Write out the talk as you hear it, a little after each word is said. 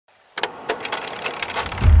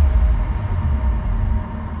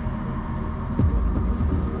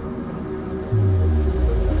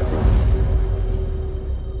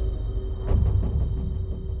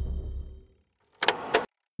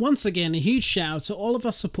Once again, a huge shout out to all of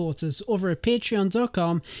our supporters over at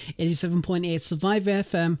patreon.com, 87.8 Survive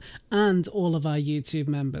FM, and all of our YouTube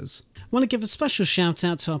members. I want to give a special shout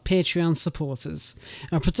out to our Patreon supporters.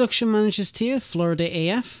 Our production managers tier, Florida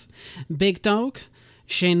AF, Big Dog,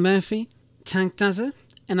 Shane Murphy, Tank Dazza,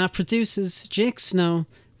 and our producers, Jake Snow,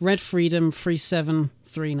 Red Freedom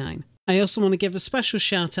 3739. I also want to give a special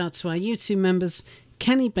shout out to our YouTube members,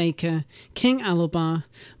 Kenny Baker, King Alobar,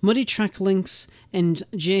 Muddy Track Links, and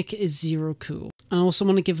Jake is Zero Cool. I also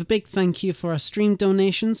want to give a big thank you for our stream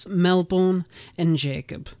donations, Melbourne and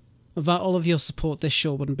Jacob. Without all of your support, this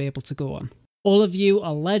show wouldn't be able to go on. All of you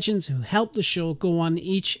are legends who help the show go on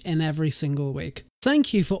each and every single week.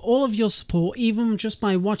 Thank you for all of your support, even just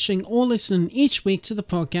by watching or listening each week to the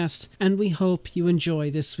podcast, and we hope you enjoy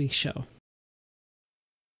this week's show.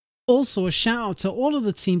 Also, a shout out to all of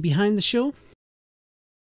the team behind the show,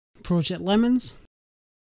 Project Lemons,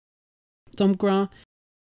 Dumpgrahs,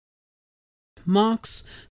 Marks,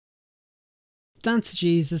 Dan to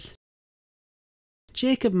Jesus,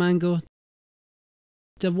 Jacob Mango,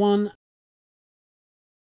 Dewan,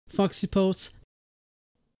 Foxy Poet.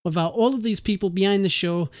 Without all of these people behind the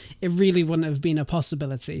show, it really wouldn't have been a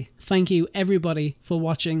possibility. Thank you everybody for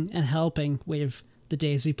watching and helping with the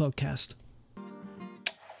DayZ podcast.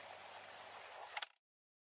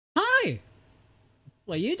 Hi!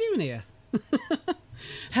 What are you doing here?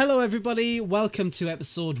 Hello everybody, welcome to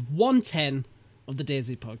episode 110 of the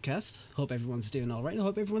DayZ podcast. Hope everyone's doing alright. I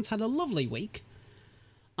hope everyone's had a lovely week.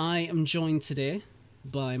 I am joined today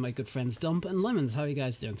by my good friends Dump and Lemons. How are you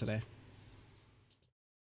guys doing today?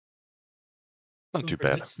 Not too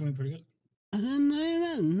bad. Doing pretty good.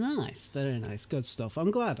 Nice, very nice, good stuff.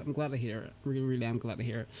 I'm glad to hear it. Really am glad to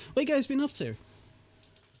hear it. What you guys been up to?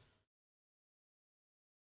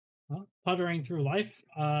 Well, puttering through life.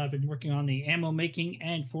 I've been working on the ammo making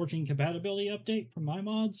and forging compatibility update for my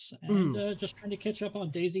mods, and just trying to catch up on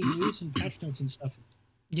DayZ news and patch notes and stuff.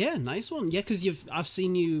 Yeah, nice one. Yeah, because I've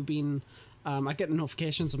seen you been. I get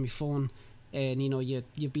notifications on my phone, and you know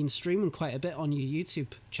you've been streaming quite a bit on your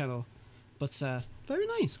YouTube channel. But very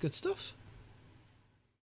nice, good stuff.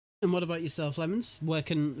 And what about yourself, Lemons?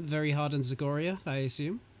 Working very hard in Zagoria, I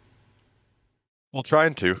assume. Well,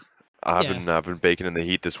 trying to. I've been baking in the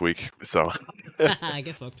heat this week, so I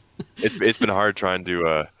get fucked. It's been hard trying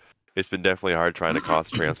to. It's been definitely hard trying to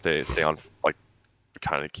concentrate on stay on like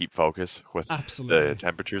kind of keep focus with the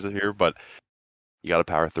temperatures in here, but you got to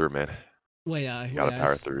power through, man. Well, yeah, you got to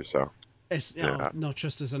power through. So it's no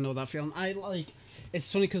trust us. I know that feeling.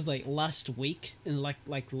 It's funny because like last week in like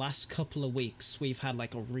last couple of weeks we've had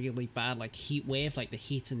like a really bad like heat wave. Like the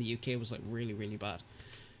heat in the UK was like really bad.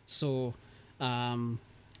 So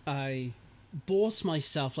I bought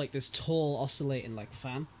myself like this tall oscillating like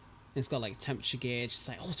fan. It's got like a temperature gauge. It's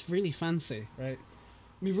like, oh, it's really fancy, right?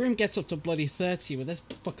 My room gets up to bloody 30 with this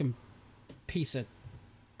fucking piece of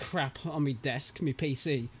crap on my desk, my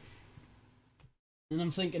PC. And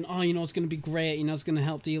I'm thinking, oh, you know, it's going to be great. You know, it's going to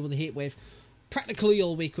help deal with the heat wave. Practically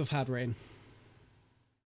all week we've had rain.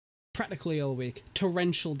 Practically all week.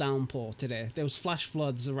 Torrential downpour today. There was flash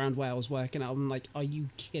floods around where I was working out. I'm like, are you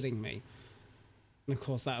kidding me? And of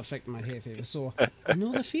course that affected my hay fever. So I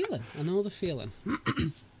know the feeling. I know the feeling.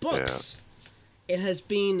 But it has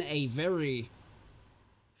been a very,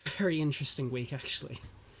 very interesting week actually.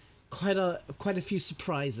 Quite a few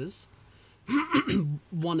surprises.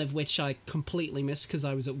 One of which I completely missed because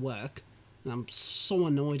I was at work. And I'm so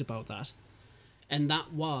annoyed about that. And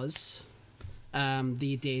that was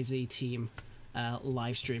the DayZ team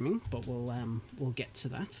live streaming, but we'll get to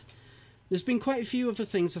that. There's been quite a few other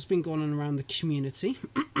things that's been going on around the community.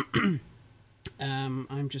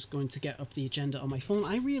 I'm just going to get up the agenda on my phone.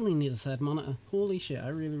 I really need a third monitor. Holy shit, I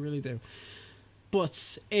really do.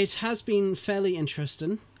 But it has been fairly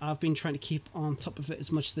interesting. I've been trying to keep on top of it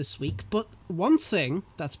as much this week. But one thing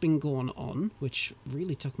that's been going on, which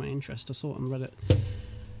really took my interest, I saw it on Reddit.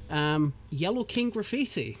 Yellow King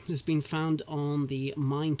graffiti has been found on the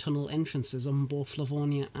mine tunnel entrances on both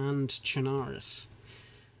Livonia and Chernarus.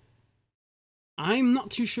 I'm not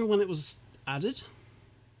too sure when it was added,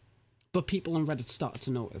 but people on Reddit started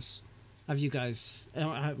to notice. Have you guys?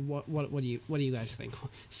 What do you guys think?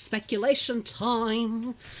 Speculation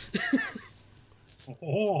time.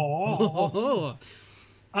 To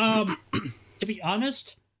be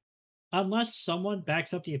honest, unless someone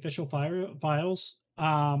backs up the official files.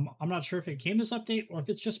 I'm not sure if it came this update or if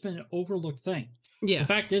it's just been an overlooked thing. Yeah. The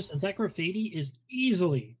fact is that graffiti is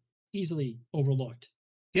easily overlooked.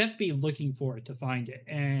 You have to be looking for it to find it,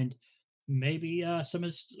 and maybe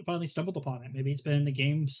someone's finally stumbled upon it. Maybe it's been in the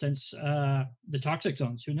game since the Toxic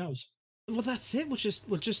Zones. Who knows? Well, that's it. We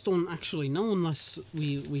just don't actually know unless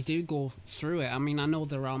we do go through it. I mean, I know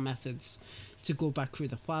there are methods to go back through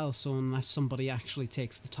the file, so unless somebody actually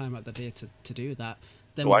takes the time out of the day to do that,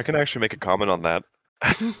 then well, I can actually make a comment on that.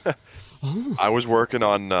 Oh. I was working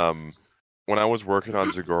on when I was working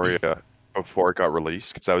on Zagoria before it got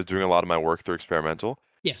released, because I was doing a lot of my work through experimental.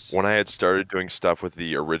 Yes. When I had started doing stuff with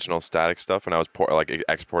the original static stuff, and I was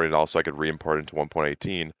exporting it all so I could re-import it into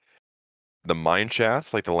 1.18, the mine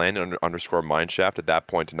shaft, like the land underscore mine shaft, at that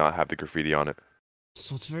point did not have the graffiti on it.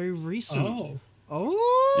 So it's very recent. Oh.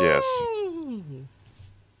 Oh.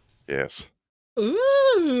 Yes.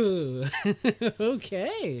 Ooh.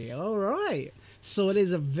 Okay. All right. So it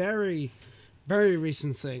is a very, very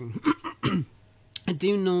recent thing. I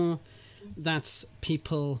do know that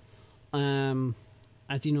people, I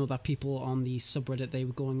do know that people on the subreddit, they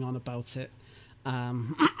were going on about it.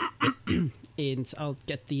 And I'll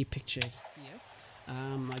get the picture here.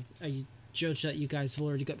 I judge that you guys have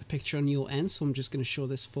already got the picture on your end, so I'm just going to show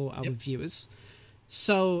this for our viewers.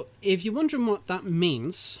 So if you're wondering what that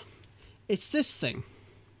means, it's this thing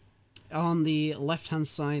on the left-hand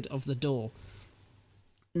side of the door.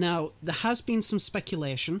 Now, there has been some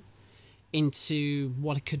speculation into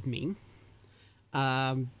what it could mean.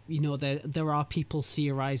 You know, there are people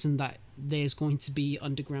theorizing that there's going to be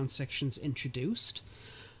underground sections introduced.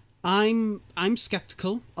 I'm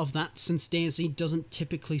skeptical of that, since DayZ doesn't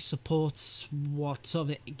typically support what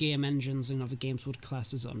other game engines and other games would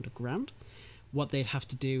class as underground. What they'd have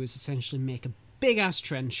to do is essentially make a big-ass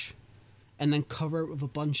trench and then cover it with a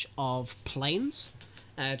bunch of planes.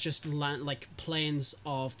 Just like planes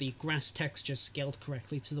of the grass texture scaled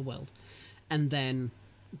correctly to the world. And then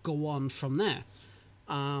go on from there.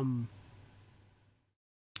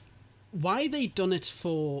 Why they done it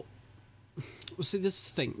for... Well, see, this is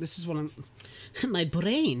the thing. This is what I'm... My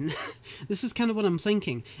brain. This is kind of what I'm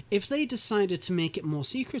thinking. If they decided to make it more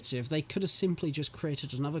secretive, they could have simply just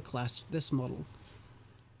created another class, this model,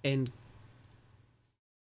 and...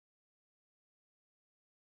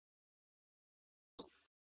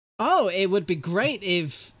 Oh, it would be great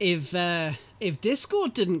if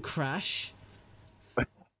Discord didn't crash.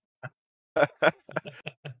 You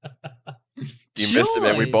missed it,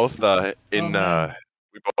 man. We both at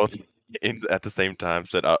the same time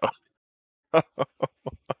said, God,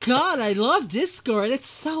 I love Discord. It's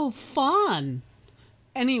so fun.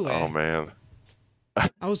 Anyway. Oh man.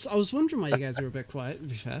 I was wondering why you guys were a bit quiet, to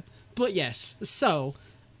be fair. But yes, so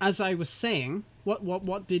as I was saying,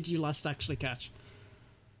 what did you last actually catch?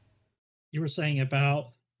 You were saying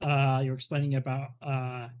about you were explaining about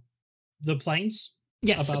the planes.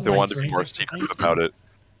 Yes, about they wanted to be more secretive about it.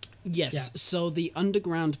 Yes, yeah. So the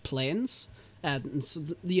underground planes, so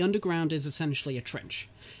the underground is essentially a trench,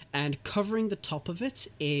 and covering the top of it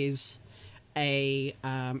is a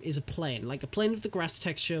plane, like a plane of the grass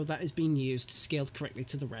texture that is being used, scaled correctly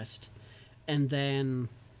to the rest, and then,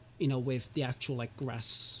 you know, with the actual like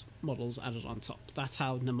grass models added on top. That's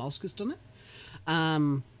how Namalsk has done it.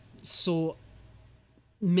 So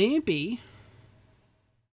maybe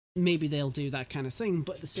they'll do that kind of thing,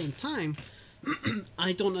 but at the same time,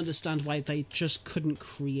 I don't understand why they just couldn't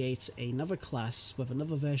create another class with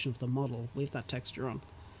another version of the model with that texture on,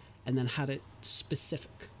 and then had it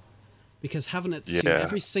specific. Because having it to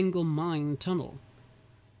every single mine tunnel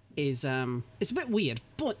is it's a bit weird,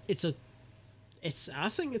 but I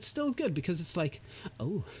think it's still good, because it's like,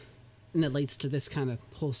 oh, and it leads to this kind of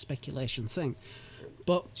whole speculation thing.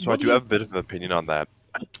 But so I do have a bit of an opinion on that.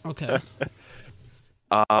 Okay.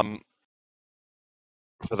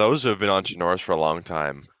 For those who have been on Chernarus for a long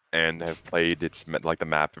time and have played the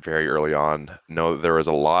map very early on, know that there was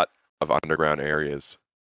a lot of underground areas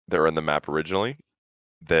that were in the map originally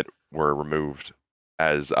that were removed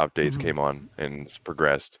as updates came on and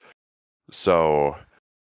progressed. So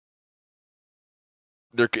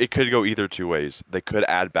it could go either two ways. They could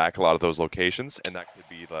add back a lot of those locations, and that could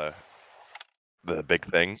be the big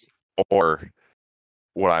thing. Or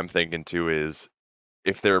what I'm thinking too is,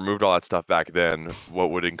 if they removed all that stuff back then, what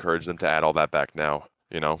would encourage them to add all that back now?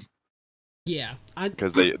 You know? Yeah,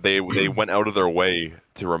 because they went out of their way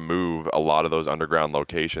to remove a lot of those underground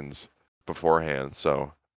locations beforehand.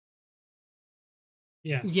 So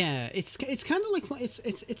yeah, it's kind of like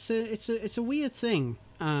it's a weird thing.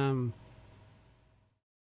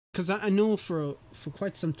 Because I know for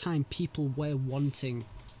quite some time people were wanting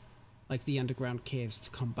like the underground caves to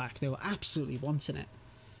come back. They were absolutely wanting it,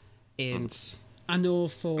 and I know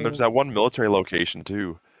and there's that one military location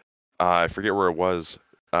too. I forget where it was.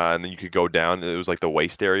 And then you could go down. It was like the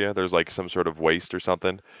waste area. There's like some sort of waste or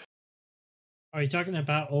something. Are you talking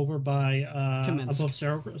about over by above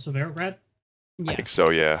Severograd? I think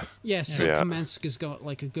so, yeah. Yeah, so Yeah. Kamensk has got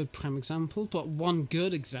like a good prime example, but one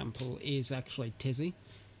good example is actually Tizzy.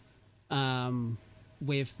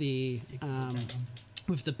 With the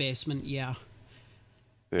basement, yeah.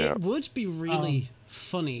 Yeah. It would be really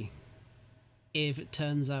funny if it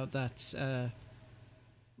turns out that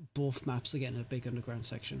both maps are getting a big underground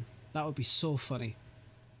section. That would be so funny.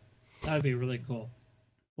 That would be really cool.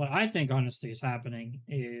 What I think honestly is happening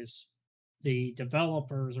is the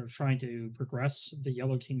developers are trying to progress the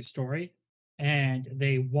Yellow King story, and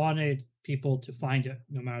they wanted people to find it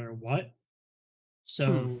no matter what.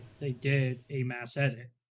 So they did a mass edit.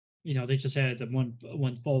 They just added the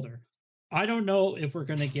one folder. I don't know if we're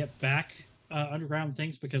going to get back underground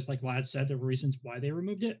things because, like Lad said, there were reasons why they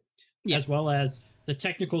removed it, as well as the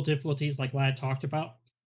technical difficulties, like Lad talked about.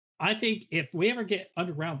 I think if we ever get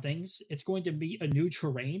underground things, it's going to be a new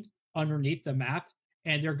terrain underneath the map,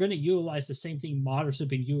 and they're going to utilize the same thing modders have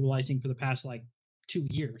been utilizing for the past 2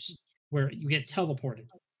 years, where you get teleported.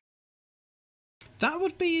 That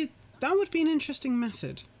would be an interesting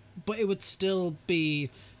method, but it would still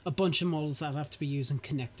be a bunch of models that have to be used and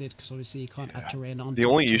connected, because obviously you can't add terrain on. The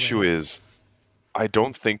only issue is, I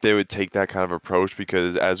don't think they would take that kind of approach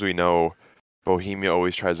because, as we know, Bohemia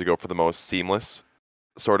always tries to go for the most seamless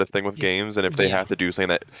sort of thing with games, and if they have to do something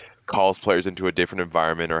that calls players into a different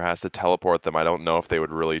environment or has to teleport them, I don't know if they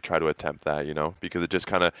would really try to attempt that, because it just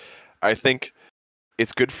kind of, I think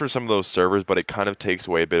it's good for some of those servers, but it kind of takes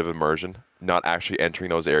away a bit of immersion, not actually entering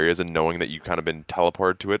those areas and knowing that you kind of been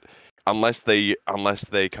teleported to it, unless they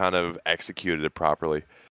kind of executed it properly.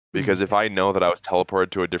 Because if I know that I was teleported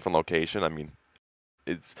to a different location, I mean,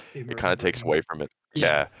 it kind of takes away from it.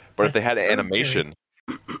 Yeah. But if they had animation,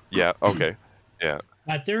 okay. Yeah.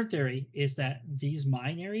 My third theory is that these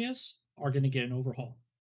mine areas are going to get an overhaul.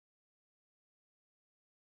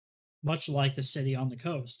 Much like the city on the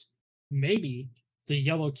coast. Maybe the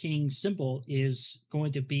Yellow King symbol is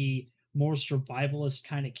going to be more survivalist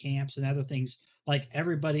kind of camps and other things like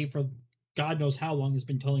everybody for God knows how long has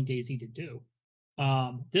been telling DayZ to do.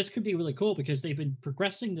 This could be really cool because they've been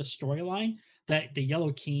progressing the storyline that the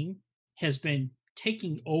Yellow King has been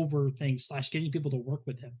taking over things / getting people to work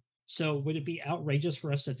with him. So would it be outrageous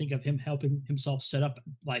for us to think of him helping himself set up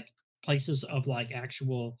places of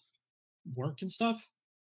actual work and stuff?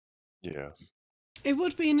 Yeah. It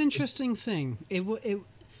would be an interesting thing.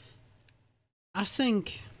 I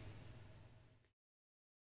think.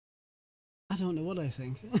 I don't know what I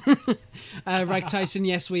think. Right, Tyson,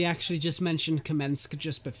 yes, we actually just mentioned Kamensk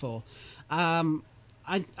just before.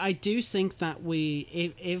 I do think that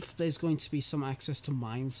if there's going to be some access to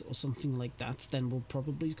mines or something like that, then we're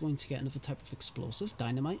probably going to get another type of explosive,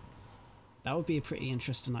 dynamite. That would be a pretty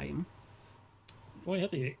interesting item. Well,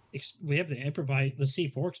 we have the improvised the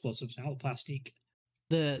C4 explosives now, the plastic.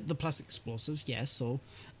 The plastic explosive, yes. So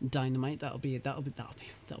dynamite, that'll be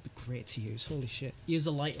great to use. Holy shit! Use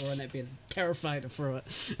a lighter on it, being terrified to throw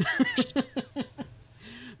it.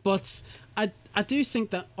 But I do think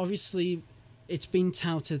that obviously it's been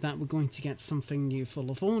touted that we're going to get something new for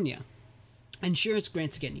Livonia, and sure, it's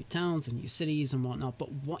great to get new towns and new cities and whatnot.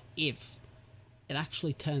 But what if it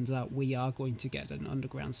actually turns out we are going to get an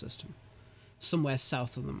underground system somewhere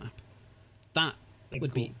south of the map? That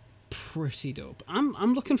would be pretty dope.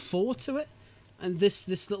 I'm looking forward to it, and this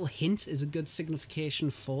little hint is a good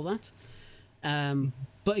signification for that.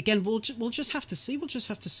 But again, we'll just have to see. We'll just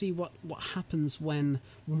have to see what happens when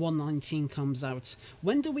 119 comes out.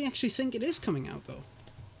 When do we actually think it is coming out, though?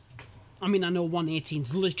 I mean, I know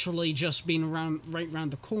 118's literally just been right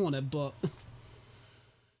around the corner, but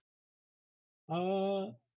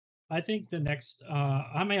I think the next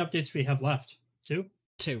how many updates we have left? Two.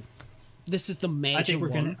 This is the major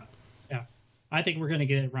one. I think we're gonna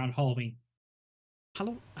get it around Halloween.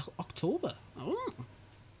 October. Oh.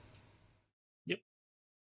 Yep.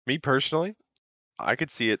 Me personally, I could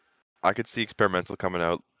see it. I could see experimental coming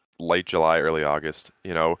out late July, early August.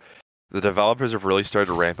 The developers have really started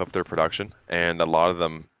to ramp up their production, and a lot of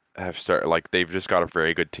them have started. They've just got a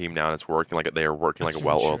very good team now, and it's working they are working like a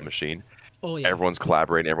well-oiled machine. Oh yeah. Everyone's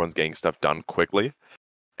collaborating. Everyone's getting stuff done quickly.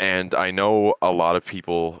 And I know a lot of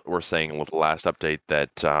people were saying with the last update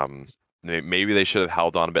that maybe they should have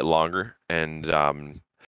held on a bit longer and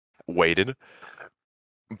waited.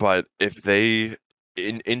 But if they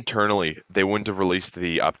internally, they wouldn't have released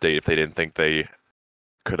the update if they didn't think they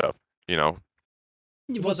could have.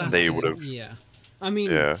 Well, they would have. Yeah. I mean,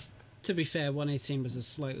 to be fair, 118 was a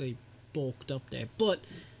slightly bulked update, but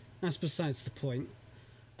that's besides the point.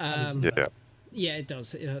 Yeah, it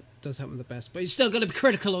does. It does happen the best, but you're still going to be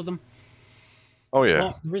critical of them. Oh yeah.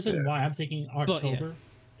 Well, the reason why I'm thinking October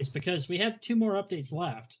is because we have 2 more updates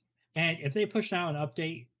left. And if they push out an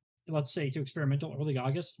update, let's say to experimental early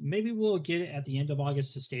August, maybe we'll get it at the end of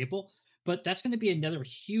August to stable. But that's going to be another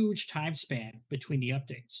huge time span between the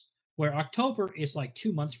updates, where October is like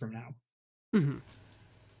 2 months from now.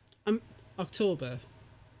 October.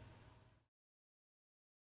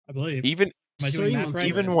 I believe. Even Am I doing math right?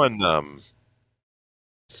 even when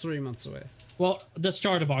It's 3 months away. Well, the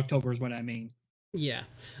start of October is what I mean. Yeah,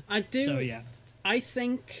 I do. So yeah, I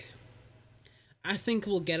think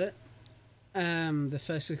we'll get it. The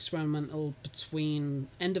first experimental between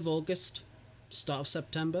end of August, start of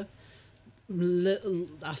September.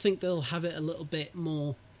 I think they'll have it a little bit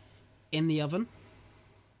more in the oven.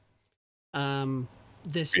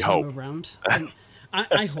 This time around. And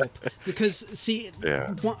I hope, because see,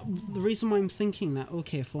 the reason why I'm thinking that.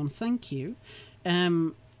 Okay, Fawn, thank you.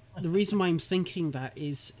 The reason why I'm thinking that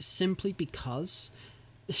is simply because.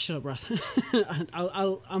 Shut up, Wrath.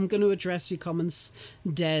 I'm going to address your comments,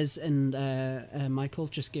 Des and Michael.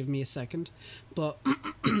 Just give me a second. But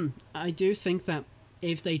I do think that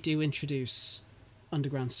if they do introduce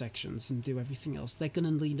underground sections and do everything else, they're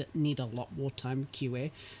going to need a lot more time QA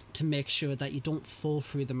to make sure that you don't fall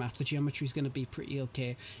through the map. The geometry is going to be pretty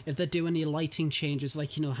okay. If they do any lighting changes,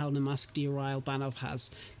 like you know how Namalsk DRL Banov has,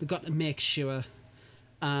 they've got to make sure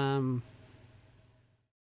that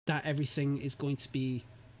everything is going to be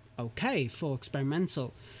okay for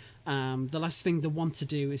experimental. The last thing they want to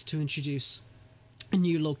do is to introduce a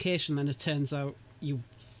new location, and it turns out you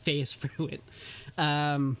phase through it.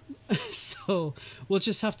 So we'll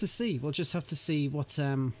just have to see. We'll just have to see what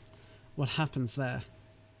happens there.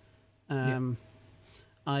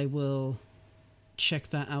 I will check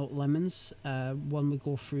that out, Lemons, when we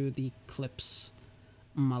go through the clips,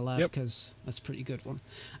 my lad, because that's a pretty good one.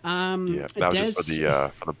 That was just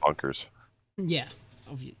for the bunkers. Yeah.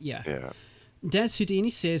 Des Houdini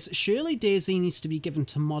says, surely DayZ needs to be given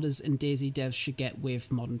to modders and DayZ devs should get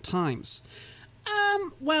with modern times.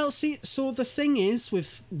 Well, see, so the thing is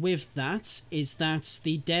with that is that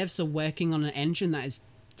the devs are working on an engine that is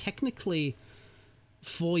technically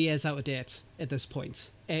 4 years out of date at this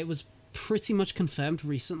point. It was pretty much confirmed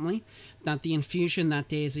recently that the infusion that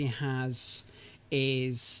DayZ has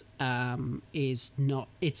is not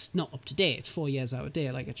up to date. It's 4 years out of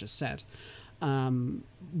date, like I just said.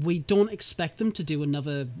 We don't expect them to do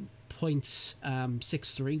another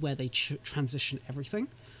 0.63 where they transition everything.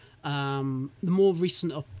 The more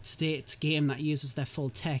recent up-to-date game that uses their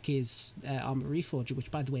full tech is Arma Reforger,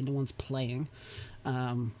 which, by the way, no one's playing,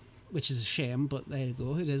 which is a shame, but there you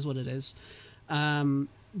go. It is what it is.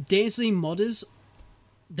 DayZ modders,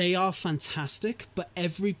 they are fantastic, but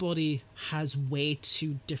everybody has way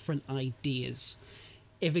too different ideas.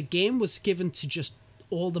 If a game was given to just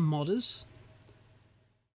all the modders,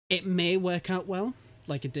 it may work out well,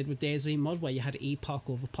 like it did with DayZ mod, where you had epoch,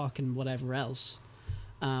 overpoch, and whatever else.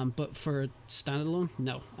 But for a standalone,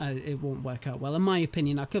 no, it won't work out well. In my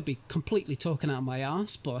opinion, I could be completely talking out my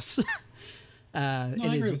arse, but I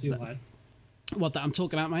agree with you, lad. What, that I'm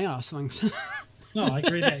talking out my arse, thanks. No, I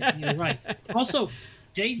agree that you're right. Also,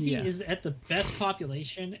 DayZ is at the best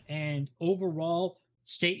population and overall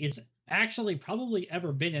state it's actually probably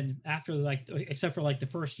ever been in after, like, except for like the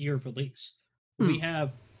first year of release. We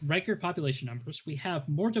have record population numbers. We have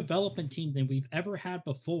more development team than we've ever had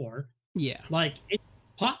before. Yeah. Like, it's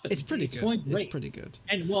popping. It's pretty good. Going great. It's pretty good.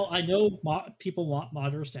 And, well, I know people want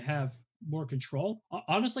modders to have more control.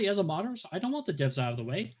 Honestly, as a modders, I don't want the devs out of the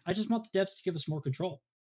way. I just want the devs to give us more control.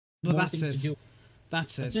 Well, that's it.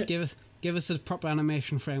 That's it. Give us a proper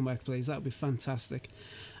animation framework, please. That would be fantastic.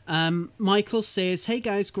 Michael says, "Hey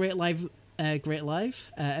guys, great live,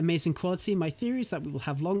 amazing quality. My theory is that we will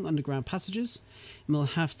have long underground passages, and we'll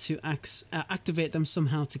have to activate them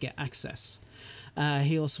somehow to get access."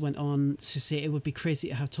 He also went on to say it would be crazy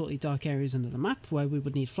to have totally dark areas under the map where we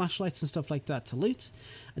would need flashlights and stuff like that to loot.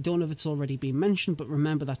 I don't know if it's already been mentioned, but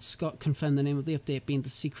remember that Scott confirmed the name of the update being The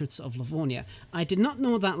Secrets of Livonia. I did not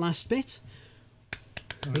know that last bit.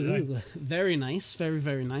 Ooh, very nice, very,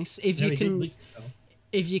 very nice. If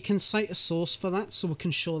you can cite a source for that so we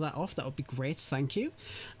can show that off, that would be great. Thank you.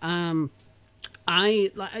 As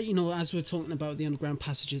we're talking about the underground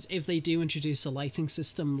passages, if they do introduce a lighting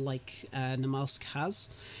system like Namalsk has,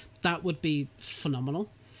 that would be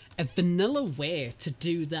phenomenal. A vanilla way to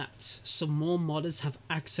do that so more modders have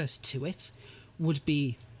access to it would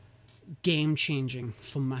be game-changing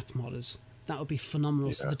for map modders. That would be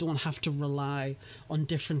phenomenal, so they don't have to rely on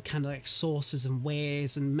different kind of like sources and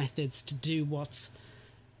ways and methods to do what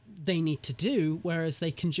they need to do, whereas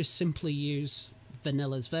they can just simply use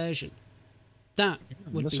vanilla's version. That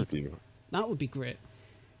would be great.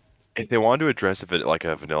 If they want to address it like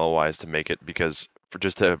a vanilla wise to make it, because for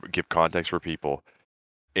just to give context for people,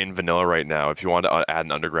 in vanilla right now, if you want to add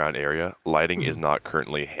an underground area, lighting is not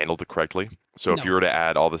currently handled correctly. So if you No. were to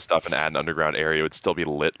add all this stuff and add an underground area, it would still be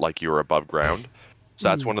lit like you were above ground. So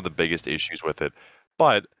that's one of the biggest issues with it.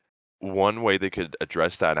 But one way they could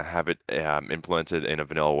address that and have it implemented in a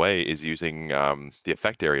vanilla way is using the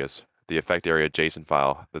effect areas, the effect area JSON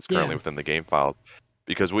file that's currently Yeah. within the game files.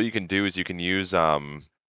 Because what you can do is you can use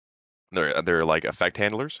they're like effect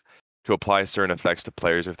handlers to apply certain effects to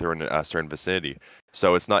players if they're in a certain vicinity.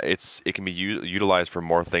 So it can be utilized for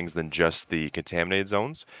more things than just the contaminated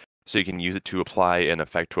zones. So you can use it to apply an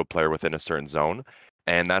effect to a player within a certain zone.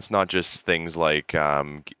 And that's not just things like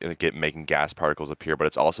making gas particles appear, but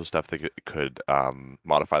it's also stuff that could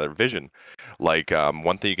modify their vision. Like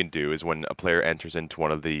one thing you can do is when a player enters into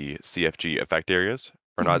one of the CFG effect areas,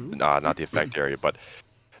 or not the effect area, but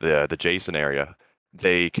the JSON area,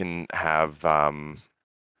 they can have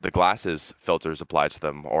the glasses filters applied to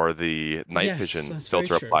them, or the night vision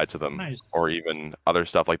filter applied to them, or even other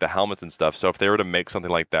stuff like the helmets and stuff. So if they were to make something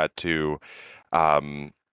like that to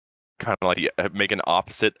kind of like make an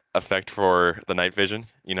opposite effect for the night vision,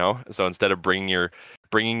 so instead of bringing your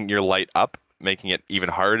light up, making it even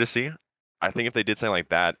harder to see, I think if they did something like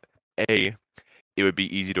that, it would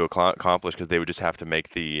be easy to accomplish because they would just have to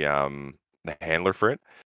make the handler for it,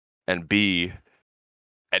 and B,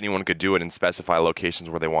 anyone could do it and specify locations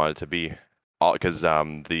where they want it to be. Because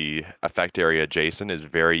the effect area JSON is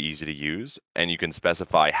very easy to use, and you can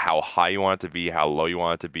specify how high you want it to be, how low you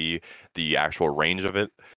want it to be, the actual range of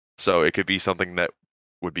it. So it could be something that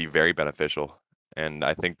would be very beneficial. And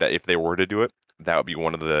I think that if they were to do it, that would be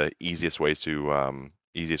one of the easiest ways to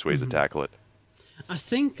tackle it. I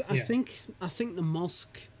think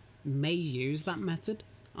Namalsk may use that method.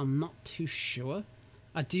 I'm not too sure.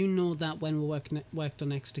 I do know that when we worked on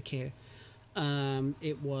XTK,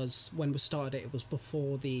 it was when we started it was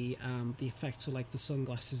before the effects of like the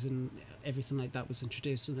sunglasses and everything like that was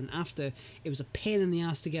introduced, and then after it was a pain in the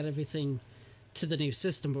ass to get everything to the new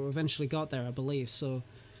system, but we eventually got there, I believe. So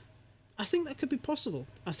I think that could be possible.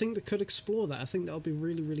 I think they could explore that. I think that would be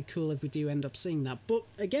really, really cool if we do end up seeing that. But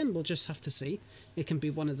again, we'll just have to see. It can be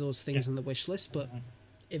one of those things on the wish list, but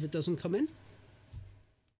if it doesn't come in,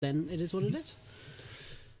 then it is what it is.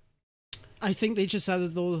 I think they just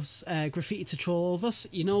added those graffiti to troll all of us.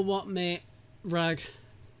 You know what, mate? Rag,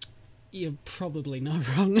 you're probably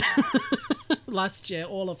not wrong. Last year,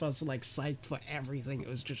 all of us were like psyched for everything. It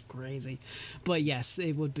was just crazy. But yes,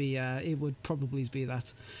 it would be. It would probably be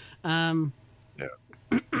that. A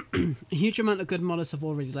huge amount of good modders have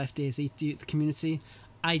already left DayZ due to the community.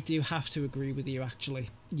 I do have to agree with you, actually.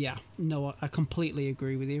 Yeah, no, I completely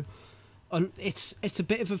agree with you. It's a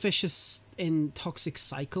bit of a vicious and toxic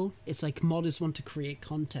cycle. It's like modders want to create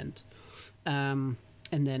content, and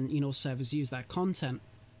then servers use that content,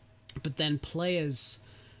 but then players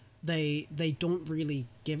they don't really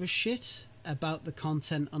give a shit about the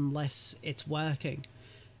content unless it's working.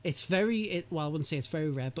 It's well, I wouldn't say it's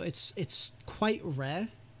very rare, but it's quite rare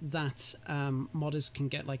that modders can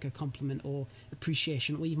get like a compliment or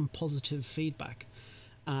appreciation or even positive feedback.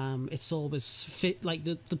 It's always like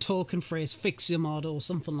the token phrase "fix your mod" or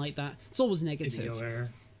something like that. It's always negative.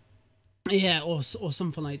 Yeah, or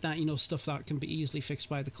something like that. Stuff that can be easily fixed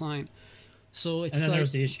by the client. So it's and then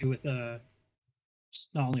there's the issue with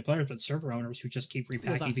not only players but server owners who just keep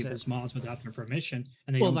repacking people's mods without their permission,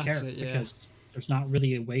 and they don't care because there's not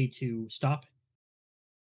really a way to stop it.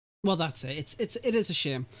 Well, that's it. It is a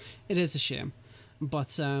shame. It is a shame,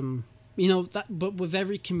 but but with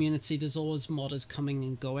every community, there's always modders coming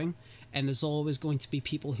and going, and there's always going to be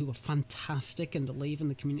people who are fantastic and they leave in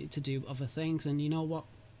the community to do other things. And you know what?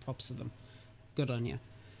 Props to them. Good on you.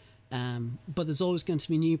 But there's always going to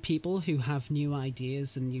be new people who have new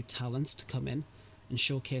ideas and new talents to come in and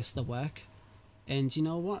showcase their work. And you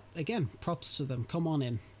know what? Again, props to them. Come on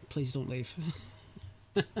in. Please don't leave.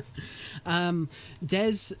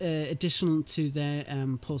 DayZ, additional to their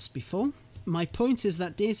post before. My point is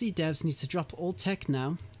that DayZ devs need to drop all tech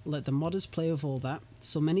now, let the modders play with all that.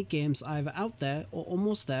 So many games either out there or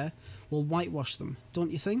almost there will whitewash them, don't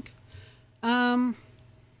you think? There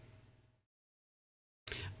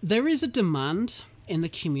is a demand in the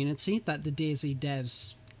community that the DayZ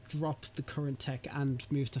devs drop the current tech and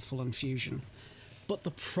move to full-on fusion. But the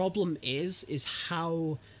problem is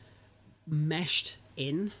how meshed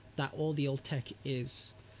in that all the old tech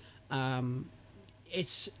is. I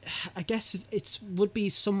guess it would be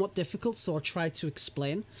somewhat difficult, so I'll try to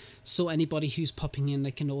explain so anybody who's popping in,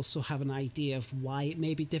 they can also have an idea of why it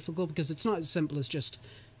may be difficult, because it's not as simple as just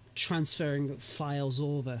transferring files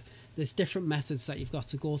over. There's different methods that you've got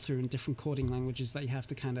to go through and different coding languages that you have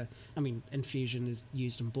to kind of... I mean, Infusion is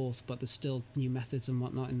used in both, but there's still new methods and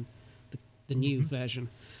whatnot in the new version.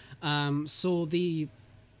 So the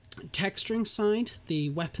texturing side, the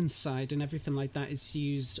weapons side, and everything like that is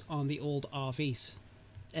used on the old RV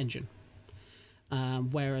engine.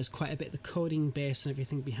 Whereas quite a bit of the coding base and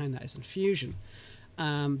everything behind that is Infusion.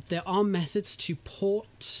 There are methods to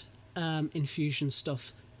port Infusion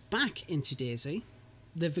stuff back into DayZ.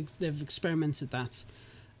 They've experimented that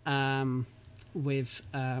with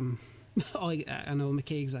I know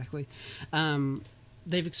McKay exactly.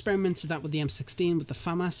 They've experimented that with the M16, with the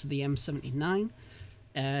FAMAS, the M79.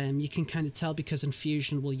 You can kind of tell because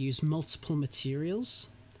Infusion will use multiple materials.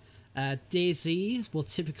 DayZ will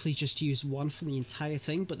typically just use one for the entire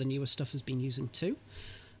thing, but the newer stuff has been using two.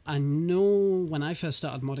 I know when I first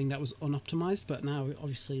started modding that was unoptimized, but now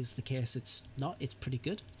obviously is the case it's not. It's pretty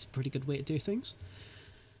good. It's a pretty good way to do things.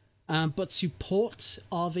 But to port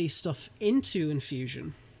RV stuff into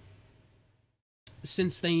Infusion,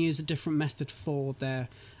 since they use a different method for their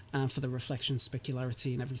for the reflection,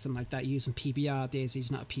 specularity, and everything like that, using PBR,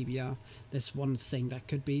 DayZ's not a PBR. There's one thing that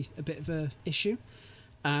could be a bit of a issue.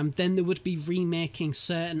 Then there would be remaking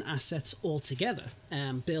certain assets altogether,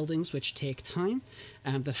 buildings which take time,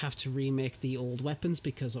 that have to remake the old weapons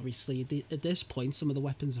because obviously at this point some of the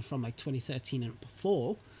weapons are from like 2013 and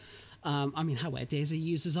before. I mean, how DayZ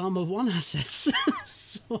uses Armor 1 assets.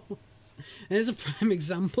 So there's a prime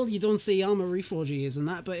example. You don't see Armor Reforger using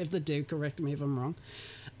that, but if they do, correct me if I'm wrong.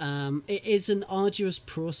 It is an arduous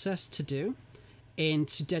process to do, and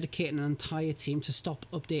to dedicate an entire team to stop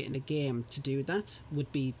updating a game to do that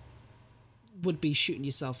would be shooting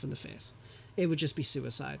yourself in the face. It would just be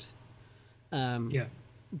suicide. Yeah.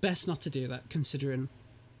 Best not to do that, considering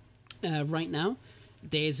right now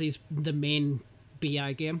DayZ's the main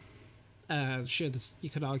BI game. Sure, you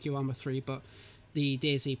could argue Arma 3, but the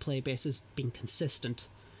DayZ player base has been consistent,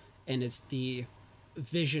 and it's the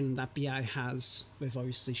vision that BI has with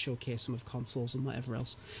obviously showcasing with consoles and whatever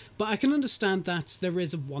else. But I can understand that there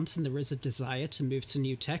is a want and there is a desire to move to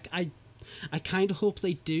new tech. I kind of hope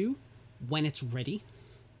they do when it's ready.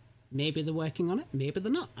 Maybe they're working on it, maybe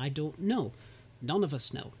they're not. I don't know. None of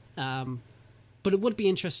us know. But it would be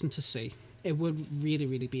interesting to see. It would really,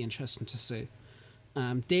 really be interesting to see.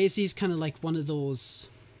 DayZ's kind of like one of those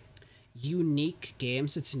unique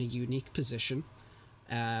games. It's in a unique position,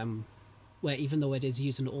 where even though it is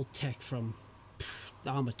using old tech from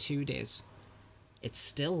Arma 2 days, it's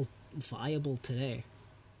still viable today,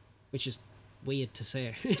 which is weird to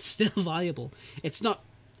say. It's still viable. It's not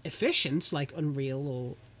efficient like Unreal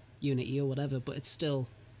or Unity or whatever, but it's still,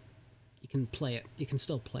 you can play it. You can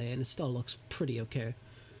still play it, and it still looks pretty okay.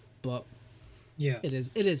 But yeah, it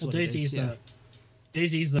is well, what it is. Yeah.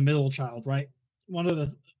 DayZ's the middle child, right? One of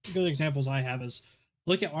the good examples I have is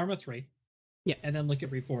look at Arma 3, yeah, and then look at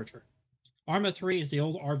Reforger. Arma 3 is the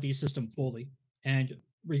old RV system fully, and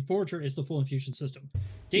Reforger is the full Infusion system.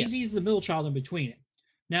 DayZ is the middle child in between it.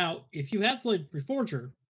 Now, if you have played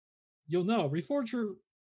Reforger, you'll know Reforger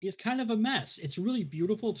is kind of a mess. It's really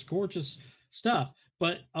beautiful, it's gorgeous stuff,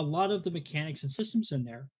 but a lot of the mechanics and systems in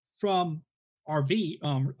there from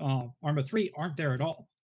Arma 3 aren't there at all.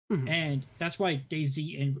 Mm-hmm. And that's why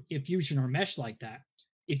DayZ and Infusion are meshed like that.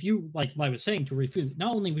 If you, like I was saying, to redo,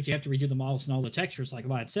 not only would you have to redo the models and all the textures, like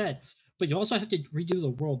Vlad said, but you also have to redo the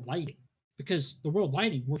world lighting, because the world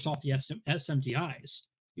lighting works off the SMDIs.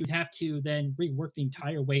 You'd have to then rework the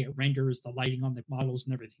entire way it renders the lighting on the models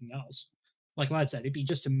and everything else. Like Vlad said, it'd be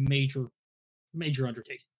just a major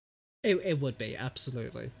undertaking. It would be,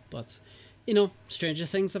 absolutely. But, stranger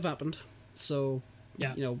things have happened. So,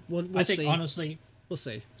 yeah, we'll I think, see. Honestly, we'll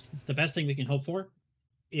see. The best thing we can hope for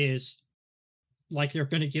is, like, they're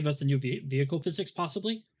going to give us the new vehicle physics,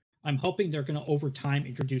 possibly. I'm hoping they're going to, over time,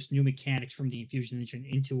 introduce new mechanics from the Infusion engine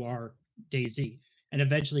into our DayZ. And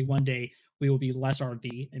eventually, one day, we will be less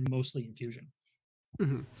RV and mostly Infusion.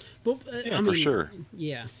 Mm-hmm. But, yeah, I mean, for sure.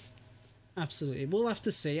 Yeah, absolutely. We'll have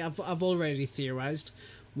to see. I've already theorized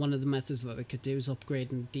one of the methods that they could do is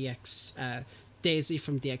upgrading DayZ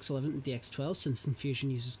from DX11 to DX12, since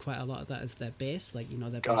Infusion uses quite a lot of that as their base, like,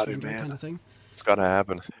 their base rendering kind of thing. It's gotta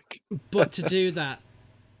happen. But to do that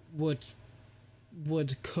would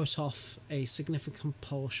cut off a significant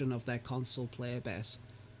portion of their console player base.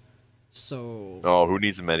 So... Oh, who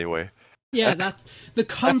needs them anyway? Yeah, that the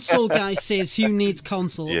console guy says who needs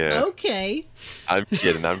console. Yeah. Okay. I'm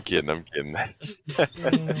kidding. Are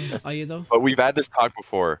you though? But we've had this talk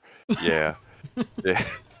before. Yeah. Yeah.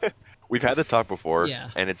 We've had this talk before,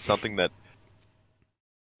 yeah. And it's something that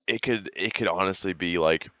it could honestly be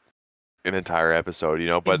like an entire episode, you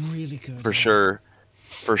know. But It's really good.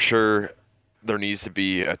 for sure, there needs to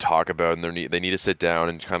be a talk about, and they need to sit down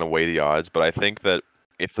and kind of weigh the odds. But I think that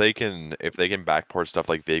if they can backport stuff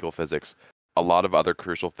like vehicle physics, a lot of other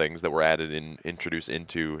crucial things that were introduced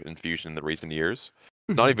into Infusion in the recent years,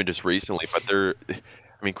 not even just recently, but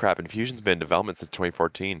I mean, crap, Infusion's been in development since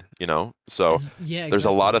 2014, you know? So Yeah, there's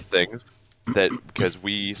a lot exactly. of things that, because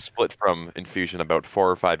we split from Infusion about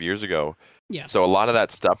 4 or 5 years ago, Yeah. so a lot of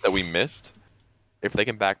that stuff that we missed, if they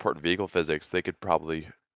can backport vehicle physics, they could probably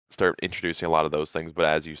start introducing a lot of those things. But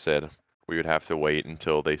as you said, we would have to wait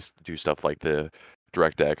until they do stuff like the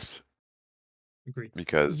DirectX, Agreed.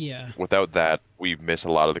 because Yeah. without that, we miss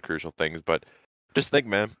a lot of the crucial things. But just think,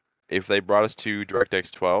 man, if they brought us to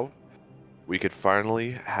DirectX 12, we could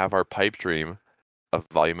finally have our pipe dream of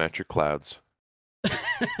volumetric clouds.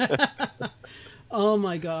 Oh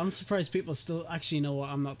my god, I'm surprised people still. Actually, you know what?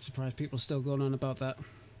 I'm not surprised people are still going on about that.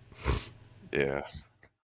 Yeah.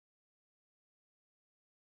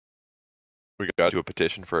 We got to do a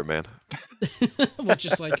petition for it, man. Well,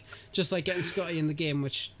 just like getting Scotty in the game,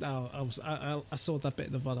 which I saw that bit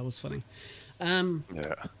of the VOD. That was funny.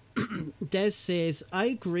 Yeah. Des says, I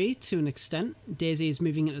agree to an extent. DayZ is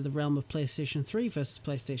moving into the realm of PlayStation 3 versus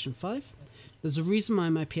PlayStation 5. There's a reason why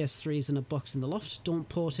my PS3 is in a box in the loft. Don't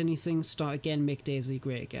port anything, start again, make DayZ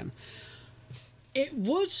great again. It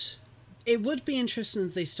would be interesting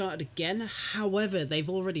if they started again. However, they've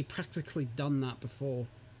already practically done that before,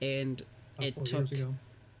 and About 4 it years took ago.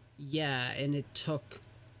 and it took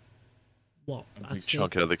what A I'd say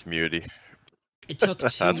chunk out of the community. it took 2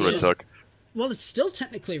 That's what it years. took. Well, it's still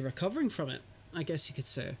technically recovering from it, I guess you could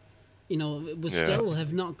say. You know, we Yeah. still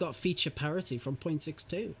have not got feature parity from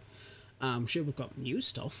 0.62. Sure, we've got new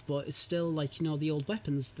stuff, but it's still like, you know, the old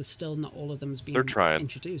weapons, there's still not all of them's being They're trying.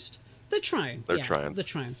 introduced. They're trying. They're Yeah, trying. They're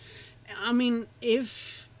trying. I mean,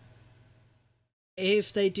 if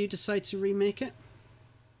they do decide to remake it,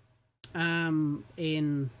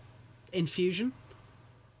 in Fusion,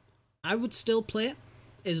 I would still play it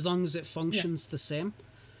as long as it functions the same,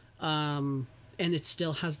 and it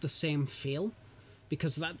still has the same feel,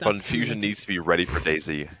 because that's But Infusion needs to be ready for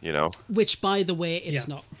DayZ, you know? which, by the way, it's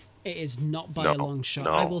Yeah. not. It is not by No, a long shot.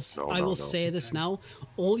 no, I will no. say this now.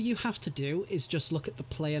 All you have to do is just look at the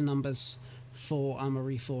player numbers for Armor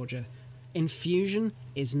Reforger. Infusion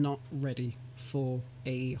is not ready for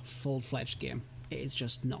a full-fledged game. It is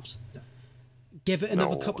just not. Give it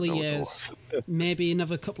another couple of years. Maybe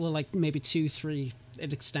another couple of, like, maybe 2, 3,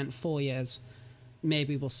 at extent 4 years.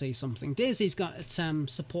 Maybe we'll see something. DayZ's got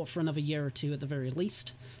support for another year or 2 at the very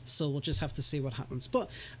least, so we'll just have to see what happens.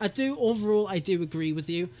 But overall, I do agree with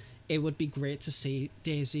you. It would be great to see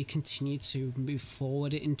DayZ continue to move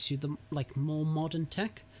forward into the, like, more modern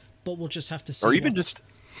tech, but we'll just have to see. Or even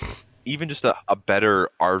just a better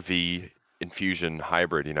RV Infusion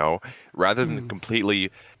hybrid, you know, rather than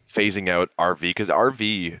completely phasing out RV, because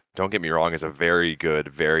RV, don't get me wrong, is a very good,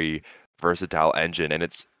 very versatile engine, and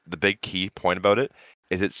it's the big key point about it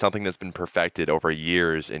is it's something that's been perfected over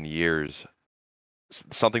years and years,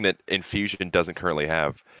 something that Infusion doesn't currently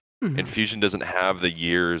have. Infusion doesn't have the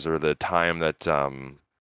years or the time that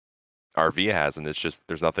RV has, and it's just,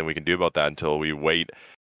 there's nothing we can do about that until we wait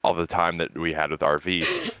all the time that we had with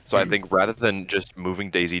RV. So I think rather than just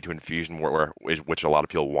moving DayZ to Infusion, which a lot of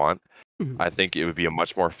people want, I think it would be a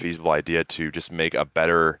much more feasible idea to just make a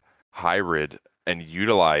better hybrid and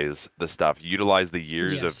utilize the stuff, utilize the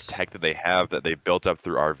years of tech that they have that they built up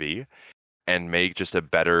through RV, and make just a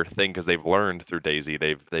better thing, because they've learned through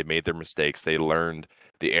DayZ. They made their mistakes. They learned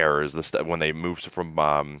the errors. The stuff when they moved from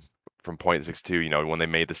 0.62, you know, when they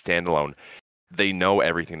made the standalone, they know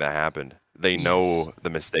everything that happened. They know the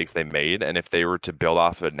mistakes they made, and if they were to build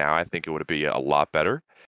off of it now, I think it would be a lot better,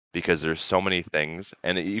 because there's so many things,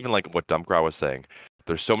 and even like what Dumpgrahs was saying,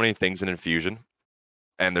 there's so many things in Infusion,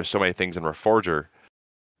 and there's so many things in Reforger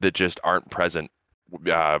that just aren't present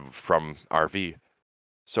from RV.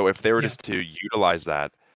 So if they were just to utilize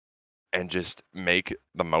that and just make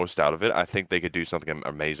the most out of it, I think they could do something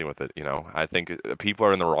amazing with it. You know, I think people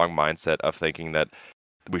are in the wrong mindset of thinking that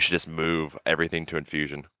we should just move everything to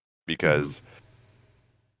Infusion, because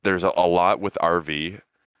there's a lot with RV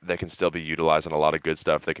that can still be utilized, and a lot of good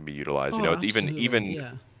stuff that can be utilized. You know, it's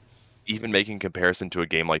even making comparison to a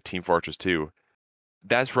game like Team Fortress 2.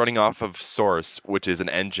 That's running off of Source, which is an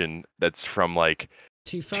engine that's from like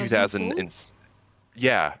 2000 and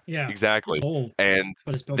yeah, exactly. It's old, and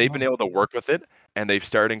they've been able to work with it, and they've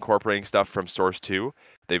started incorporating stuff from Source 2.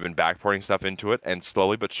 They've been backporting stuff into it, and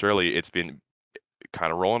slowly but surely it's been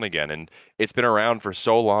kind of rolling again. And it's been around for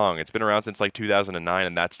so long. It's been around since like 2009,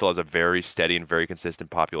 and that still has a very steady and very consistent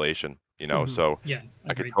population. You know, so Yeah, I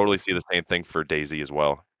could agreed. totally see the same thing for DayZ as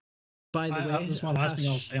well. By the way, this is my last thing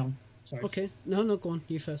I'll say on. Sorry. Okay, no, go on.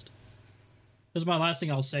 You first. This is my last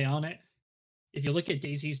thing I'll say on it. If you look at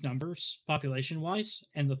DayZ's numbers, population-wise,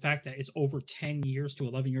 and the fact that it's over 10 years to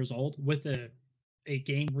 11 years old, with a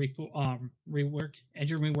game rework,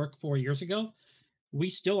 engine rework 4 years ago, we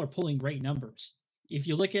still are pulling great numbers. If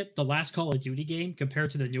you look at the last Call of Duty game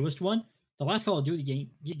compared to the newest one, the last Call of Duty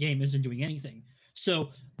game isn't doing anything. So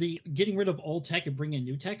the getting rid of old tech and bringing in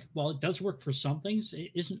new tech, while it does work for some things,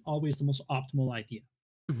 it isn't always the most optimal idea.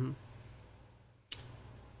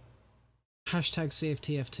 Hashtag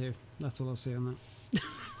CFTF2. That's all I'll say on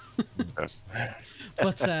that.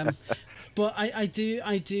 But I do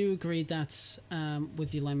agree that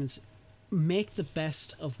with you, Lemons, make the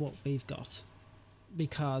best of what we've got,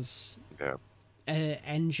 because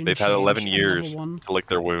engine they've had 11 years to lick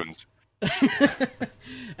their wounds.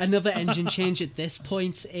 Another engine change at this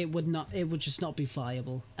point, it would just not be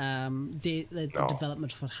viable. The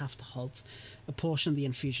development would have to halt. A portion of the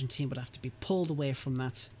Infusion team would have to be pulled away from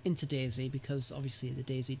that into DayZ, because obviously the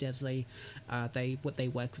DayZ devs they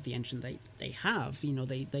work with the engine they have. You know,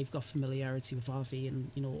 they've got familiarity with RV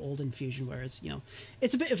and, you know, old Infusion, whereas, you know,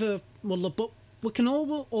 it's a bit of a muddle up, but we can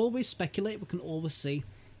always speculate. We can always see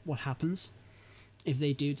what happens if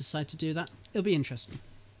they do decide to do that. It'll be interesting.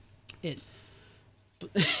 But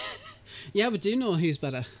yeah, we do know who's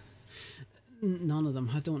better. None of them.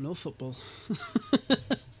 I don't know football.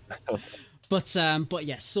 But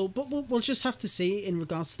yes. So, but we'll just have to see in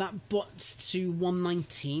regards to that. But to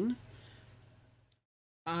 119,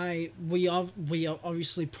 we are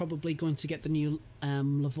obviously probably going to get the new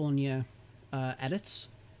Livonia edits.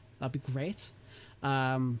 That'd be great.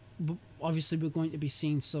 Obviously, we're going to be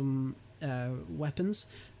seeing some weapons.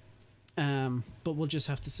 But we'll just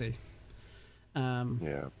have to see.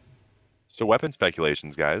 Yeah. So weapon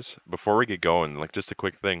speculations, guys. Before we get going, like, just a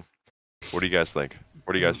quick thing. What do you guys think?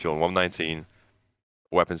 What are you guys feeling? 119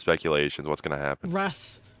 weapon speculations. What's gonna happen?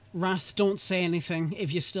 Wrath, don't say anything.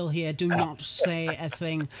 If you're still here, do not say a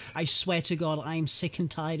thing. I swear to God, I'm sick and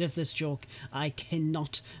tired of this joke. I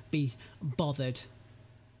cannot be bothered.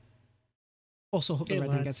 Also, hope the Red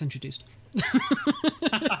One gets introduced.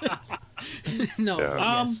 No.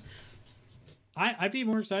 Yeah. Yes. I'd be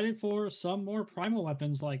more excited for some more primal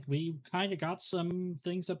weapons. Like, we kind of got some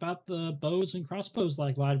things about the bows and crossbows,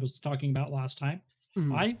 like Lad was talking about last time.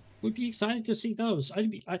 I would be excited to see those. I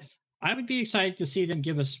would be excited to see them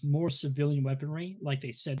give us more civilian weaponry, like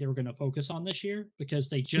they said they were going to focus on this year, because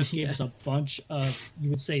they just gave us a bunch of, you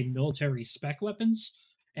would say, military spec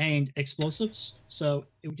weapons and explosives. So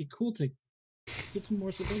it would be cool to get some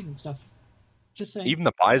more civilian stuff. Just saying. Even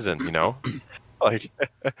the Bison, you know, like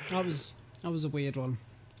That was a weird one.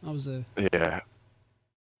 yeah.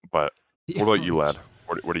 But what about you, Lad?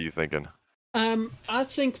 What are you thinking? I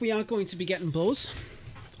think we are going to be getting bows.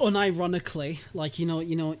 Unironically, like, you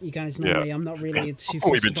guys know me. I'm not really too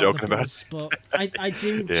fussed about the bows, but I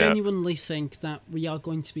do genuinely think that we are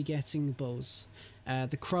going to be getting bows.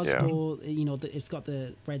 The crossbow, it's got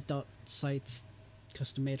the red dot sight,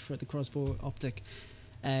 custom made for it. The crossbow optic.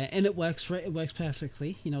 And it works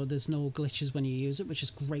perfectly. You know, there's no glitches when you use it, which is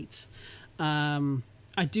great.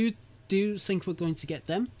 I do think we're going to get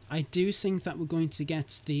them. I do think that we're going to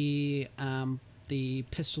get the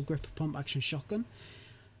pistol grip pump action shotgun.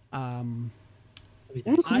 I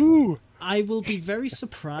will be very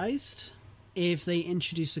surprised if they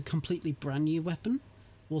introduce a completely brand new weapon.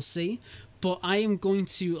 We'll see. But I am going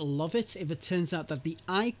to love it if it turns out that the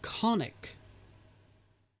iconic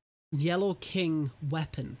Yellow King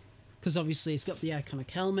weapon, because obviously it's got the iconic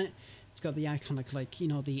helmet, it's got the iconic, like, you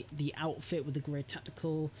know, the outfit with the grey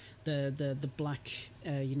tactical, the black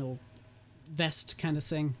vest kind of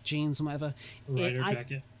thing, jeans and whatever. Rider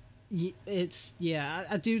jacket.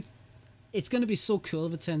 I do. It's going to be so cool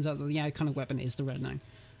if it turns out that the iconic weapon is the Red 9.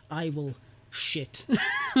 I will shit.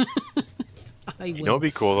 I will. You know, it'd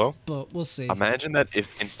be cool though. But we'll see. Imagine that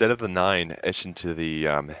if instead of the 9 etched into the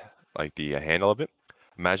the handle of it,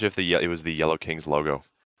 imagine if it was the Yellow King's logo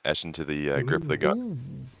etched into the grip of the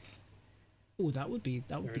gun. Ooh, that would be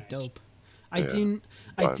nice. dope. I do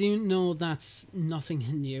know that nothing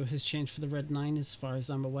new has changed for the Red 9 as far as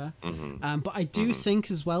I'm aware. But I do think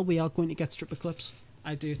as well we are going to get stripper clips.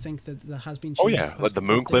 I do think that there has been changes. Oh yeah, like the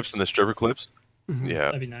moon clips and the stripper clips. Yeah,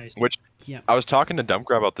 that'd be nice. Which I was talking to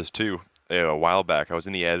Dumpgrahs about this too a while back. I was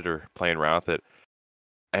in the editor playing around with it,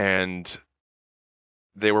 and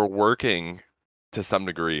they were working to some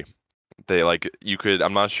degree. They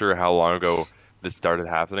I'm not sure how long ago this started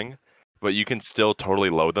happening, but you can still totally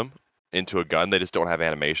load them into a gun. They just don't have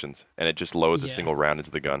animations, and it just loads a Yeah. single round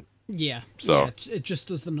into the gun. Yeah, So it just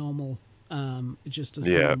does the normal, the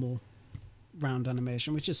Yeah. normal round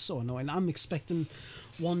animation, which is so annoying. I'm expecting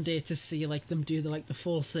one day to see like them do the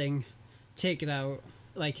full thing, take it out,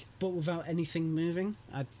 like, but without anything moving,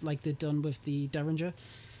 like they've done with the Derringer.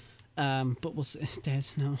 But we'll see. Dead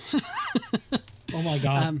no. Oh my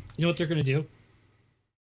god! You know what they're gonna do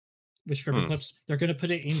with stripper Hmm. clips? They're gonna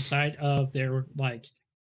put it inside of their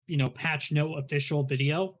patch note official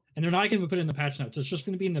video, and they're not gonna put it in the patch notes. It's just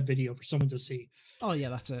gonna be in the video for someone to see. Oh yeah,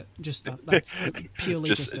 that's it. Just that's purely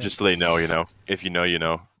just just so they know, if you know, you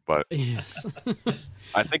know. But yes.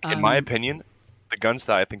 I think, in my opinion, the guns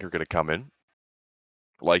that I think are going to come in,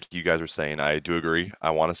 like you guys were saying, I do agree. I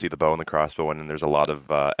want to see the bow and the crossbow, and there's a lot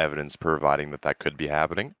of evidence providing that could be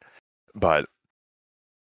happening. But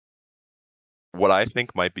what I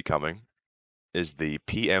think might be coming is the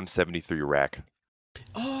PM-73 rack.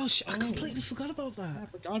 Oh, I completely forgot about I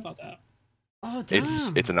that. forgot about that. Oh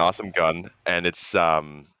damn! It's an awesome gun, and it's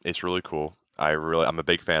really cool. I'm a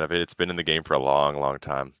big fan of it. It's been in the game for a long, long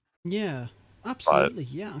time. Yeah, absolutely.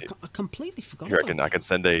 Yeah, I completely forgot. Here, about I can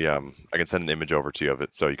send an image over to you of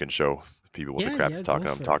it so you can show people what the crap I'm talking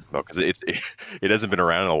about, because it hasn't been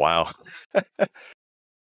around in a while.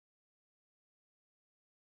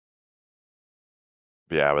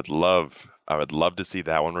 Yeah, I would love to see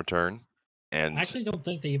that one return. And I actually don't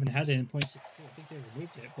think they even had it in .62. I think they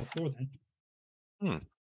removed it before then.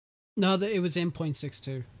 No, it was in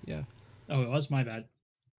 .62. Yeah. Oh, it was my bad.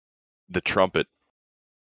 The trumpet.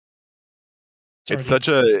 Sorry, It's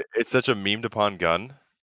such a memed upon gun,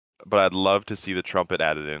 but I'd love to see the trumpet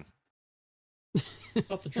added in. I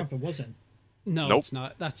thought the trumpet wasn't. No, Nope. It's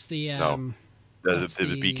not. That's the No. The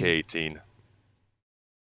BK-18.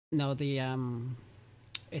 No,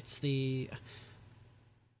 it's the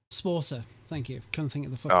Sporter. Thank you. Couldn't think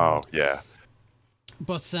of the fucking Oh word. yeah.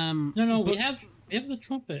 But No, we have the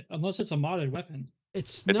trumpet, unless it's a modded weapon.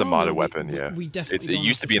 It's a modded weapon. Yeah. We definitely. It don't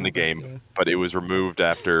used have to be in the trumpet, game, yeah. but it was removed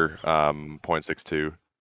after .62.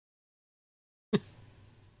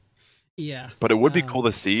 Yeah. But it would be cool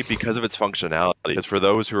to see because of its functionality. Because for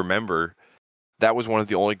those who remember, that was one of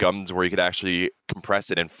the only guns where you could actually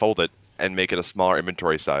compress it and fold it and make it a smaller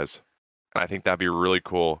inventory size. And I think that'd be really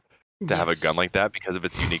cool to have a gun like that because of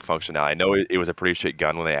its unique functionality. I know it was a pretty shit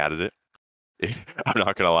gun when they added it. I'm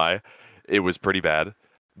not gonna lie, it was pretty bad,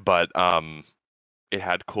 but it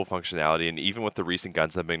had cool functionality. And even with the recent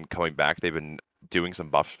guns that have been coming back, they've been doing some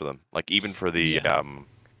buffs for them. Like even for the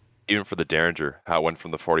Derringer, how it went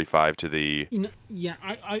from the 45 to the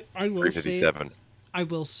I will say 357. I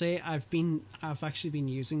will say I've actually been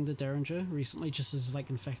using the Derringer recently just as like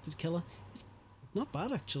infected killer. It's not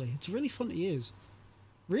bad actually. It's really fun to use.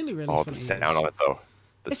 Really fun Oh, to the use. sound on it though.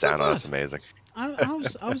 The It's not sound on bad. it's amazing.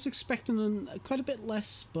 I was expecting quite a bit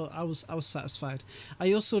less, but I was satisfied.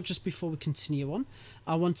 I also, just before we continue on,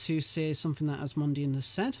 I want to say something that Asmondian has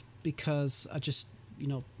said, because I just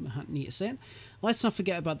need to say it. Let's not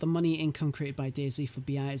forget about the money income created by DayZ for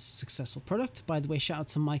BI's successful product. By the way, shout out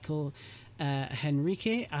to Michael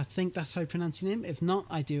Henrique. I think that's how you pronounce your name. If not,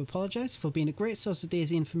 I do apologize, for being a great source of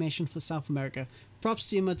DayZ information for South America. Props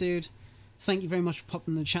to you, my dude. Thank you very much for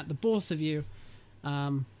popping in the chat, the both of you.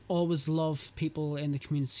 Always love people in the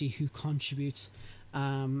community who contribute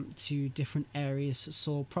to different areas.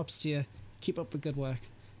 So props to you. Keep up the good work.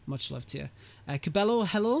 Much love to you. Cabello,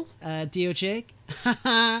 hello. DOJ,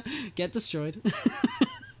 get destroyed.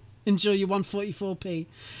 Enjoy your 144p.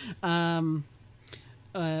 And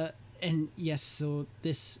yes, so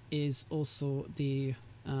this is also the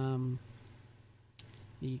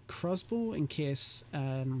crossbow, in case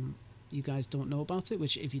you guys don't know about it,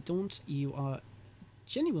 which if you don't, you are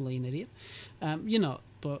genuinely an idiot. You're not,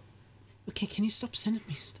 but okay, can you stop sending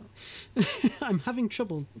me stuff? I'm having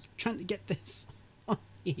trouble trying to get this on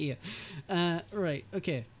here. Right,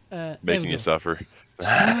 okay. Making you suffer.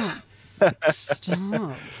 Stop.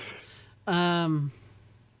 Stop. Oh,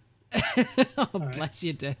 right. Bless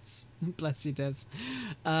you, devs. Bless you, devs.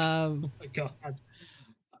 Oh my god.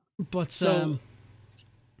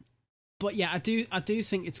 But yeah, I do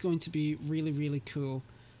think it's going to be really cool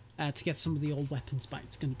to get some of the old weapons back.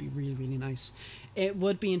 It's going to be really nice. It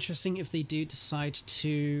would be interesting if they do decide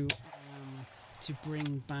to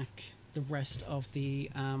bring back the rest of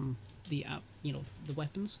the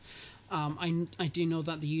weapons. I do know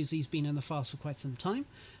that the Uzi's been in the files for quite some time.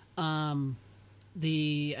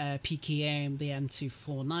 The PKM, the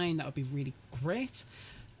M249, that would be really great.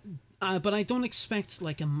 But I don't expect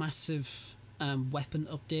like a massive weapon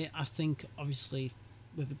update. I think obviously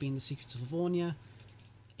with it being the Secrets of Livonia,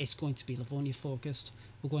 it's going to be Livonia focused.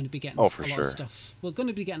 We're going to be getting for a lot sure. of stuff. We're going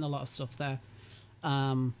to be getting a lot of stuff there.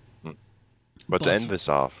 But to end this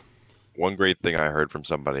off, one great thing I heard from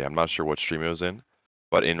somebody, I'm not sure what stream it was in,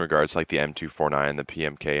 but in regards to like the M249, the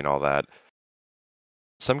PMK, and all that,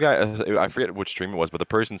 some guy, I forget which stream it was, but the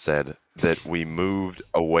person said that we moved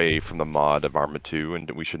away from the mod of Arma 2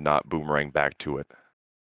 and we should not boomerang back to it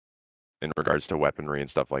in regards to weaponry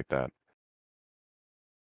and stuff like that.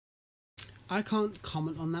 I can't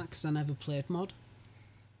comment on that because I never played mod,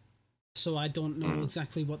 so I don't know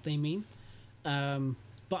exactly what they mean.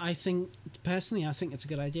 But I think, personally, I think it's a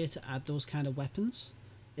good idea to add those kind of weapons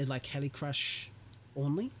in like Helicrash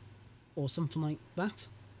only, or something like that.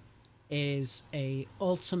 Is a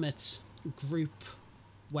ultimate group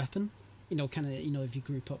weapon. You know, kind of, you know, if you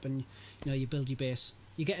group up and, you know, you build your base,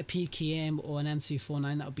 you get a PKM or an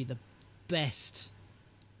M249, that would be the best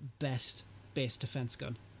base defense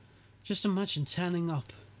gun. Just imagine turning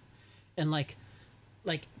up and like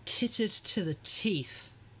kitted to the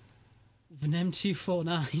teeth with an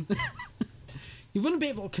M249. You wouldn't be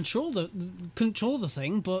able to control the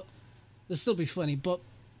thing, but it'd still be funny. But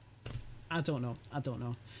I don't know.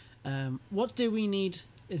 What do we need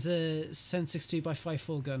is a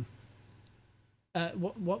 7.62x5.4 gun.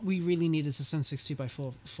 What we really need is a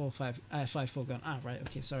 7.62x5.4 gun. Ah, right.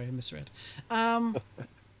 Okay, sorry, I misread.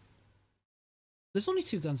 There's only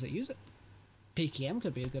 2 guns that use it. PKM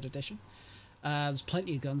could be a good addition. There's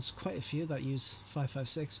plenty of guns, quite a few that use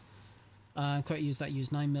 5.56. Quite a few that use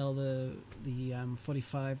 9mm, the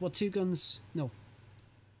 45. What, 2 guns? No.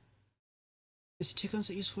 Is it 2 guns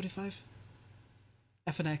that use 45?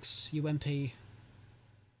 FNX, UMP.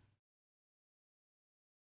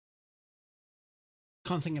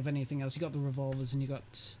 Can't think of anything else. You got the revolvers and you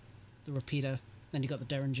got the repeater, then you got the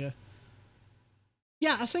Derringer.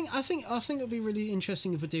 Yeah, I think it'll be really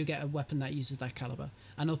interesting if we do get a weapon that uses that caliber.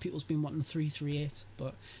 I know people's been wanting 338,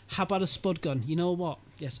 but how about a spud gun? You know what?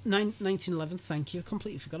 Yes, 1911. Thank you. I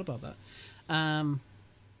completely forgot about that.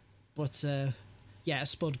 Yeah, a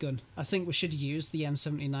spud gun. I think we should use the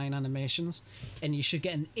M79 animations, and you should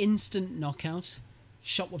get an instant knockout,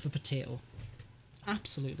 shot with a potato.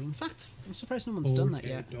 Absolutely. In fact, I'm surprised no one's done that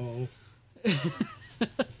yet.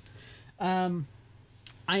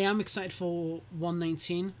 I am excited for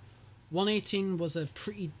 119. 118 was a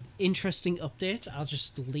pretty interesting update. I'll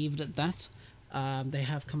just leave it at that. They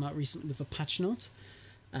have come out recently with a patch note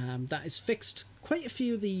that has fixed quite a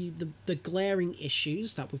few of the glaring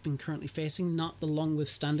issues that we've been currently facing, not the long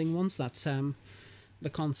withstanding ones that the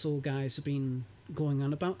console guys have been going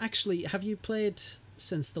on about. Actually, have you played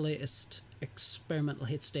since the latest experimental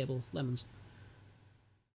hit stable, Lemons?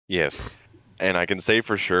 Yes, and I can say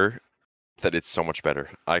for sure that it's so much better.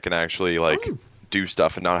 I can actually do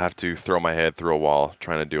stuff and not have to throw my head through a wall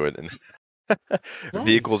trying to do it. And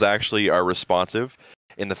vehicles actually are responsive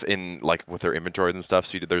in like with their inventories and stuff.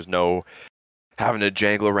 So there's no having to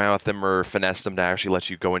jangle around with them or finesse them to actually let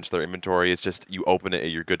you go into their inventory. It's just you open it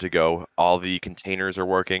and you're good to go. All the containers are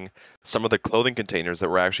working. Some of the clothing containers that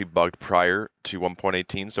were actually bugged prior to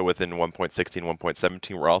 1.18, so within 1.16,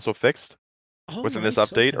 1.17, were also fixed within this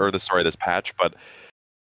update or this patch. But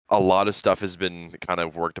a lot of stuff has been kind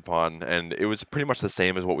of worked upon, and it was pretty much the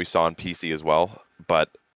same as what we saw on PC as well. But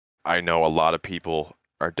I know a lot of people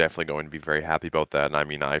are definitely going to be very happy about that, and I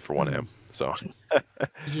mean, I for one am. So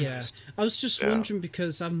yeah, I was just wondering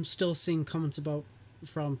because I'm still seeing comments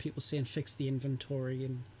from people saying fix the inventory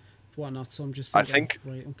and whatnot. So I'm just thinking,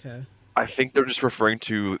 right, okay. I think they're just referring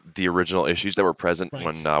to the original issues that were present when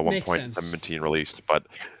 1.17 released, but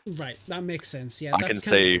right, that makes sense. Yeah, I can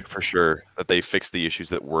say for sure that they fixed the issues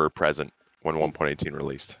that were present when 1.18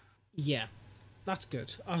 released. Yeah, that's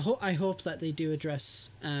good. I hope that they do address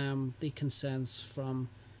the concerns from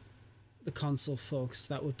the console folks.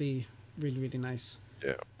 That would be really, really nice.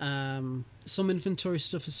 Yeah. Some inventory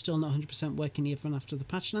stuff is still not 100% working even after the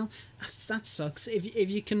patch now. That sucks.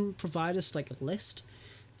 If you can provide us like a list,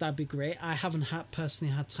 that'd be great. I haven't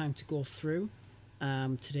personally had time to go through.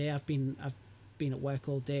 Today I've been at work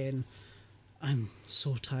all day and I'm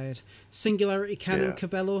so tired. Singularity Cannon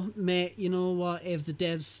Cabello, mate, you know what? If the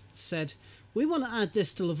devs said, we want to add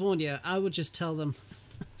this to Livonia, I would just tell them,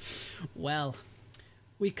 well,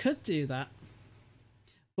 we could do that,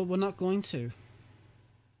 but we're not going to.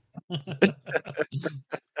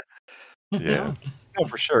 Yeah, no,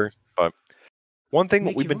 for sure. But one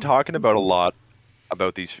thing we've been talking about a lot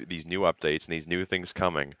about these new updates and these new things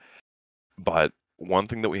coming, but one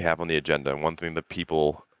thing that we have on the agenda and one thing that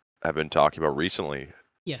people have been talking about recently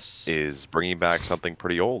is bringing back something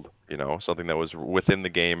pretty old, you know, something that was within the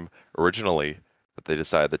game originally that they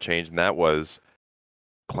decided to change, and that was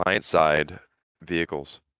client-side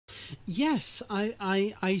vehicles. Yes,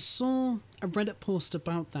 I saw a Reddit post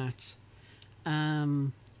about that.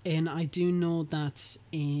 And I do know that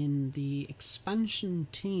in the expansion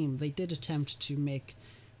team, they did attempt to make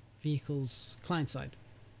vehicles client-side.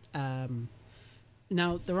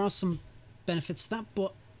 Now, there are some benefits to that,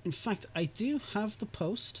 but in fact, I do have the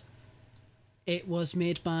post. It was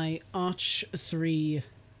made by Arch3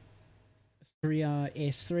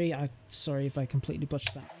 Ace3. I'm sorry if I completely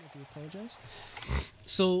butchered that. I do apologize.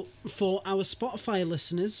 So, for our Spotify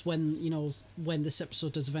listeners, when this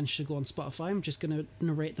episode does eventually go on Spotify, I'm just going to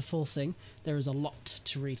narrate the full thing. There is a lot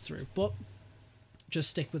to read through, but just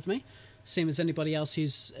stick with me. Same as anybody else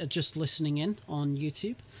who's just listening in on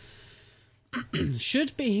YouTube.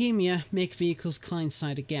 Should Bohemia make vehicles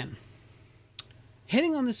client-side again?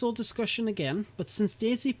 Hitting on this old discussion again, but since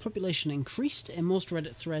DayZ population increased and most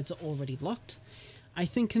Reddit threads are already locked, I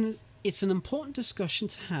think it's an important discussion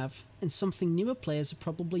to have and something newer players are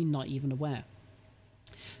probably not even aware.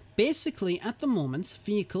 Basically, at the moment,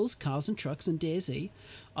 vehicles, cars and trucks in DayZ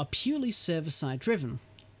are purely server-side driven.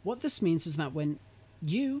 What this means is that when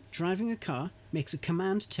you, driving a car, makes a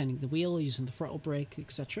command turning the wheel, using the throttle brake,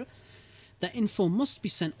 etc., that info must be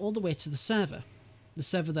sent all the way to the server. The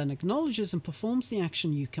server then acknowledges and performs the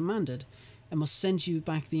action you commanded and must send you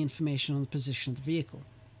back the information on the position of the vehicle.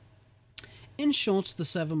 In short, the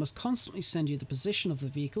server must constantly send you the position of the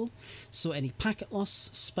vehicle, so any packet loss,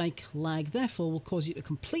 spike, lag therefore will cause you to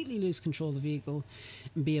completely lose control of the vehicle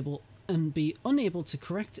and be unable to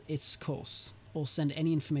correct its course or send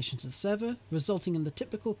any information to the server, resulting in the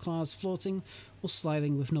typical cars floating or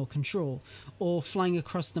sliding with no control, or flying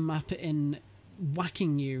across the map and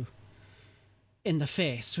whacking you in the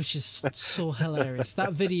face, which is so hilarious.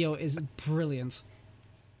 That video is brilliant.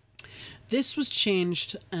 This was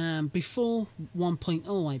changed before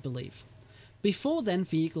 1.0, I believe. Before then,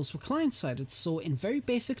 vehicles were client-sided, so in very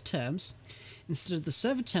basic terms, instead of the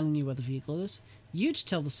server telling you where the vehicle is, you'd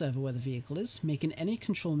tell the server where the vehicle is, making any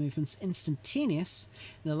control movements instantaneous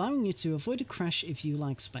and allowing you to avoid a crash if you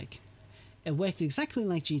lag spike. It worked exactly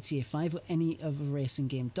like GTA 5 or any other racing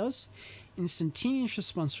game does. Instantaneous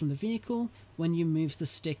response from the vehicle when you move the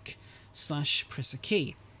stick / press a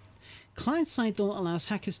key. Client-side though allows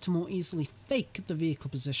hackers to more easily fake the vehicle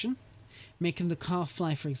position, making the car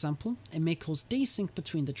fly for example, and may cause desync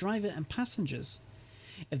between the driver and passengers.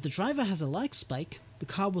 If the driver has a lag spike, the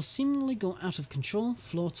car will seemingly go out of control,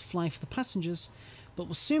 float, fly for the passengers, but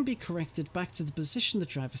will soon be corrected back to the position the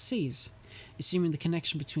driver sees, assuming the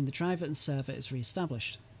connection between the driver and server is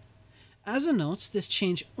re-established. As a note, this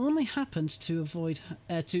change only happened to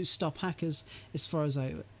stop hackers as far as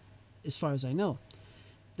I know.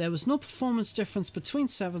 There was no performance difference between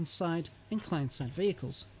server-side and client-side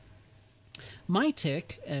vehicles. My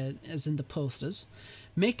take, as in the posters,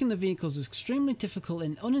 making the vehicles extremely difficult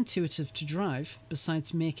and unintuitive to drive,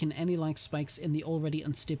 besides making any lag spikes in the already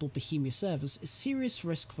unstable Bohemia servers, is serious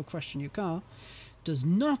risk for crashing your car, does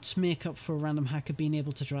not make up for a random hacker being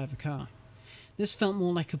able to drive a car. This felt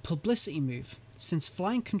more like a publicity move, since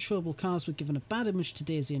flying controllable cars were given a bad image to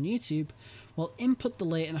DayZ on YouTube, while input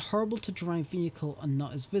delay and a horrible to drive vehicle are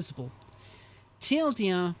not as visible.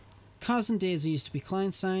 TLDR, cars in DayZ used to be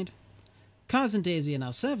client-side, cars in DayZ are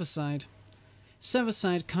now server-side.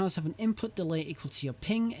 Server-side, cars have an input delay equal to your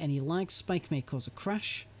ping, any lag spike may cause a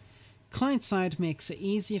crash. Client-side makes it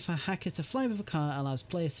easier for a hacker to fly with a car, allows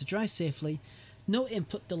players to drive safely, no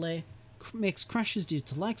input delay, makes crashes due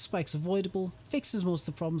to lag spikes avoidable, fixes most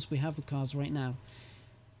of the problems we have with cars right now.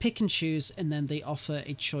 Pick and choose, and then they offer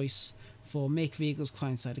a choice for make vehicles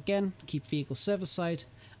client-side again, keep vehicles server-side.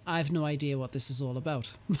 I have no idea what this is all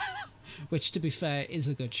about, which to be fair is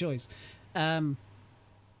a good choice. Now,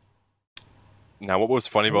 what was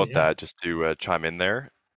funny about that, just to chime in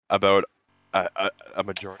there, about a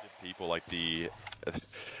majority of people, like a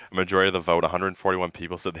majority of the vote, 141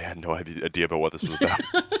 people said they had no idea about what this was about.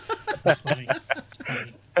 That's funny. That's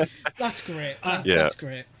funny. That's great. Yeah. That's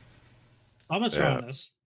great. I'm going to start on this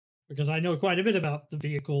because I know quite a bit about the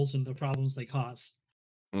vehicles and the problems they cause.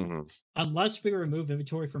 Mm-hmm. Unless we remove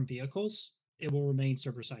inventory from vehicles, it will remain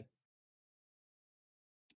server-side.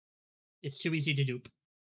 It's too easy to dupe.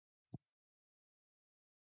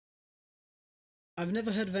 I've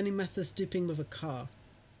never heard of any methods duping with a car.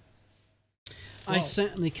 Well, I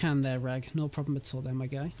certainly can there, Reg. No problem at all there, my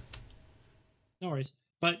guy. No worries.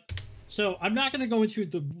 But, so, I'm not going to go into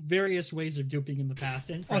the various ways of duping in the past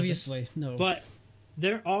and present, Obviously, no. But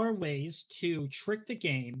there are ways to trick the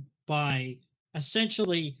game by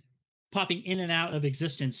essentially popping in and out of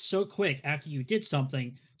existence so quick after you did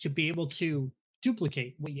something to be able to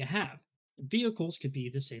duplicate what you have. Vehicles could be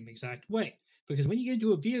the same exact way. Because when you get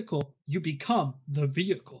into a vehicle, you become the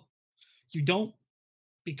vehicle. You don't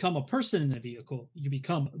become a person in the vehicle. You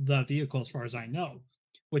become the vehicle, as far as I know,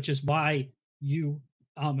 which is why you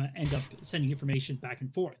end up sending information back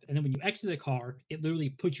and forth. And then when you exit the car, it literally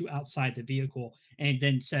puts you outside the vehicle and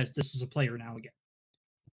then says, this is a player now again.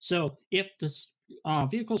 So if the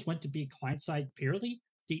vehicles went to be client-side purely,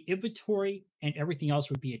 the inventory and everything else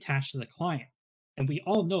would be attached to the client. And we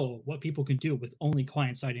all know what people can do with only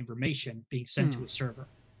client-side information being sent to a server.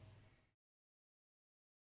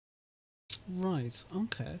 Right,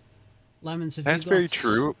 okay. Lemons, have That's you got... very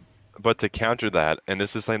true. But to counter that, and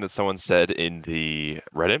this is something that someone said in the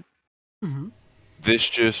Reddit, this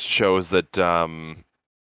just shows that DayZ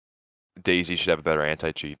should have a better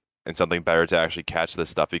anti-cheat and something better to actually catch this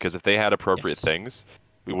stuff. Because if they had appropriate things,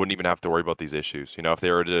 we wouldn't even have to worry about these issues. You know, if they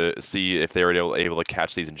were to see if they were able to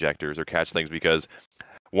catch these injectors or catch things, because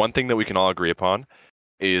one thing that we can all agree upon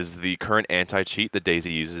is the current anti-cheat that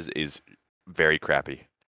DayZ uses is very crappy,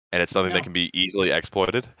 and it's something that can be easily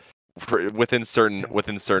exploited within certain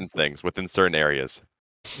things, within certain areas.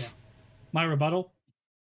 Yeah. My rebuttal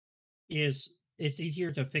is it's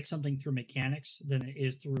easier to fix something through mechanics than it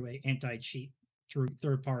is through an anti-cheat through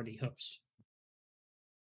third-party host.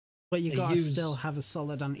 But you gotta still have a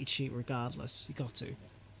solid anti-cheat regardless. You got to.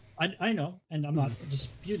 I know, and I'm not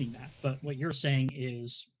disputing that. But what you're saying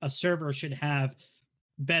is a server should have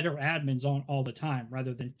better admins on all the time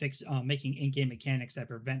rather than making in-game mechanics that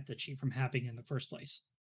prevent the cheat from happening in the first place.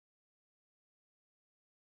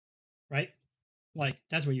 Right? Like,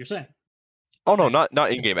 that's what you're saying. Oh no,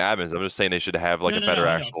 not in-game admins. I'm just saying they should have like a better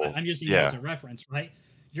actual. I'm using that as a reference, right?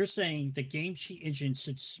 You're saying the game cheat engine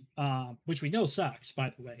should, which we know sucks,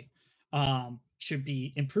 by the way, should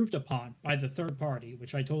be improved upon by the third party,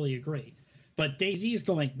 which I totally agree. But DayZ is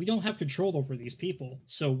going, we don't have control over these people,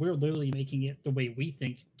 so we're literally making it the way we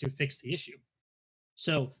think to fix the issue.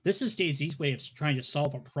 So this is DayZ's way of trying to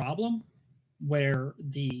solve a problem where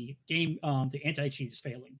the game, the anti-cheat is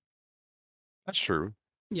failing. That's true.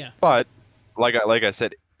 Yeah. But like I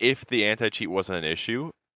said, if the anti-cheat wasn't an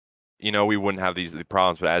issue, you know, we wouldn't have these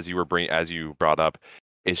problems. But as you brought up,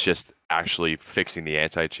 it's just actually fixing the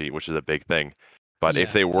anti-cheat, which is a big thing. But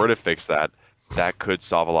if they were to fix that, that could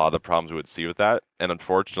solve a lot of the problems we would see with that. And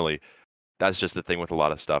unfortunately, that's just the thing with a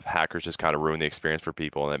lot of stuff. Hackers just kind of ruin the experience for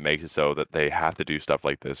people, and it makes it so that they have to do stuff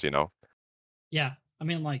like this, you know? Yeah. I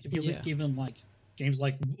mean, like, if you look even like games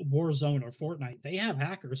like Warzone or Fortnite, they have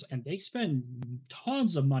hackers and they spend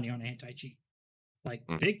tons of money on anti-cheat, like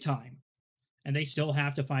big time. And they still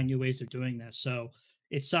have to find new ways of doing this. So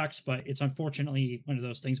it sucks, but it's unfortunately one of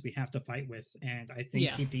those things we have to fight with. And I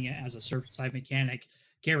think keeping it as a server-side mechanic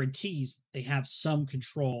guarantees they have some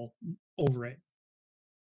control over it.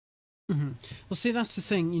 Well, see, that's the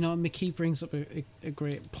thing. You know, Mickey brings up a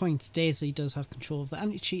great point. DayZ does have control of the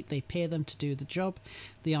anti-cheat. They pay them to do the job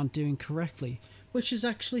they aren't doing correctly, which is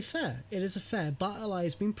actually fair. It is a fair. BattlEye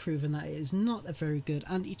has been proven that it is not a very good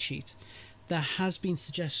anti-cheat. There has been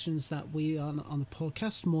suggestions that we on the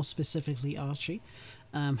podcast, more specifically Archie,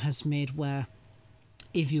 has made where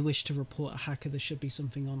if you wish to report a hacker, there should be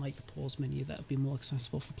something on like the pause menu that would be more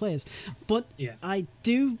accessible for players. But I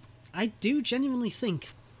do genuinely think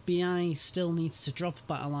BI still needs to drop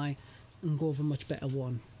BattlEye and go with a much better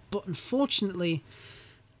one. But unfortunately,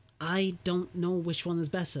 I don't know which one is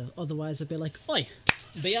better. Otherwise, I'd be like, "Oi,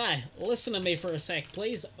 BI, listen to me for a sec,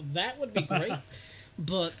 please. That would be great."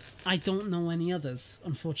 But I don't know any others,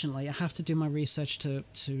 unfortunately. I have to do my research to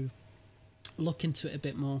look into it a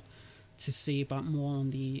bit more to see about more on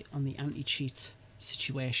the anti-cheat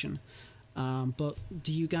situation. But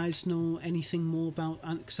do you guys know anything more about...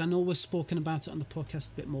 Because I know we've spoken about it on the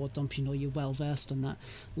podcast a bit more. Dump, you know you're well-versed on that.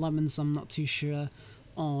 Lemons, I'm not too sure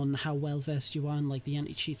on how well-versed you are in like the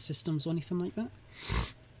anti-cheat systems or anything like that.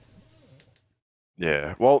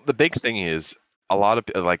 Yeah, well, the big thing is a lot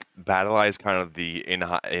of like BattlEye is kind of the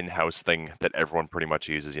in-house thing that everyone pretty much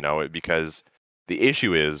uses, you know, because the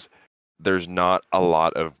issue is there's not a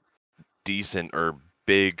lot of decent or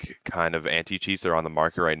big kind of anti-cheats that are on the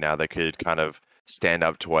market right now that could kind of stand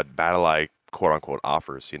up to what BattlEye quote unquote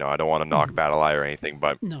offers. You know, I don't want to knock BattlEye or anything,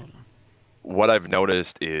 but what I've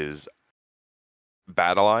noticed is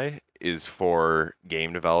BattlEye is for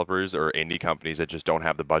game developers or indie companies that just don't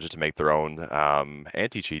have the budget to make their own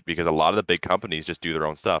anti-cheat, because a lot of the big companies just do their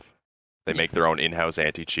own stuff. They make their own in-house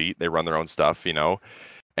anti-cheat, they run their own stuff, you know,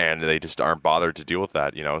 and they just aren't bothered to deal with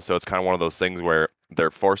that, you know. So it's kind of one of those things where they're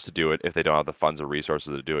forced to do it if they don't have the funds or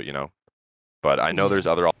resources to do it, you know. But I know there's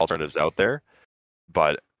other alternatives out there,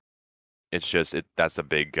 but it's just that's a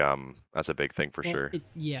big thing for sure.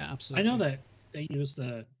 Yeah, absolutely. I know that they use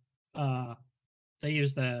the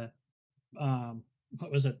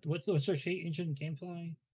what was it? What's the search engine?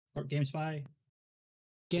 GameFly or GameSpy?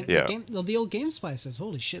 Yeah. The old Game Spices.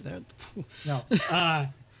 Holy shit! No,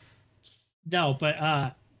 no,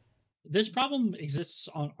 but this problem exists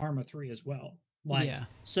on Arma 3 as well. Like, yeah.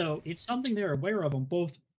 so it's something they're aware of on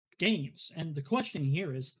both games. And the question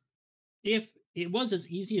here is, if it was as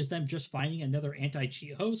easy as them just finding another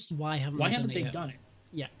anti-cheat host, why haven't they done it?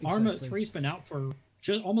 Yeah, exactly. Arma 3's been out for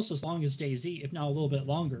just almost as long as DayZ, if not a little bit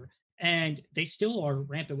longer, and they still are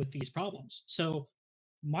rampant with these problems. So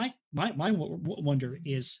my wonder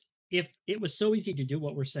is, if it was so easy to do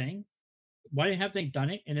what we're saying, why haven't they done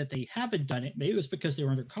it? And if they haven't done it, maybe it was because they were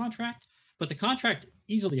under contract, but the contract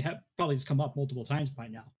easily probably has come up multiple times by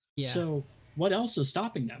now. Yeah. So what else is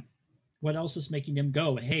stopping them? What else is making them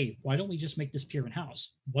go, hey, why don't we just make this pure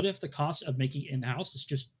in-house? What if the cost of making it in-house is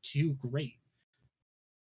just too great?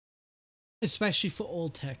 Especially for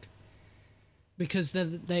old tech. Because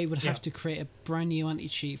they would have to create a brand new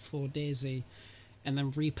anti-cheat for DayZ and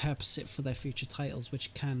then repurpose it for their future titles,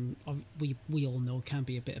 which can, we all know, can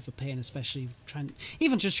be a bit of a pain, especially trying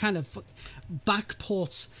to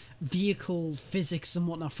backport vehicle physics and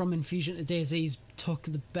whatnot from Infusion to DayZ's took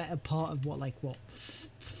the better part of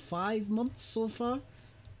 5 months so far, at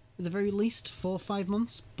the very least 4 or 5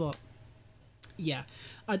 months. But yeah,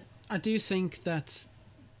 I do think that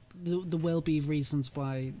there will be reasons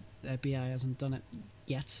why BI hasn't done it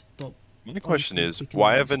yet, but my question is,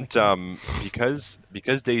 why haven't because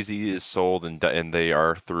DayZ is sold and they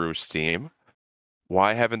are through Steam,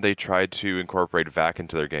 why haven't they tried to incorporate VAC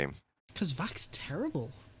into their game? Because VAC's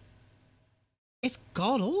terrible. It's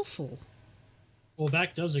god awful. Well,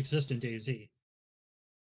 VAC does exist in DayZ.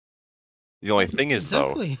 The only thing is,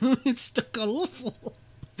 exactly. It's still god awful.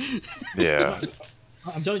 Yeah.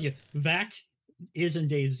 I'm telling you, VAC is in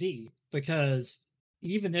DayZ, because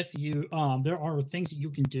even if you there are things that you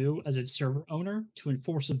can do as a server owner to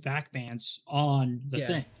enforce the VAC bans on the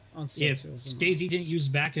thing. If DayZ didn't use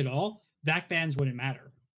VAC at all, VAC bans wouldn't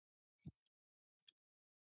matter.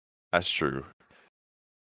 That's true.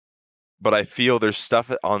 But I feel there's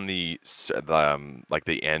stuff on the like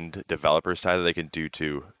the end developer side that they can do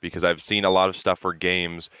too, because I've seen a lot of stuff where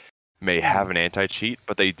games may have an anti-cheat,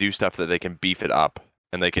 but they do stuff that they can beef it up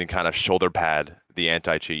and they can kind of shoulder pad the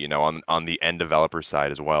anti-cheat, on the end developer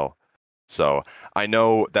side as well. So I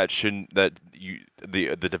know that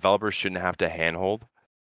the developers shouldn't have to handhold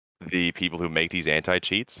the people who make these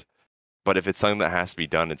anti-cheats, but if it's something that has to be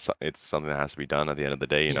done, it's something that has to be done at the end of the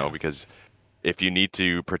day, because if you need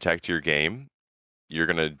to protect your game, you're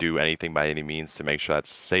gonna do anything by any means to make sure that's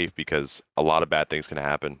safe, because a lot of bad things can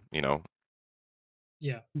happen,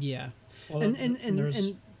 Yeah. Yeah. Well,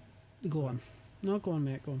 and go on. No, go on,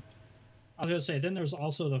 mate. Go on. I was gonna say, then there's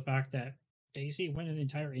also the fact that DayZ went an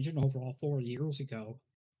entire engine overhaul 4 years ago.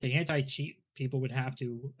 The anti-cheat people would have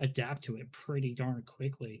to adapt to it pretty darn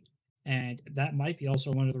quickly. And that might be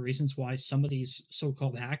also one of the reasons why some of these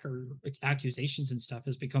so-called hacker accusations and stuff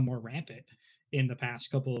has become more rampant in the past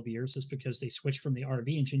couple of years, is because they switched from the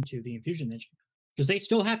RV engine to the Infusion engine. Because they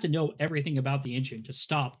still have to know everything about the engine to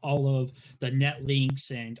stop all of the net links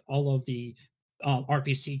and all of the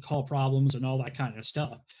RPC call problems and all that kind of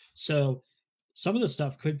stuff. So some of the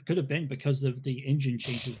stuff could have been because of the engine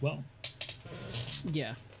change as well.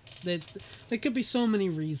 Yeah, there could be so many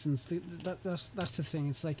reasons. That's the thing.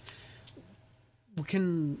 It's like we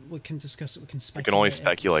can discuss it. We can speculate. We can only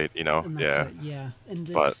speculate, Yeah, and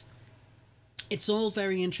it's all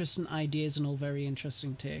very interesting ideas and all very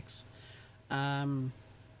interesting takes.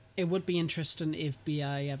 It would be interesting if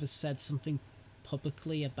BI ever said something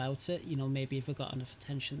publicly about it. Maybe if it got enough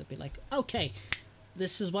attention, they'd be like, "Okay,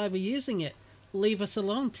 this is why we're using it. Leave us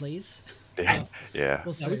alone, please." Yeah. That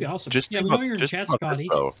would be awesome. We know you're in chat, Scotty.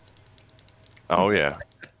 Oh, yeah.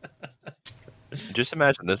 Just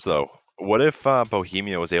imagine this, though. What if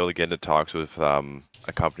Bohemia was able to get into talks with a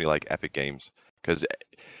company like Epic Games? Because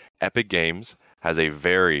Epic Games has a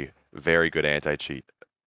very, very good anti-cheat.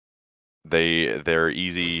 Their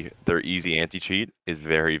easy anti-cheat is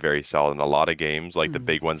very, very solid. And a lot of games, like the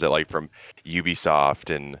big ones that from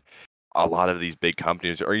Ubisoft and a lot of these big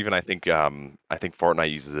companies, or even I think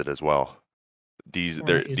Fortnite uses it as well. These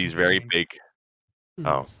very big.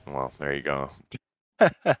 Oh, well, there you go.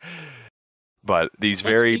 But these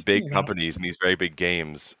very big companies and these very big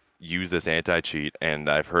games use this anti-cheat, and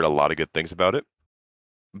I've heard a lot of good things about it.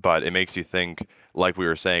 But it makes you think, like we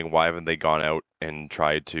were saying, why haven't they gone out and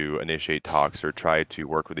tried to initiate talks or tried to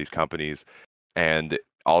work with these companies? And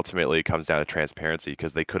ultimately, it comes down to transparency,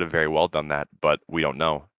 because they could have very well done that, but we don't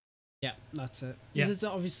know. Yeah, that's it. Yeah. There's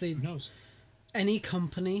obviously any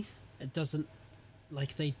company, it doesn't,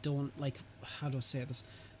 they don't, how do I say this?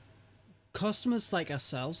 customers like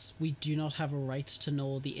ourselves, we do not have a right to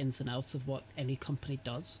know the ins and outs of what any company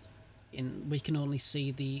does. We can only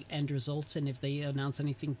see the end result, and if they announce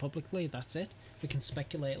anything publicly, that's it. We can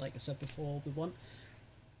speculate, like I said before, all we want.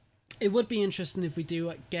 It would be interesting if we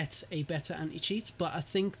do get a better anti-cheat, but I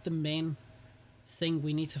think the main thing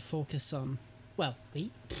we need to focus on, well, the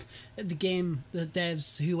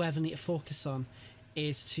devs, whoever need to focus on,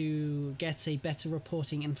 is to get a better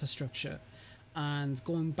reporting infrastructure. And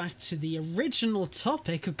going back to the original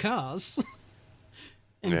topic of cars.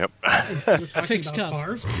 Yep. Fixed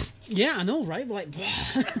cars. Yeah, I know, right? Like,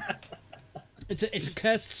 it's a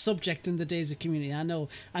cursed subject in the DayZ community. I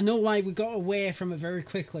know why we got away from it very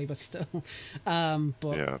quickly, but still.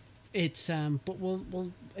 But yeah. It's but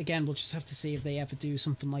we'll just have to see if they ever do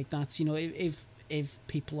something like that. You know, if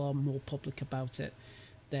people are more public about it,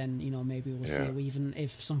 then, you know, maybe we'll see. Or even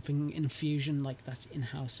if something in Fusion, like that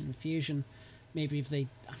in-house in Fusion, maybe if they,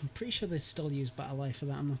 I'm pretty sure they still use Battle Life for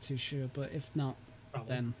that. I'm not too sure, but if not,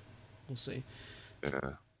 then we'll see.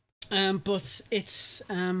 Yeah. But it's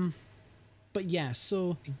but yeah.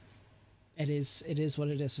 So it is what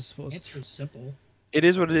it is, I suppose. It's simple. It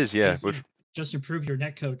is what it is. Yeah. Just improve your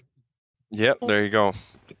netcode. Yep. There you go.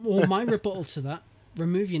 Or my rebuttal to that: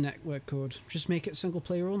 remove your network code. Just make it single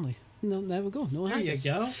player only. No, there we go. No hackers.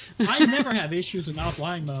 There you go. I never have issues in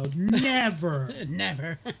offline mode. Never.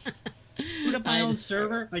 Never. Put up my own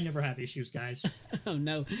server. I never have issues, guys. Oh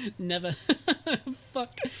no, never.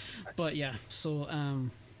 Fuck. But yeah, so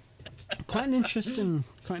quite an interesting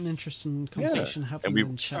conversation happening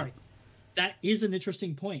in chat. Sorry. That is an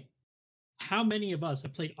interesting point. How many of us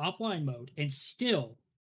have played offline mode and still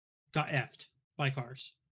got effed by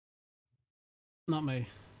cars? Not me.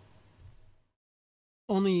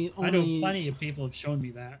 Only I know plenty of people have shown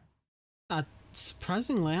me that.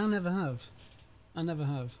 Surprisingly, I never have.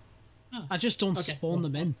 Oh. I just don't spawn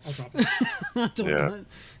them in. I'll drop it. I don't know.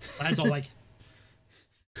 That's all like.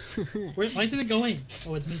 Why isn't it going?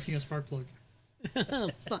 Oh, it's missing a spark plug.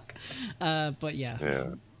 Fuck. But yeah.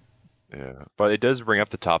 Yeah. But it does bring up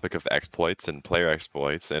the topic of exploits and player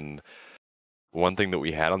exploits, and one thing that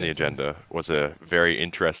we had on the agenda was a very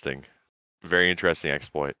interesting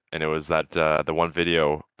exploit, and it was that the one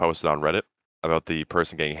video posted on Reddit about the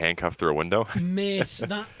person getting handcuffed through a window. Mate,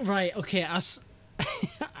 that right? Okay, I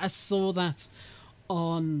saw that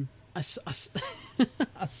on I saw this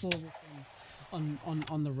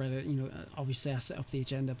on the Reddit. You know, obviously I set up the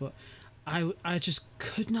agenda, but I just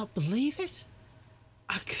could not believe it.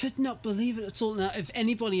 I could not believe it at all. Now, if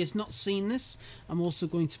anybody has not seen this, I'm also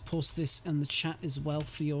going to post this in the chat as well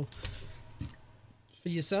for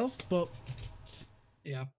yourself. But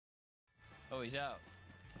yeah. Oh, he's out.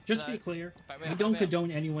 Just to be clear, we don't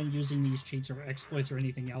condone anyone using these cheats or exploits or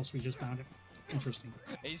anything else. We just found it interesting.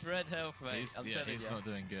 He's red health, mate. He's not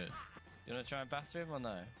doing good. You want to try and batter him or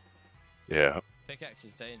no? Yeah. Pickaxe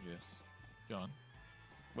is dangerous. Go on.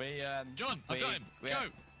 John, I've got him. Go.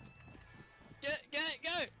 Get it, go.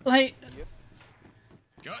 Like.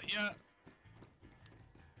 Got ya.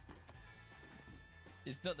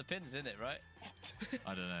 It's not the pins in it, right?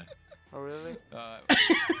 I don't know. Oh really? Alright.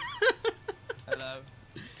 Hello.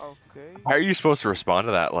 Okay. How are you supposed to respond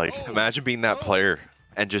to that? Like, imagine being that player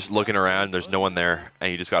and just looking around, there's no one there,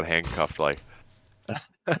 and you just got handcuffed. Like,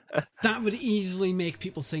 that would easily make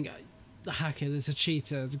people think the hacker, there's a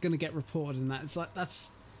cheater, they're gonna get reported, and that. It's like,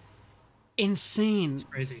 that's insane. It's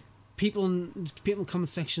crazy. People in the comment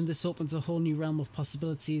section, this opens a whole new realm of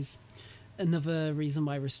possibilities. Another reason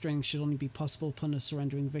why restraining should only be possible upon a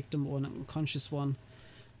surrendering victim or an unconscious one.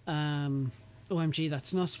 OMG,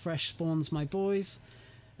 that's us. Fresh Spawns, my boys.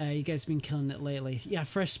 You guys have been killing it lately. Yeah,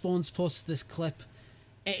 Fresh Spawns posted this clip.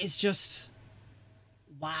 It is just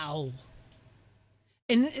wow.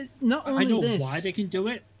 And not only this, I know why they can do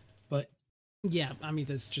it, but yeah, I mean,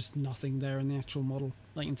 there's just nothing there in the actual model,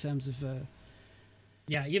 like in terms of.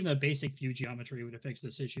 Yeah, even the basic view geometry would have fixed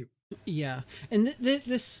this issue. Yeah, and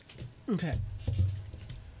this okay.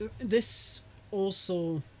 This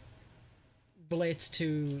also relates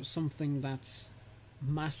to something that's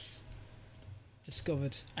mass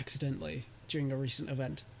discovered accidentally during a recent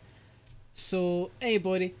event. So, hey,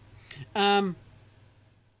 buddy.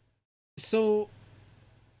 So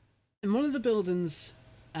in one of the buildings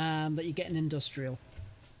that you get in industrial,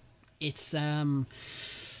 it's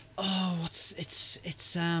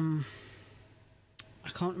I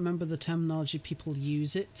can't remember the terminology people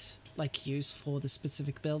use for the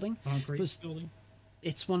specific building. Concrete building?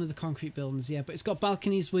 It's one of the concrete buildings, yeah, but it's got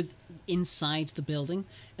balconies with inside the building,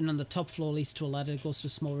 and on the top floor leads to a ladder, it goes to a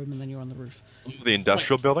small room, and then you're on the roof. The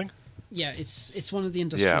industrial building? Yeah, it's one of the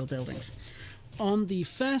industrial buildings. On the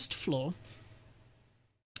first floor,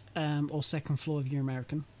 or second floor if you're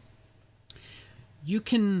American. You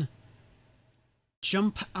can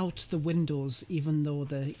jump out the windows even though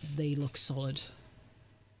they look solid.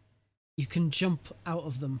 You can jump out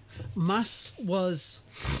of them. Mass was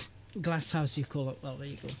glass house, you call it. Well, there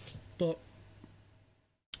you go. But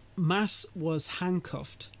Mass was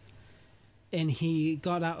handcuffed, and he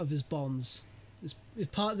got out of his bonds. As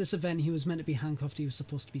part of this event, he was meant to be handcuffed. He was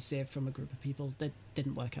supposed to be saved from a group of people. That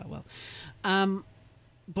didn't work out well.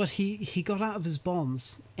 But he got out of his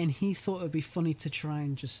bonds, and he thought it would be funny to try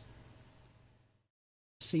and just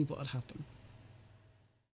see what would happen.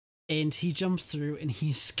 And he jumped through, and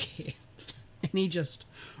he escaped, and he just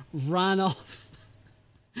ran off.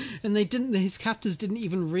 And his captors didn't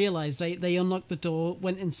even realize. They unlocked the door,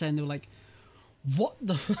 went inside, and they were like, "What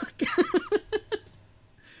the fuck?"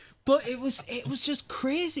 But it was just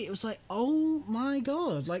crazy. It was like, oh my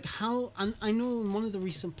god, like how. And I know in one of the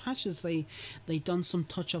recent patches they done some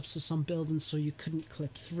touch-ups to some buildings, so you couldn't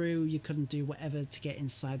clip through, you couldn't do whatever to get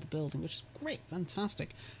inside the building, which is great,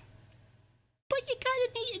 fantastic. But you kind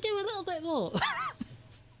of need to do a little bit more,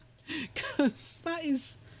 because that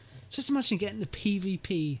is just imagine getting a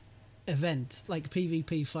PvP event, like a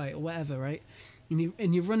PvP fight or whatever, right? And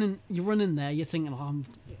you're running there, you're thinking, oh, I'm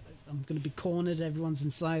going to be cornered, everyone's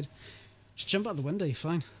inside. Just jump out the window, you're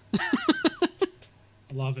fine.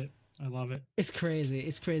 I love it. I love it. It's crazy.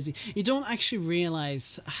 It's crazy. You don't actually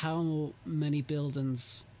realize how many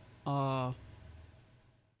buildings have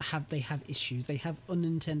issues. They have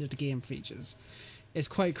unintended game features. It's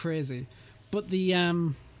quite crazy. But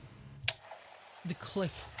the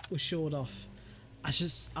clip was showed off. I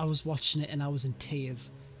was watching it and I was in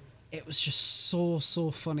tears. It was just so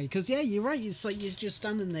funny. Because, yeah, you're right. It's like you're just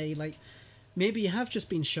standing there. Like, maybe you have just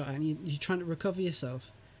been shot at and you're trying to recover yourself.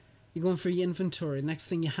 You're going through your inventory. Next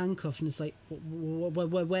thing you're handcuffed and it's like,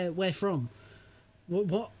 where from?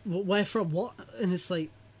 Where from? What? And it's like,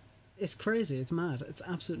 it's crazy. It's mad. It's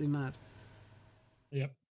absolutely mad.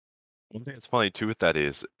 Yep. One thing that's funny too with that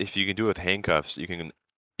is if you can do it with handcuffs, you can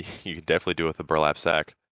definitely do it with a burlap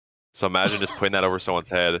sack. So imagine just putting that over someone's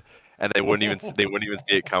head, and they wouldn't even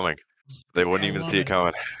see it coming. They wouldn't even see it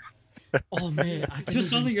coming. Oh man! Just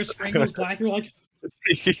suddenly your screen goes black. You're like,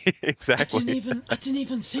 exactly. I didn't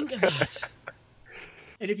even think of that.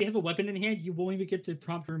 and if you have a weapon in hand, you won't even get the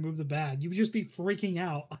prompt to remove the bag. You would just be freaking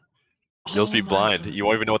out. You'll just be blind. God. You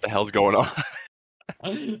won't even know what the hell's going on.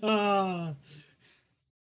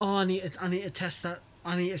 Oh, I need to test that.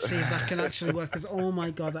 I need to see if that can actually work. Because oh my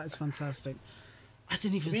god, that is fantastic. I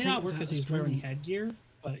didn't even think It may not of work that. because That's he's wearing brilliant. headgear,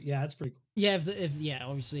 but yeah, it's pretty cool. Yeah,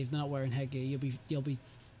 obviously if they're not wearing headgear, you'll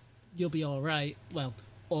be all right. Well,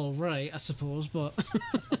 all right, I suppose, but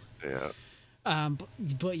Yeah.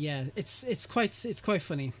 but yeah, it's quite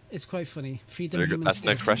funny. It's quite funny. Feed them human That's the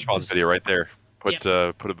next steak. Fresh Pawns Just- video right there. Put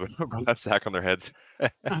Yep. put a burlap sack on their heads.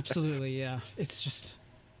 Absolutely, yeah. It's just,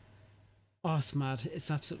 oh, it's mad. It's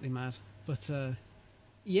absolutely mad. But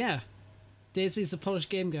yeah, DayZ's a polished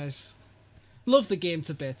game, guys. Love the game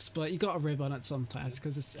to bits, but you got to rib on it sometimes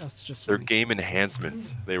because that's just They're funny. game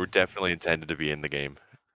enhancements. They were definitely intended to be in the game.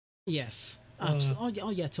 Yes. Oh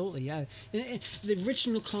yeah, totally. Yeah. The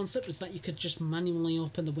original concept was that you could just manually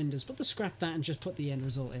open the windows, but they scrapped that and just put the end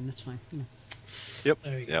result in. That's fine. You know. Yep.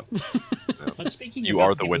 There you Yep. go. But speaking You about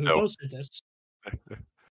are the people who window. posted this,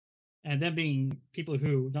 and them being people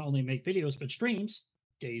who not only make videos but streams,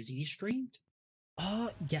 DayZ streamed.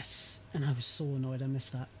 Oh yes, and I was so annoyed I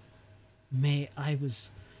missed that. Mate, I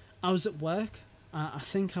was at work. I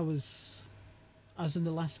think I was in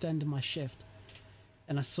the last end of my shift,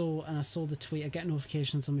 and I saw the tweet. I get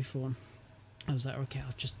notifications on my phone. I was like, okay,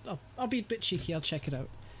 I'll be a bit cheeky. I'll check it out.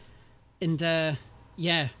 And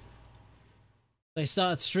yeah, they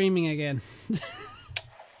started streaming again.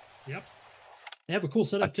 Yep. They have a cool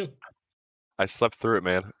setup too. I slept through it,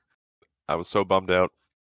 man. I was so bummed out.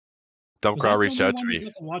 Was Dumpgrahs I reached the out only to one who me.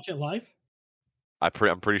 got to watch it live?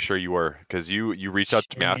 I'm pretty sure you were, because you reached out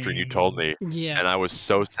to me after and you told me, Yeah. and I was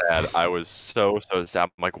so sad. I was so sad.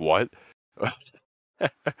 I'm like, what?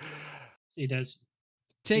 He does.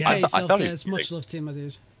 Take Yeah, care I of thought yourself, he Des. was Much kidding. love to you, my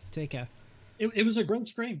dude. Take care. It was a great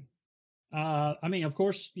stream. I mean, of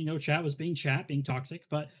course, chat was being toxic,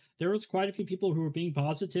 but there was quite a few people who were being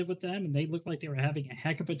positive with them, and they looked like they were having a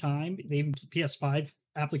heck of a time. They even PS5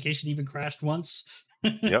 application even crashed once.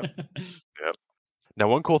 Yep. Now,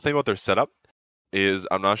 one cool thing about their setup is,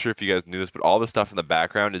 I'm not sure if you guys knew this, but all the stuff in the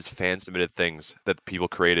background is fan-submitted things that people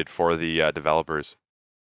created for the developers,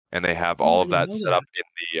 and they have all I of that didn't know set up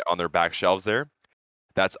on their back shelves there.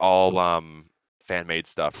 That's all fan-made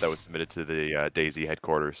stuff that was submitted to the DayZ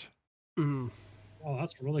headquarters. Mm. Oh,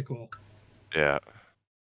 that's really cool. Yeah.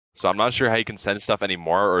 So I'm not sure how you can send stuff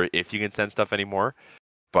anymore, or if you can send stuff anymore.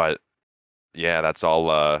 But yeah, that's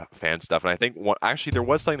all fan stuff. And I think actually there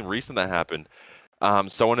was something recent that happened.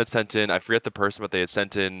 Someone had sent in, I forget the person, but they had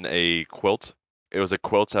sent in a quilt. It was a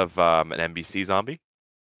quilt of an NBC zombie,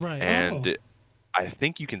 Right. and I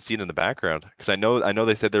think you can see it in the background because I know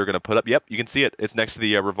they said they were going to put up. Yep, you can see it. It's next to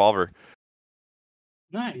the revolver.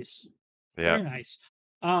 Nice. Yeah. Very nice.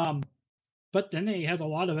 But then they had a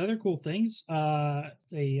lot of other cool things.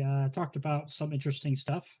 They talked about some interesting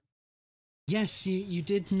stuff. Yes, you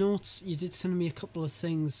did note. You did send me a couple of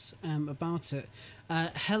things about it.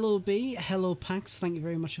 Hello B, hello Pax. Thank you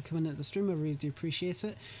very much for coming into the stream. I really do appreciate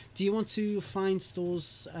it. Do you want to find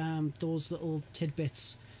those little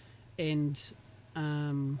tidbits? And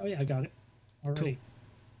Oh yeah, I got it already.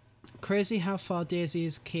 Cool. Crazy how far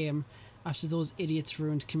DayZ came after those idiots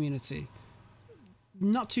ruined community.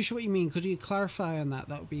 Not too sure what you mean. Could you clarify on that?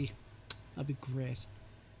 That'd be great.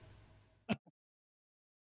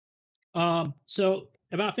 So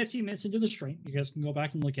about 15 minutes into the stream, you guys can go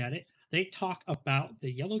back and look at it. They talk about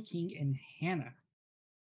the Yellow King and Hannah.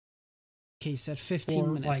 Okay, you said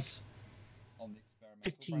 15 minutes. On the experimental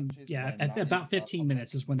 15, branches, yeah, when that about is 15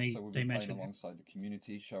 minutes is when so we'll be they playing mention it. alongside the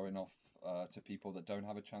community, showing off to people that don't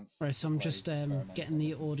have a chance. Right, so I'm play just experimental, getting the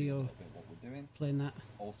they can see a audio, little bit what we're doing. playing that.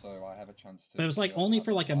 Also, I have a chance to. But it was like play only on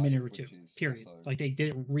for like a minute or live, two. which is Period. also Like they did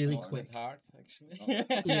it really Oh, quick. It's hard, actually.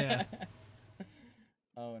 Yeah.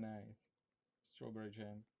 Oh, nice. Strawberry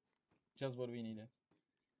jam. Just what we needed.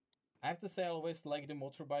 I have to say, I always like the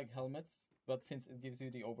motorbike helmets, but since it gives you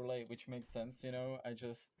the overlay, which makes sense, you know,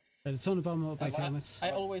 It's on about motorbike like- helmets. I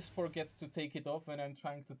always forget to take it off when I'm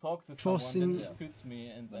trying to talk to Forcing- someone that shoots me,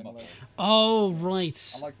 and The I'm muffler. like, Oh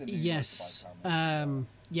right. I like the new Yes. motorbike helmets.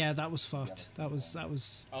 Yeah, that was fucked. Yeah, That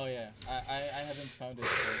was oh yeah, I haven't found it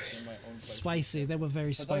in my own place. spicy. They were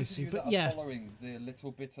very For those of spicy. you But that are yeah. following the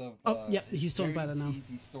little bit of Oh, yeah, it's he's talking very about it now.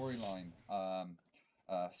 Easy storyline.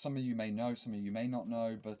 Some of you may know, some of you may not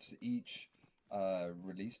know, but each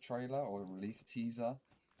release trailer or release teaser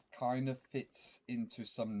kind of fits into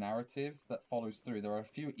some narrative that follows through. There are a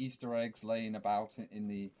few Easter eggs laying about in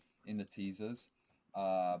the teasers,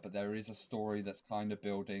 but there is a story that's kind of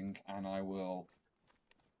building, and I will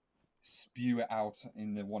spew it out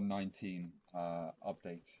in the 119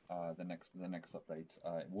 update. The next update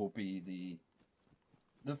it will be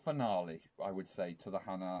the finale, I would say, to the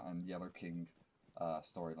Hannah and Yellow King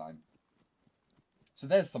storyline. So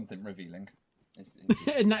there's something revealing.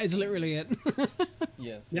 And that is literally it.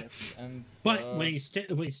 Yes, Yep. yes, and But when he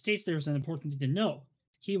states there's an important thing to know,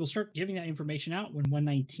 he will start giving that information out when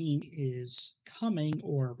 119 is coming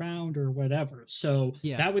or around or whatever. So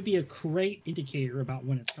Yeah. that would be a great indicator about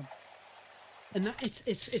when it's coming. And that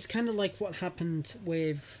it's kind of like what happened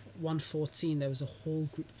with 114. There was a whole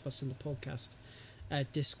group of us in the podcast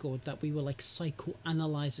Discord that we were like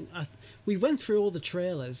psycho-analyzing. We went through all the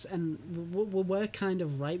trailers, and we were kind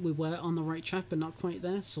of right. We were on the right track, but not quite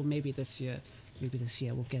there. So maybe this year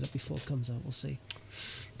we'll get it before it comes out. We'll see.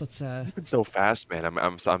 But It's so fast, man.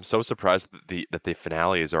 I'm so surprised that the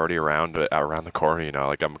finale is already around the corner. You know,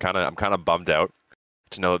 like I'm kind of bummed out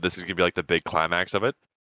to know that this is gonna be like the big climax of it,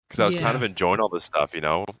 because I was kind of enjoying all this stuff. You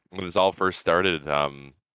know, when this all first started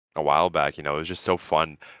a while back, you know, it was just so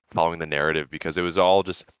fun following the narrative because it was all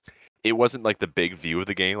just. It wasn't like the big view of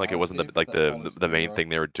the game, like it wasn't the main thing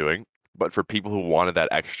they were doing. But for people who wanted that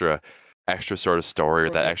extra sort of story or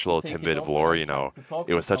that extra little tidbit of lore, you know,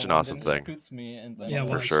 it was such an awesome thing. Yeah,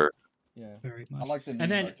 For was. sure. Yeah. Very I much. like the new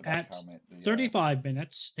And then motorbike at helmet. 35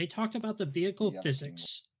 minutes, they talked about the vehicle The other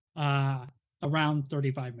physics around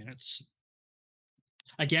 35 minutes.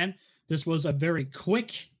 Again, this was a very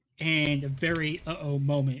quick and very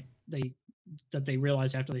moment that they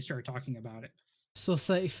realized after they started talking about it. so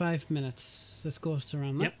 35 minutes. Let's go to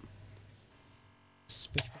around that. Yep.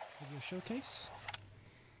 Switch back to video showcase.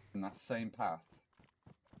 in that same path.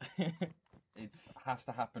 It has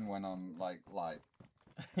to happen when I'm like live.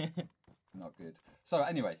 Not good. So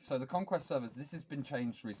anyway, so the conquest servers. This has been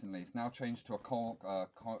changed recently. It's now changed to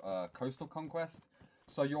a coastal conquest.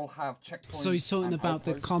 So you'll have checkpoints. So he's talking and about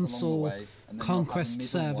the outposts console along the way, and then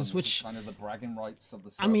conquest you'll have a middle servers, one, which is kind of the bragging rights of the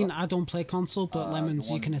I server. mean, I don't play console, but The Lemons,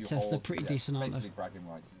 you one can that attest they're hold, pretty yeah, decent, aren't basically they? bragging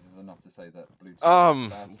rights is enough to say that blue team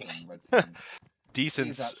Um, is the best and red team Decent.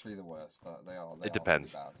 is actually the worst. They are. They It are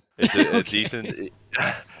depends. pretty bad. It's decent.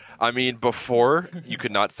 I mean, before you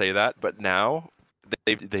could not say that, but now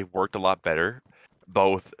they've worked a lot better.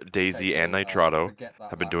 Both DayZ Okay, and so, Nitrado forget that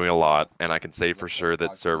have been last doing a lot, part. and I can say for Let's sure go that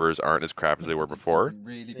back servers to aren't as crap as they were did before, something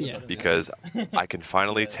really Yeah. productive. because I can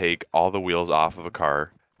finally Yes. take all the wheels off of a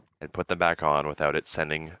car and put them back on without it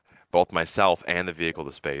sending both myself and the vehicle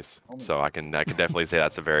to space. So I can definitely say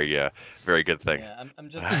that's a very good thing. Yeah, I'm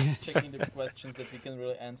just checking the questions that we can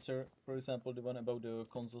really answer. For example, the one about the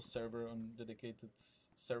console server on dedicated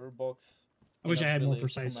server box. I wish I Not had more really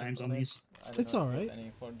precise comment times on it. these. I don't It's know if you alright. have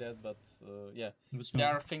any for that, but yeah, It's there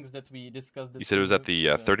not are things that we discussed. You said it was at the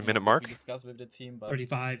 30-minute that mark? we discussed with the team, but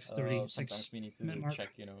 35, 36 sometimes we need to minute mark. check,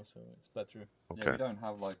 so it's better. Yeah, Okay. we don't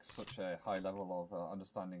have like such a high level of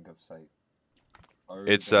understanding of say.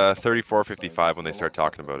 It's code and stuff like this, so 34:55 when they there's a start lot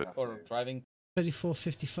of talking stuff that about we it. have to Or do. driving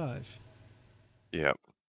 34:55. Yeah.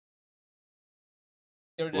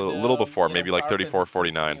 A little before, maybe like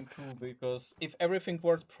 34:49. Because if everything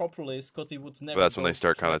worked properly, Scotty would never. But that's when go they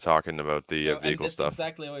start kind of straight. talking about the No, and vehicle that's stuff.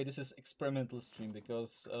 exactly why this is experimental stream,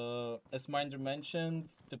 because as Minder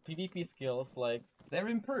mentioned, the PvP skills They're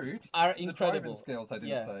improved. are The driving incredible. skills I didn't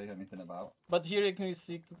Yeah. say anything about. But here you can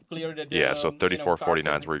see clear that Yeah, so car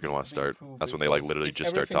 34:49 is where physics you're gonna need want to be start. improved, That's when they like because literally if just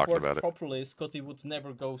start everything talking worked about it. properly, Scotty would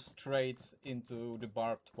never go straight into the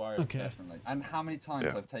barbed wire. Okay. Definitely. And how many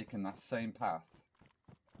times Yeah. I've taken that same path?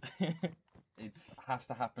 It has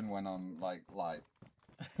to happen when I'm like live.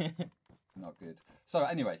 Not good. So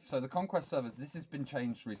anyway, so the Conquest servers, this has been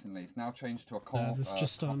changed recently. It's now changed to a This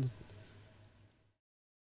just started.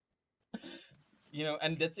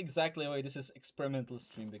 And that's exactly why this is experimental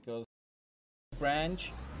stream, because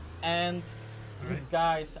branch and these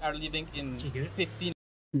guys are living in Did you get it? 15.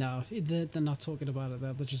 No, they're not talking about it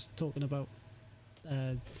there. They're just talking about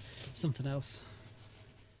something else.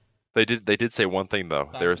 They did say one thing though.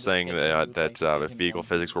 They Time were in the saying schedule, we would like that to get if him vehicle on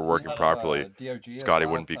physics were here. working We have, properly, DOG as Scotty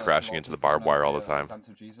well. wouldn't be A crashing lot into of the people barbed know wire all the time. Dance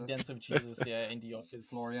of Jesus. Dance of Jesus, yeah, in the office.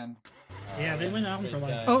 Florian. Yeah, they went on for great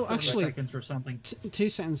like guy. Oh, 30 actually- seconds or something. 2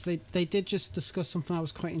 seconds. They did just discuss something I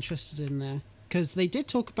was quite interested in there, because they did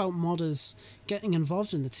talk about modders getting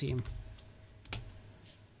involved in the team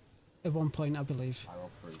at one point, I believe. I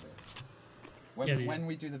will prove it. When, Yeah, when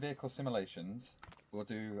we do the vehicle simulations, we'll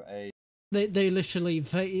do a They literally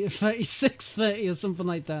 36, 30 or something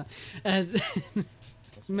like that.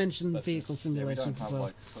 Mentioned But- vehicle yeah, we don't simulations have as well.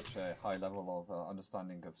 like such a high level of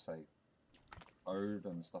understanding of say code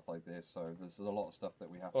and stuff like this. So there's a lot of stuff that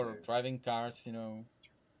we have Or to. driving cars,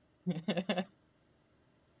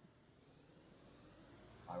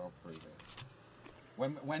 I will prove it.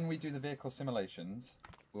 When we do the vehicle simulations,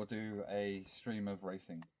 we'll do a stream of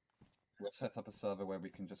racing. We'll set up a server where we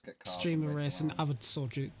can just get cars. Streamer and race racing, around. I would so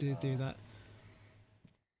do that.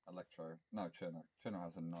 Electro. No, Cherno. Cherno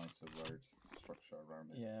has a nicer road structure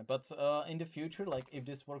around it. Yeah, but in the future, like if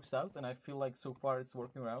this works out, and I feel like so far it's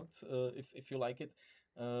working out, if you like it,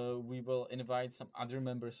 we will invite some other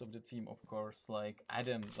members of the team, of course, like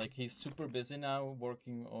Adam. Like he's super busy now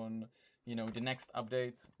working on, the next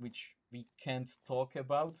update, which we can't talk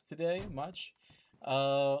about today much.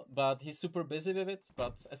 But he's super busy with it.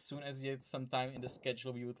 But as soon as he has some time in the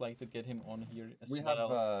schedule, we would like to get him on here as We have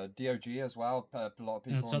well. DOG as well. A lot of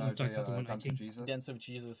people so know I'm talking about the Dance of 119. Jesus. Dance of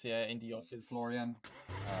Jesus, yeah, in the office. Florian.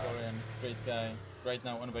 Florian, great guy. Right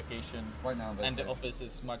now on vacation, Right now, and the vacation. office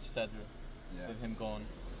is much sadder Yeah. with him gone.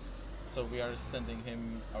 So we are sending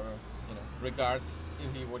him our, regards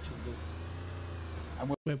if he watches this.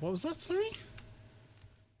 Wait, what was that? Sorry.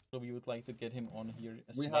 So we would like to get him on here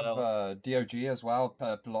as We have well. DOG as well.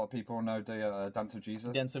 A lot of people know Dance of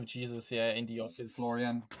Jesus. Dance of Jesus, yeah, in the office.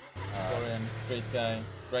 Florian. Florian, great guy.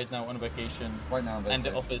 Right now on vacation, Right now, and vacation.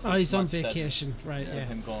 the office Oh, is he's on much sadder vacation. Right, with yeah.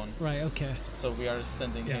 him gone. Right, okay. So we are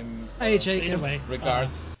sending Yeah. him Hey, Either Jacob. way,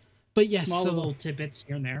 regards. But yes, small so little tidbits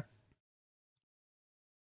here and there.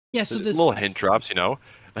 yeah, so there's Little hint drops,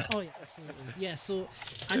 Oh yeah, absolutely. Yeah, so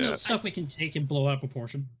I know. Yeah. Stuff we can take and blow out of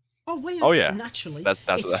proportion. Oh wait. Oh, yeah. Naturally. That's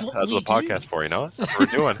it's what we the podcast do. for, That's what we're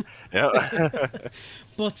doing. Yeah.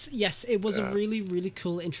 But yes, it was a Yeah. really, really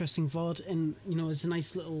cool, interesting VOD, and it's a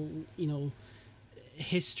nice little,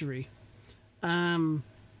 history. The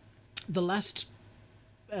last,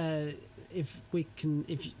 if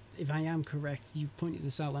I am correct, you pointed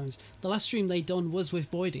this out, Lemons. The last stream they done was with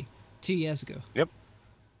Boydie 2 years ago.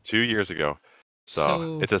 2 years ago.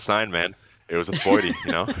 So- It's a sign, man. It was with Boydie,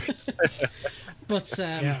 But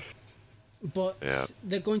Yeah. But Yeah.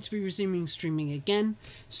 they're going to be resuming streaming again.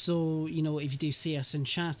 So, if you do see us in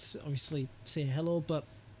chat, obviously say hello, but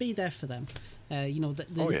be there for them. They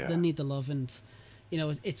need the love, and,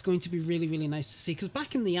 it's going to be really, really nice to see. Because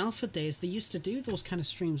back in the alpha days, they used to do those kind of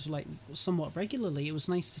streams like somewhat regularly. It was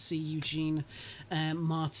nice to see Eugene,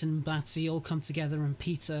 Martin, Batsy all come together, and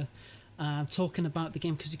Peter talking about the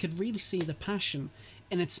game, because you could really see the passion.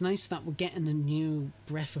 And it's nice that we're getting a new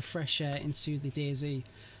breath of fresh air into the DayZ.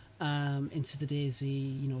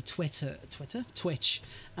 Twitch,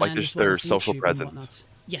 Like and just as well their as social YouTube and presence. whatnot.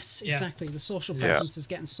 Yes, Yeah. exactly. The social Yeah. presence is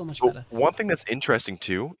getting so much But better. one thing that's interesting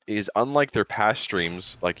too is, unlike their past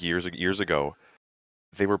streams, like years ago,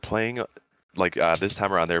 they were playing this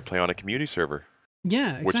time around. They were playing on a community server,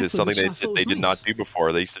 Yeah, exactly. which is something I thought they was did nice. not do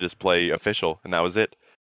before. They used to just play official, and that was it.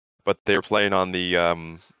 But they were playing on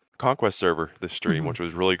the Conquest server this stream, Mhm. which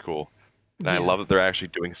was really cool. And I Yeah. love that they're actually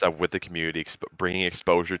doing stuff with the community, bringing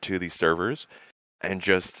exposure to these servers, and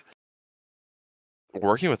just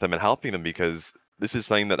working with them and helping them, because this is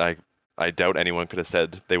something that I doubt anyone could have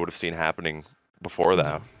said they would have seen happening before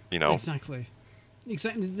that. No. You know, Exactly,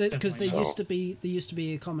 because there Definitely. used to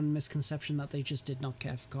be a common misconception that they just did not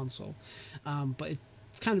care for console, but it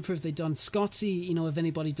kind of proved they done. Scotty, you know, if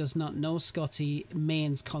anybody does not know, Scotty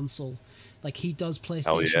mains console. Like, he does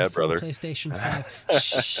PlayStation 4, brother. PlayStation 5.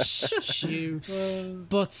 Shush you.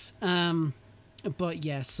 But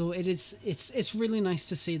yeah, so it's really nice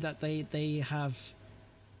to see that they have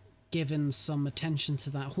given some attention to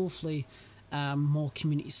that. Hopefully, more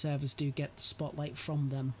community servers do get the spotlight from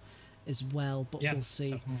them as well, but Yeah, we'll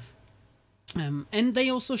see. definitely. And they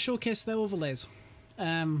also showcase their overlays.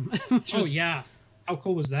 Which Oh was, yeah, how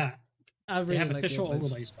cool was that? I really They have like the official overlays.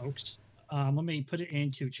 overlays, folks. Let me put it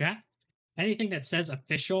into chat. Anything that says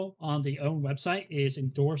official on the own website is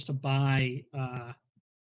endorsed by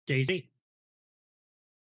DayZ.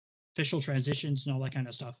 Official transitions and all that kind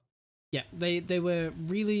of stuff. Yeah, they were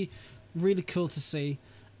really, really cool to see.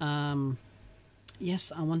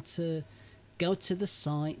 Yes, I want to go to the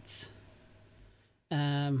site.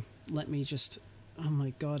 Let me just... Oh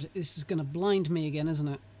my god, this is going to blind me again, isn't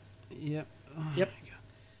it? Yep. Oh Yep. my god.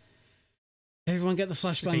 Everyone get the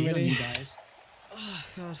flashbang Okay, you don't ready. need guys. Oh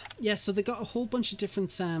god. Yeah, so they got a whole bunch of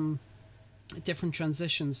different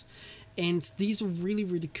transitions, and these are really,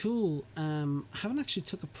 really cool. I haven't actually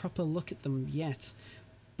took a proper look at them yet,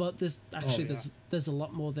 but there's there's a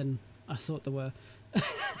lot more than I thought there were.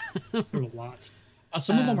 There are a lot.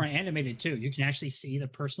 Some of them are animated too. You can actually see the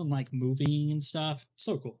person like moving and stuff.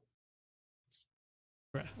 So cool.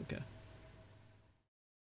 Right, okay.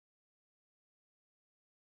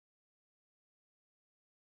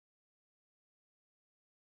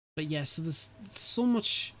 But yeah, so there's so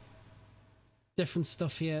much different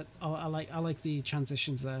stuff here. I like the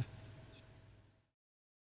transitions there.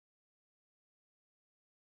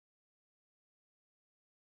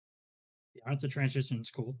 Aren't the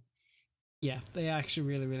transitions cool? Yeah, they are actually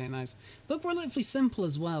really, really nice. Look relatively simple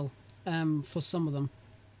as well, for some of them.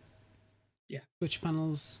 Yeah. Twitch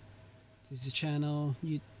panels, DayZ channel,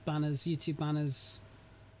 banners, YouTube banners,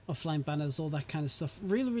 offline banners, all that kind of stuff.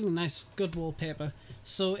 Really, really nice, good wallpaper.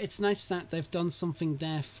 So it's nice that they've done something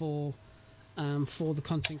there for the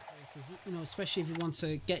content creators. You know, especially if you want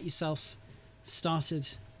to get yourself started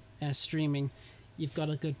streaming, you've got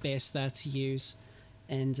a good base there to use,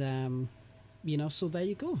 and you know, so there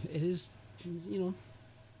you go. It is, you know,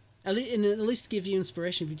 at least give you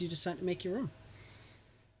inspiration if you do decide to make your own.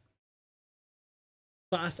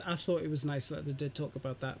 But I thought it was nice that they did talk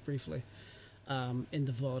about that briefly in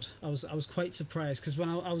the VOD. I was quite surprised, because when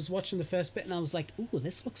I was watching the first bit and I was like, ooh,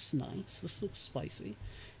 this looks nice, this looks spicy.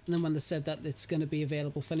 And then when they said that it's going to be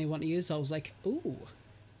available for anyone to use, I was like, ooh,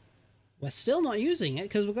 we're still not using it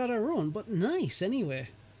because we got our own, but nice anyway.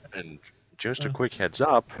 And just a quick heads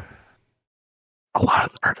up, a lot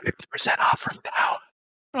of them are 50% off right now.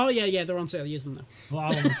 Oh yeah, they're on sale. Use them now. A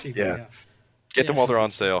lot of them are cheap. Yeah. Get them while they're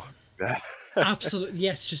on sale. Absolutely,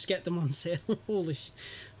 yes. Just get them on sale.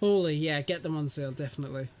 holy, yeah, get them on sale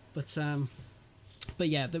definitely. But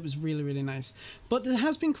yeah, that was really, really nice. But there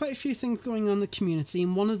has been quite a few things going on in the community,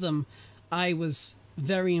 and one of them, I was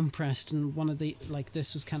very impressed. And one of the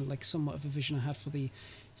this was kind of like somewhat of a vision I had for the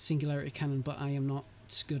Singularity Cannon, but I am not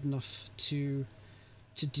good enough to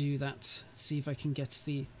do that. Let's see if I can get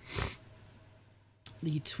the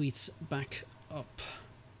tweets back up,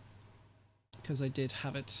 because I did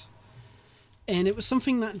have it. And it was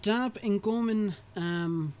something that Dab and Gorman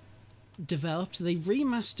developed. They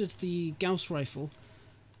remastered the Gauss rifle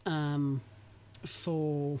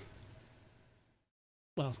for,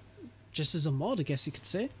 well, just as a mod, I guess you could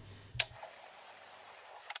say.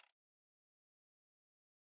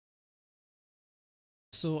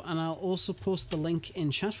 So, and I'll also post the link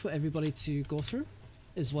in chat for everybody to go through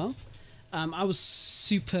as well. I was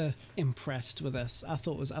super impressed with this. I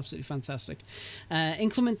thought it was absolutely fantastic.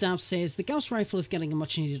 Inclement Dab says, the Gauss rifle is getting a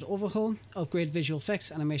much needed overhaul. Upgrade visual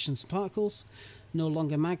effects, animations, and particles. No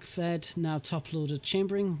longer mag-fed, now top-loaded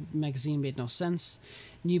chambering. Magazine made no sense.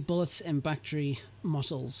 New bullets and battery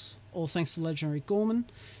models. All thanks to legendary Gorman,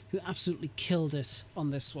 who absolutely killed it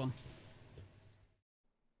on this one.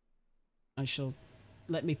 I shall...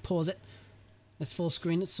 Let me pause it. Let's full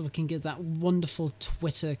screen it so we can get that wonderful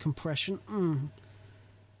Twitter compression. There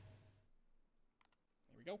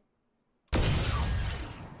we go.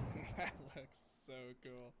 That looks so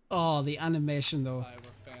cool. Oh, the animation though. I'm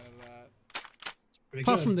a fan of that. Pretty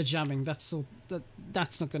Apart good. from the jamming, that's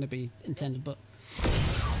not going to be intended, but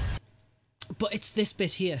it's this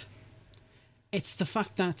bit here. It's the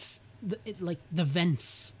fact that like the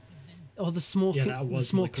vents or the smoke, Yeah, that the was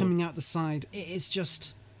smoke really cool. coming out the side. It is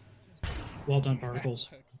just Well done, particles.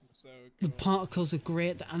 That looks so the cool. particles are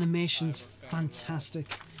great. The animation's I'm a fan of that. fantastic,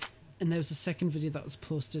 and there was a second video that was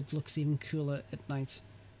posted. Looks even cooler at night.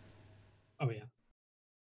 Oh yeah.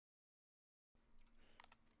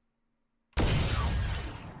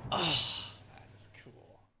 Oh, That is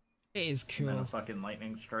cool. it is And then a cool. fucking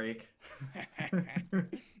lightning strike.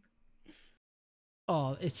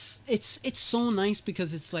 Oh, it's so nice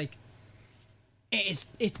because it's like it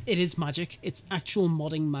is magic. It's actual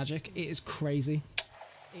modding magic. It is crazy.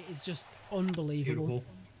 It is just unbelievable. Beautiful.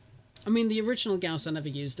 I mean, the original Gauss, I never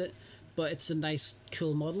used it, but it's a nice,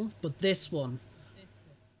 cool model. But this one,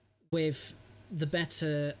 with the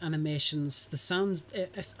better animations, the sound,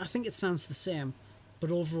 I think it sounds the same,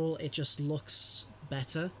 but overall it just looks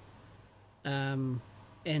better. And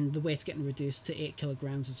the weight's getting reduced to 8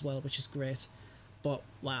 kilograms as well, which is great. But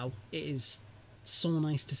wow, it is so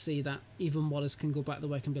nice to see that even modders can go back to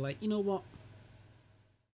work and be like, you know what?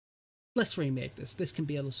 Let's remake this. This can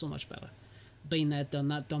be so much better. Been there, done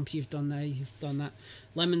that. Dump, you've done there, you've done that.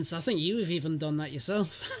 Lemons, I think you've even done that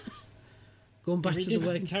yourself. Going back He to the redid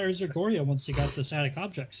work. entire Zergoria once he got the static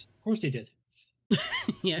objects. Of course he did.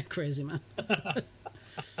 Yeah, crazy man.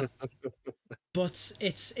 But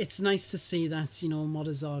it's nice to see that, you know,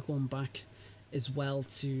 modders are going back as well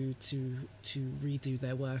to redo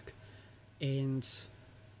their work, and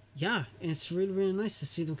yeah, it's really, really nice to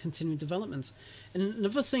see them continue development. And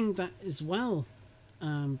another thing that as well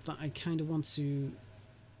that I kind of want to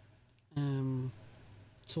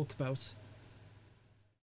talk about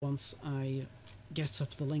once I get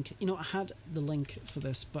up the link. You know, I had the link for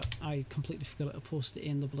this, but I completely forgot to post it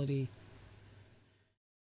in the bloody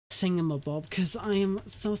thingamabob because I am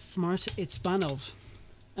so smart. It's Banov.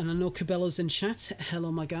 And I know Cabello's in chat. Hello,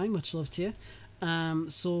 my guy. Much love to you.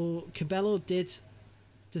 So Cabello did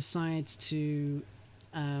decide to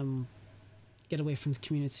get away from the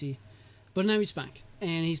community, but now he's back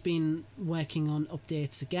and he's been working on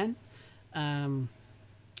updates again. DayZ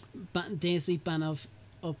Banov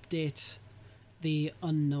update the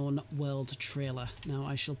Unknown World trailer. Now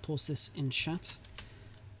I shall post this in chat.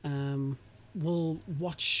 We'll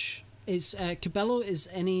watch. Is Cabello, is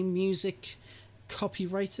any music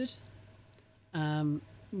copyrighted?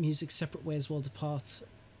 Music separate ways will depart.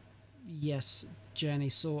 Yes, Journey.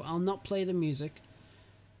 So I'll not play the music.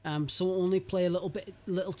 So only play a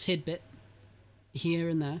little tidbit here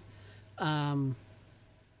and there.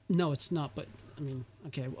 No, it's not. But I mean,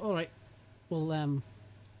 okay, all right. We'll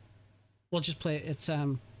just play it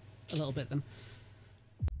a little bit then.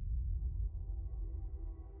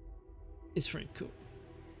 It's very cool.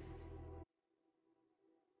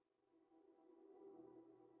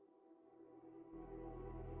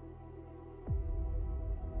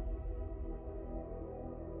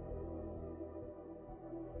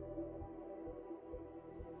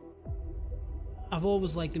 I've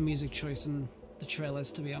always liked the music choice in the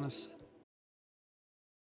trailers, to be honest.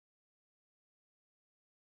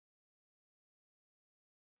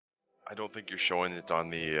 I don't think you're showing it on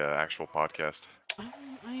the actual podcast.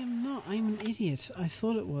 I am not. I'm an idiot. I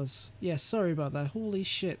thought it was. Yeah, sorry about that. Holy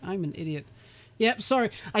shit, I'm an idiot. Yep,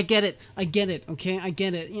 sorry. I get it. Okay, I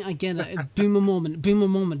get it. Yeah, I get it. Boomer moment. Boomer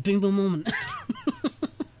moment. Boomer moment.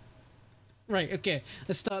 Right, okay.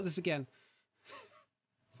 Let's start this again.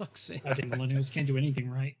 Fuck's sake. I think millennials can't do anything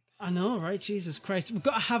right. I know, right? Jesus Christ. We've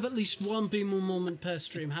got to have at least one boomer moment per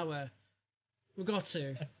stream, however. We've got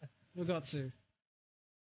to. We've got to.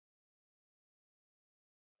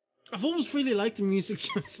 I've always really liked the music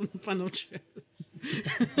choice on the panel trailers.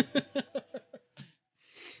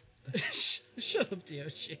 Shut up,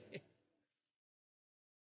 DOJ.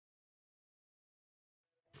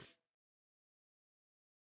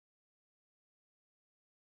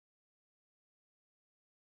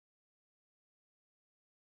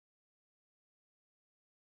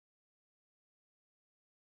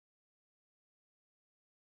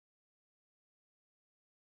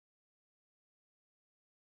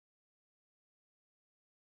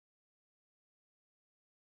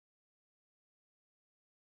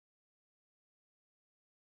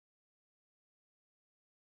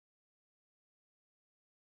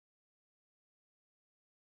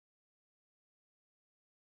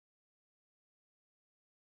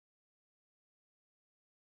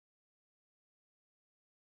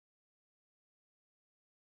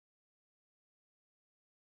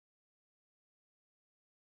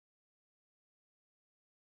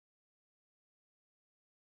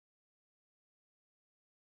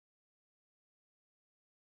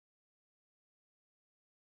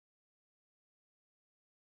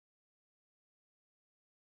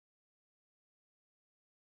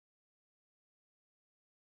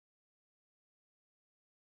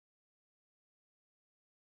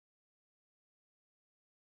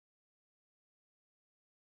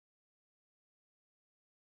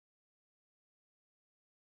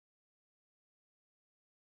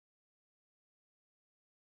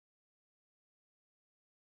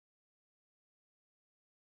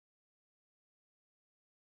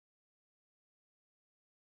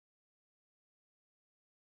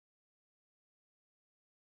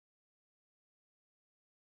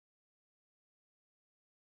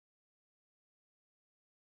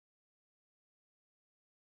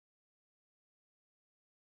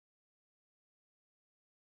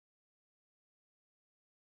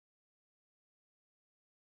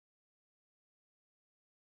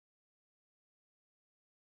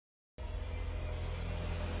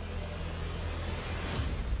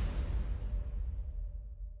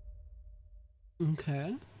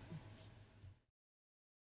 Okay.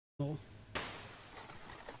 Cool.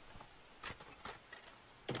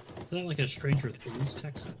 Is that like a Stranger Things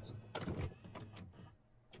text?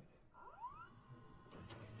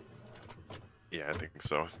 Yeah, I think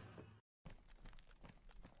so.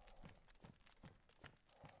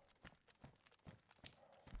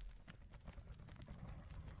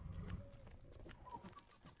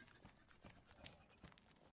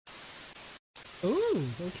 Ooh,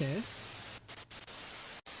 okay.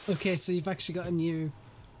 Okay, so you've actually got a new...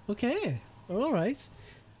 Okay, alright.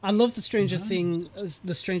 I love the Stranger Things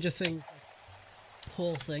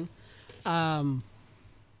whole thing.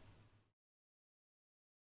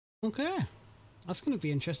 Okay. That's going to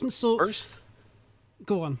be interesting. So, First,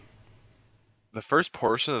 go on. the first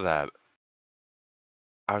portion of that,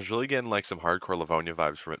 I was really getting like some hardcore Livonia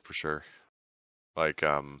vibes from it for sure. Like,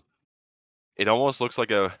 it almost looks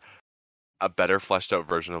like a better fleshed out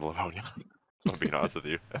version of Livonia. I'll be honest with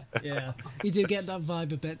you. Yeah, you do get that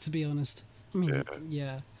vibe a bit, to be honest. I mean,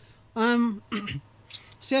 yeah.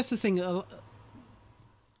 See, that's the thing.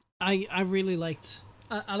 I really liked.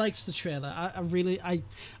 I liked the trailer. I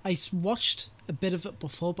watched a bit of it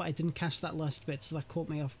before, but I didn't catch that last bit, so that caught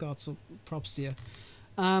me off guard. So props to you.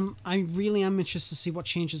 I really am interested to see what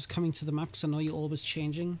changes are coming to the map, because I know you're always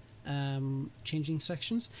changing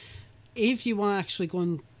sections. If you are actually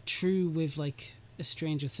going true with like a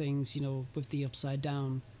Stranger Things, you know, with the upside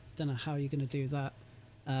down, don't know how you're going to do that,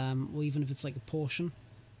 or even if it's like a portion.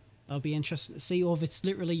 I'll be interested to see, or if it's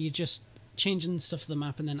literally you just changing stuff to the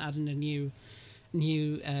map and then adding a new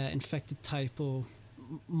infected type or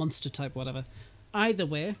monster type, whatever. Either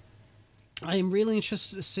way, I am really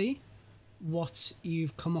interested to see what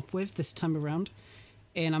you've come up with this time around,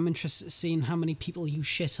 and I'm interested in seeing how many people you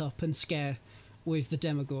shit up and scare with the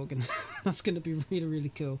Demogorgon. That's going to be really, really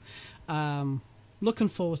cool. Looking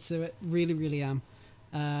forward to it. Really, really am.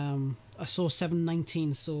 I saw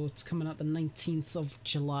 7/19, so it's coming out the 19th of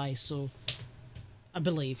July, so I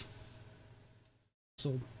believe.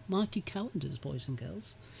 So mark your calendars, boys and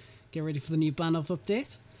girls. Get ready for the new Banov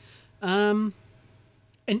update. And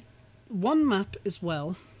one map as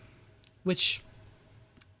well, which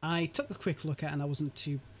I took a quick look at and I wasn't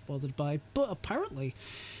too bothered by, but apparently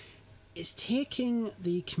it's taking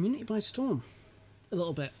the community by storm a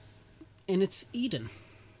little bit, and it's Eden.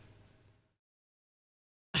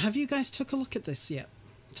 Have you guys took a look at this yet?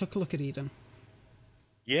 Took a look at Eden?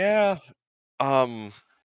 Yeah.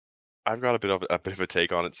 I've got a bit of a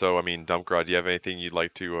take on it. So, I mean, Dumpgrahs, do you have anything you'd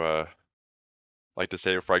like to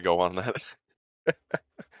say before I go on that?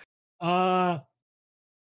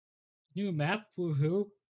 New map, woohoo.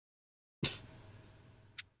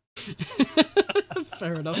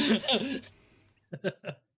 Fair enough.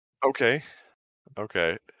 Okay.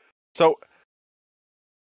 So,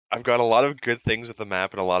 I've got a lot of good things with the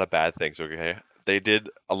map and a lot of bad things, okay? They did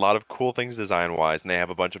a lot of cool things design-wise, and they have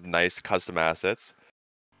a bunch of nice custom assets.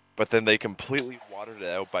 But then they completely watered it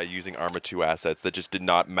out by using Arma 2 assets that just did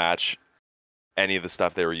not match any of the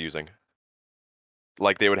stuff they were using.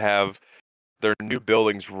 Like, they would have their new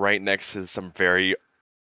buildings right next to some very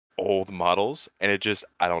old models, and it just,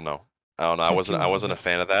 I don't know. I wasn't a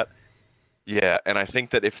fan of that. Yeah, and I think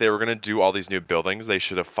that if they were going to do all these new buildings, they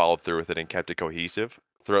should have followed through with it and kept it cohesive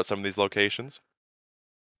throughout some of these locations.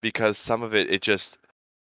 Because some of it just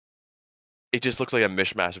looks like a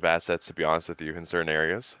mishmash of assets, to be honest with you, in certain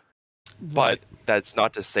areas. Right. But that's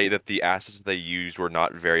not to say that the assets they used were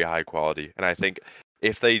not very high quality. And I think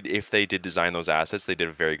if they did design those assets, they did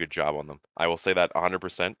a very good job on them. I will say that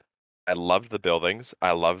 100%. I loved the buildings.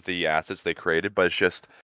 I loved the assets they created, but it's just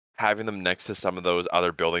having them next to some of those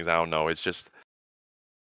other buildings, I don't know. It's just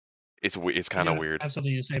it's kind of weird. I have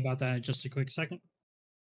something to say about that in just a quick second.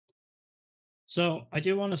 So I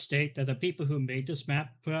do want to state that the people who made this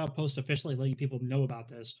map put out a post officially letting people know about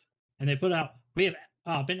this. And they put out, we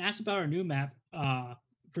have been asked about our new map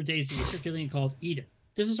for DayZ circulating called Eden.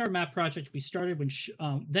 This is our map project we started when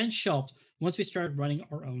then shelved once we started running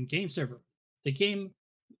our own game server. The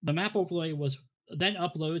map overlay was then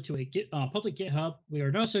uploaded to a public GitHub. We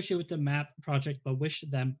are not associated with the map project, but wish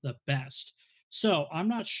them the best. So I'm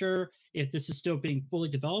not sure if this is still being fully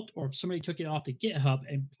developed or if somebody took it off the GitHub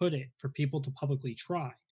and put it for people to publicly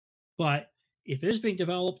try. But if it is being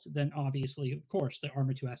developed, then obviously, of course, the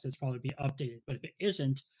Arma 2 assets probably be updated. But if it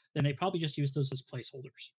isn't, then they probably just use those as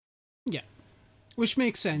placeholders. Yeah. Which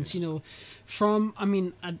makes sense, you know.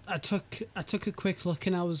 I took a quick look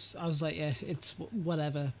and I was like, yeah, it's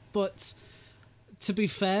whatever. But to be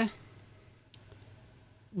fair,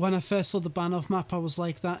 when I first saw the Banov map, I was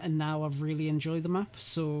like that, and now I've really enjoyed the map.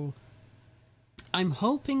 So I'm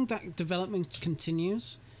hoping that development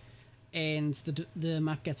continues, and the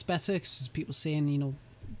map gets better because people saying, you know,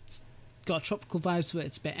 it's got tropical vibes where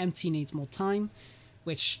it's a bit empty, needs more time,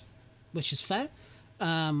 which is fair.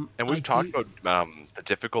 And we've talked about the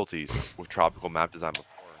difficulties with tropical map design before.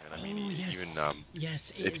 And I mean,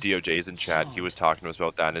 yes, if DOJ's in chat, he was talking to us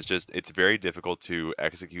about that. And it's very difficult to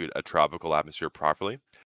execute a tropical atmosphere properly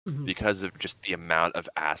because of just the amount of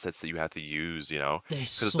assets that you have to use, you know?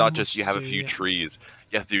 Because it's not just you have a few trees.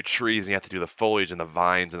 You have to do trees, and you have to do the foliage and the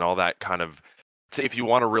vines and all that kind of. So if you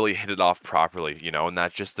want to really hit it off properly, you know, and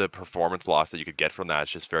that's just the performance loss that you could get from that.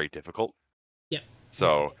 It's just very difficult. Yeah.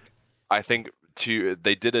 So I think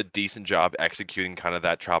they did a decent job executing kind of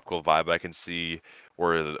that tropical vibe. I can see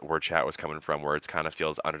where chat was coming from, where it kind of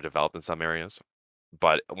feels underdeveloped in some areas.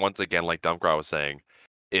 But once again, like Dumpgrahs was saying,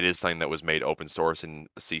 it is something that was made open source and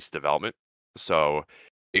ceased development. So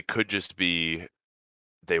it could just be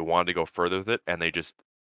they wanted to go further with it and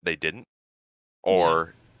they didn't,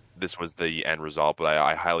 or this was the end result. But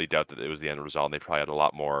I highly doubt that it was the end result. And they probably had a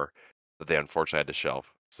lot more that they unfortunately had to shelve.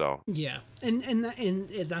 So yeah, and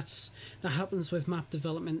that happens with map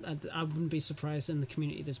development. I wouldn't be surprised in the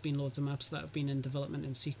community. There's been loads of maps that have been in development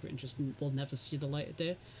in secret and just will never see the light of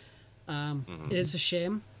day. It is a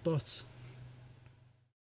shame, but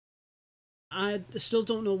I still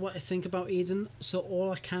don't know what I think about Eden. So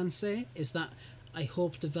all I can say is that I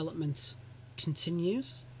hope development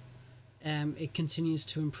continues. It continues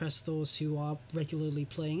to impress those who are regularly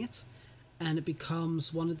playing it, and it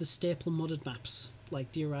becomes one of the staple modded maps,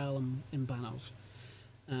 like DRL and Banov.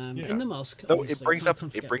 And Namalsk. So it brings up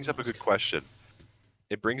a good question.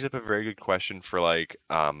 It brings up a very good question for like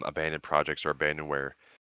abandoned projects or abandonware.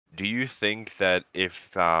 Do you think that if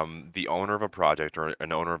the owner of a project or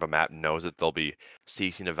an owner of a map knows that they'll be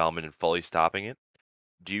ceasing development and fully stopping it,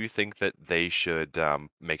 do you think that they should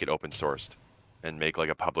make it open sourced and make like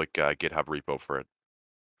a public GitHub repo for it,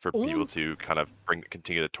 for people to kind of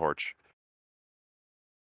continue the torch?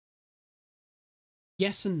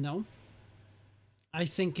 Yes and no. I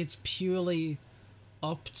think it's purely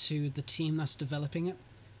up to the team that's developing it.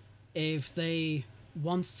 If they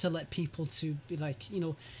want to let people to be like, you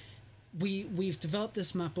know, we've developed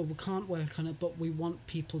this map, but we can't work on it, but we want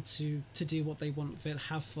people to do what they want with it,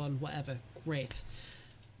 have fun, whatever. Great.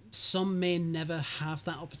 Some may never have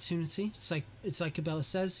that opportunity. It's like Abella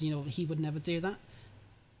says, you know, he would never do that.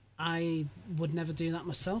 I would never do that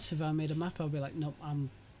myself. If I made a map, I'd be like, nope,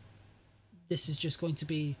 this is just going to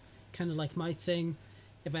be kind of like my thing.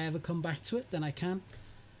 If I ever come back to it, then I can.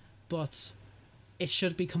 But it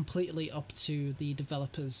should be completely up to the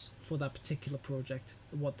developers for that particular project,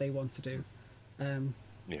 what they want to do.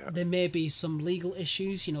 There may be some legal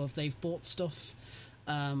issues, you know, if they've bought stuff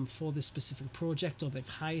for this specific project, or they've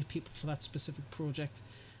hired people for that specific project.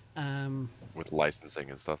 With licensing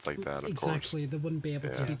and stuff like that, exactly. They wouldn't be able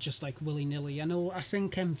to be just like willy-nilly. I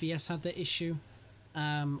think MVS had the issue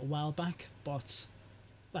a while back, but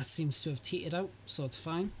that seems to have teetered out, so it's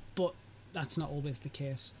fine. But that's not always the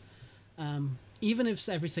case. Even if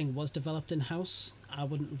everything was developed in-house, I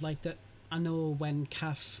wouldn't have liked it. I know when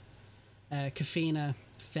Kafina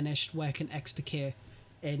finished working XDK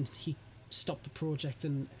and he stopped the project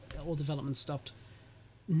and all development stopped,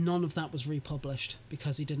 none of that was republished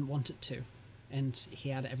because he didn't want it to, and he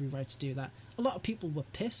had every right to do that. A lot of people were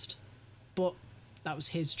pissed, but that was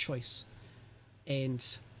his choice,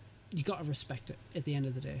 and you got to respect it at the end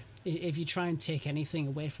of the day. If you try and take anything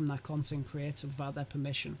away from that content creator without their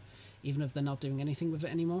permission, even if they're not doing anything with it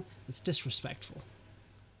anymore, it's disrespectful.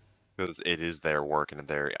 Because it is their work and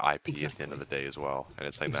their IP at the end of the day as well, and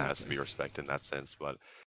it's something that has to be respected in that sense. But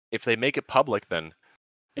if they make it public, then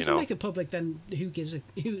if they make it public, then who gives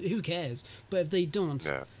who cares? But if they don't,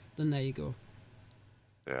 then there you go.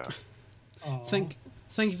 Yeah. Thank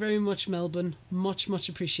you very much, Melbourne. Much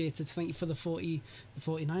appreciated. Thank you for the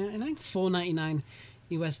 $4.99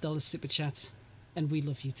 US dollars super chat, and we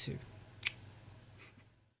love you too.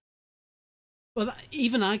 Well,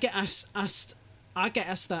 even I get asked that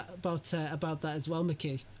about that as well,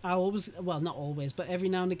 Mickey. I always, well, not always, but every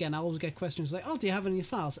now and again, I always get questions like, "Oh, do you have any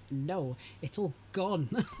files?" No, it's all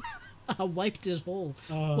gone. I wiped it all.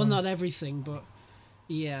 Well, not everything, but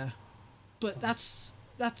yeah. But that's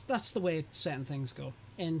the way certain things go,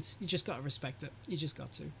 and you just got to respect it. You just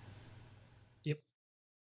got to. Yep.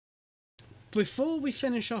 Before we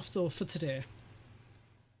finish off, though, for today,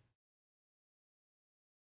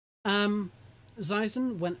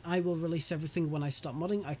 Zyzen, when I will release everything when I stop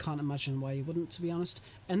modding, I can't imagine why you wouldn't, to be honest.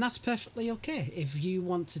 And that's perfectly okay. If you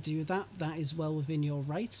want to do that, that is well within your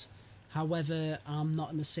right. However, I'm not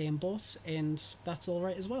in the same boat, and that's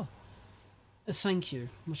alright as well. Thank you.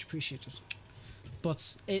 Much appreciated.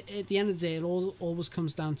 But at the end of the day, it always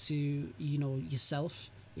comes down to, you know, yourself.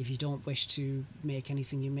 If you don't wish to make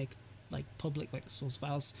anything you make like public, like source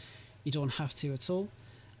files, you don't have to at all.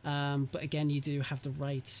 But again, you do have the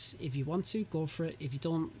right, if you want to, go for it. If you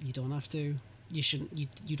don't have to. You shouldn't.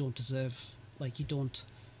 You don't deserve, like, you don't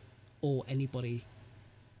owe anybody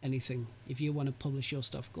anything. If you want to publish your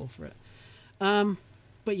stuff, go for it.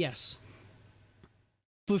 But yes,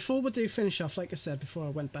 before we do finish off, like I said before I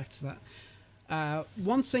went back to that,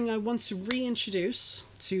 one thing I want to reintroduce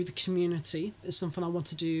to the community is something I want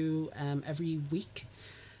to do every week.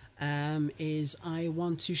 Is I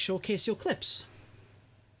want to showcase your clips.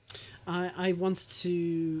 I want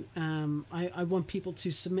to I want people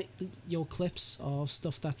to submit your clips of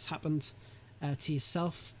stuff that's happened to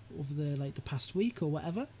yourself over the past week or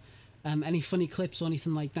whatever. Any funny clips or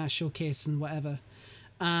anything like that, showcasing whatever.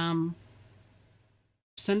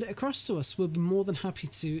 Send it across to us. We'll be more than happy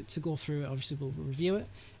to go through it. Obviously, we'll review it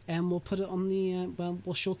and we'll put it on the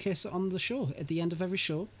we'll showcase it on the show at the end of every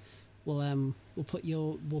show. We'll put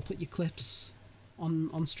your clips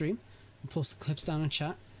on stream and post the clips down in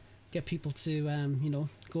chat. Get people to you know,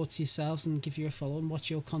 go to yourselves and give you a follow and watch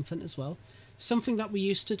your content as well. Something that we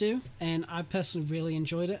used to do, and I personally really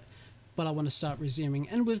enjoyed it, but I want to start resuming.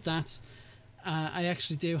 And with that, I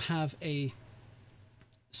actually do have a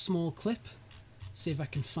small clip. See if I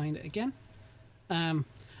can find it again.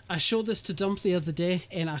 I showed this to Dump the other day,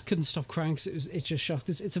 and I couldn't stop crying because it just shocked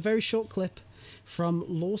us. It's a very short clip from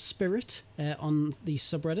Low Spirit on the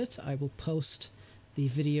subreddit. I will post the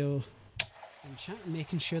video in chat,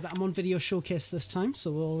 making sure that I'm on video showcase this time,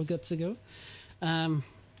 so we're all good to go.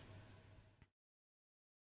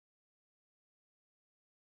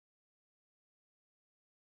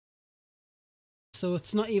 So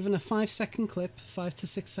it's not even a 5-second clip, 5 to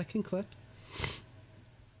 6 second clip.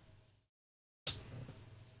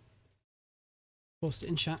 Post it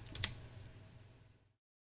in chat.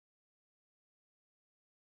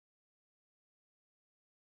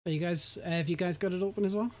 Are you guys? Have you guys got it open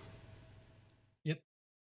as well? Yep.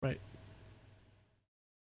 Right.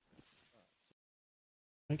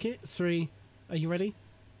 Okay. 3. Are you ready?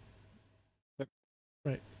 Yep.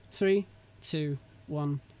 Right. 3, 2,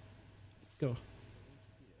 1, go.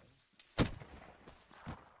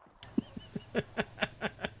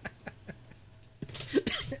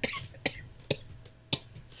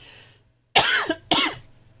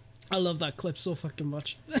 I love that clip so fucking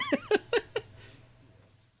much.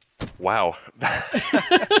 Wow.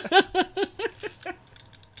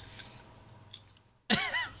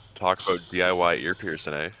 Talk about DIY ear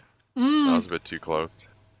piercing, eh? That was a bit too close.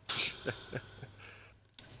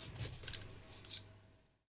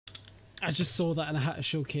 I just saw that and I had to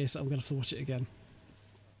showcase it. I'm gonna have to watch it again.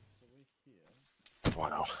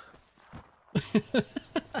 Wow.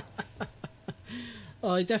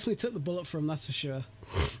 Oh, he definitely took the bullet for him, that's for sure.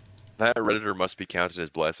 That Redditor must be counted as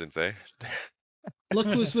blessings, eh?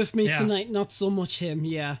 Luck was with me Yeah. tonight, not so much him,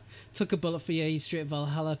 yeah. Took a bullet for you, he's straight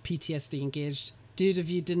Valhalla, PTSD engaged. Dude, if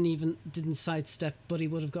you didn't sidestep, buddy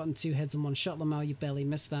would have gotten 2 heads in 1 shot. Lamau, you barely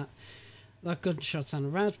missed that. That gunshot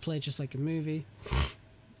sounded rad, played just like a movie.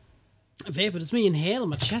 Vapor, it's me inhaling,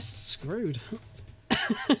 my chest's screwed.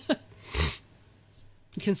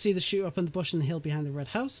 You can see the shooter up in the bush in the hill behind the red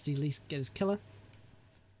house. Did he at least get his killer?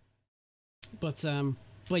 But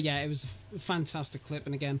yeah, it was a fantastic clip,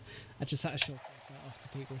 and again, I just had to showcase that off to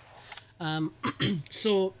people.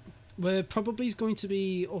 So we're probably going to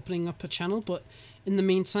be opening up a channel, but in the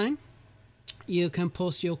meantime, you can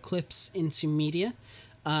post your clips into media.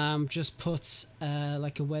 Just put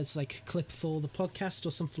like a words like clip for the podcast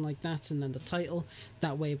or something like that, and then the title.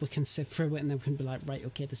 That way we can sift through it and then we can be like, right,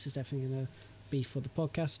 okay, this is definitely going to be for the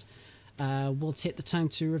podcast. We'll take the time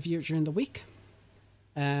to review it during the week,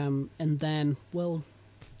 and then we'll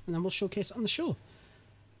showcase it on the show.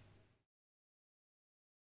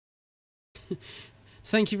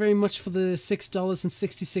 Thank you very much for the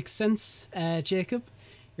 $6.66, Jacob.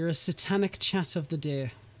 You're a satanic chat of the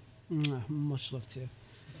day. Much love to you.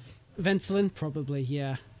 Ventolin, probably,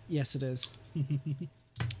 yeah. Yes, it is.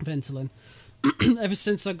 Ventolin. Ever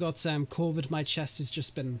since I got COVID, my chest has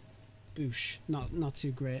just been boosh, not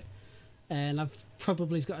too great. And I've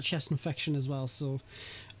probably got a chest infection as well, so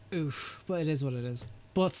oof, but it is what it is.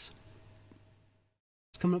 But it's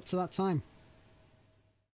coming up to that time.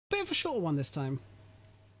 Bit of a shorter one this time.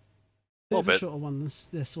 Bit of a shorter one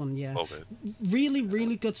this one, yeah. Really,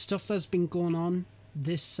 really good stuff that's been going on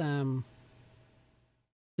this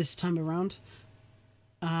this time around.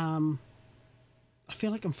 I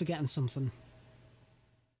feel like I'm forgetting something.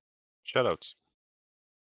 Shoutouts.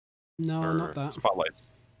 No, Or not that.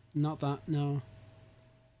 Spotlights. Not that, no.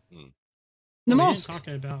 We didn't Namalsk. talk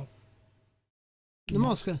about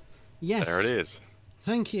Namalsk. Yes. There it is.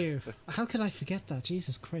 Thank you. How could I forget that?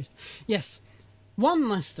 Jesus Christ. Yes. One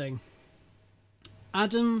last thing.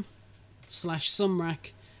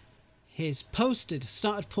 Adam/Sumrak has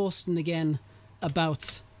started posting again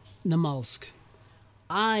about Namalsk.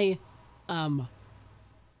 I am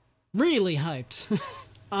really hyped.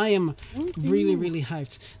 I am really, really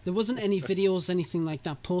hyped. There wasn't any videos, anything like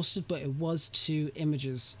that posted, but it was 2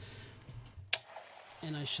 images.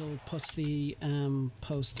 And I shall put the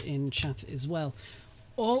post in chat as well.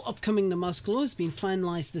 All upcoming Namalsk lore has been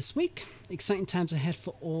finalised this week. Exciting times ahead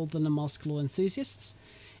for all the Namalsk lore enthusiasts.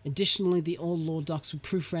 Additionally, the old lore docs were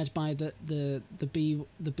proofread by the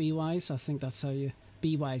BYs. I think that's how you...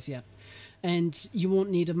 BYs, yeah. And you won't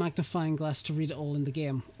need a magnifying glass to read it all in the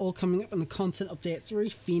game. All coming up in the Content Update 3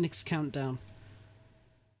 Phoenix Countdown.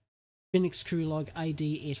 Phoenix Crew Log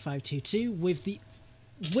ID 8522 with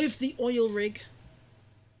the oil rig.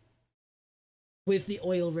 With the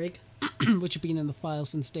oil rig, which have been in the file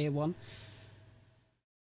since day 1.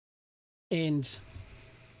 And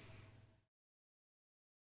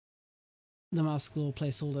the Mask Lore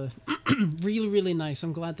placeholder. Really, really nice.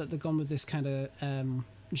 I'm glad that they've gone with this kind of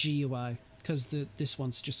GUI, because this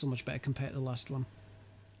one's just so much better compared to the last one.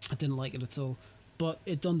 I didn't like it at all, but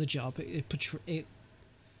it done the job. It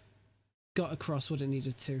got across what it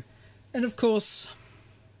needed to. And of course,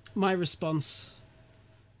 my response...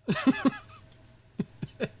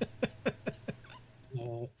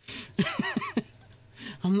 Oh.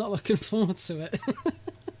 I'm not looking forward to it.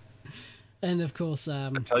 And of course, I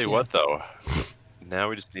tell you yeah. what, though, now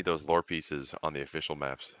we just need those lore pieces on the official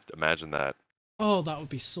maps. Imagine that. Oh, that would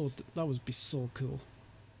be so cool. That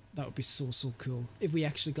would be so cool. If we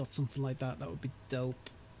actually got something like that, that would be dope.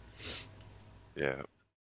 Yeah.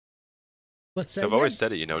 But So I've always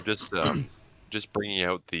said it, you know, just bringing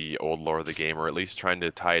out the old lore of the game, or at least trying to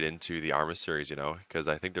tie it into the Arma series, you know, because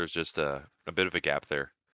I think there's just a bit of a gap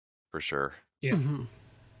there, for sure. Yeah.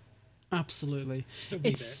 Absolutely. Still be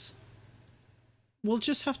It's... We'll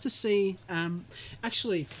just have to see.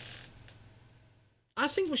 Actually, I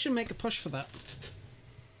think we should make a push for that.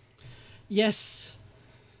 Yes.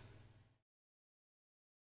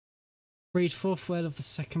 Read 4th word of the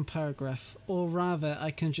 2nd paragraph, or rather,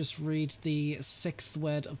 I can just read the 6th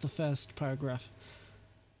word of the 1st paragraph.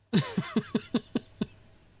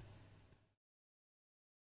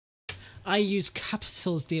 I use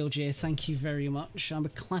capitals, DLJ, thank you very much. I'm a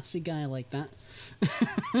classy guy like that.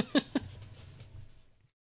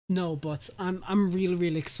 No, but I'm really,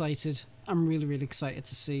 really excited. I'm really, really excited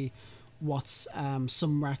to see what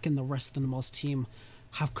Sumrak and the rest of the Namalsk team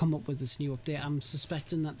have come up with this new update. I'm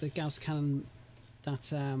suspecting that the Gauss cannon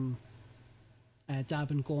that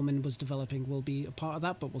Dab and Gorman was developing will be a part of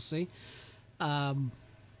that, but we'll see.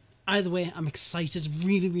 Either way, I'm excited,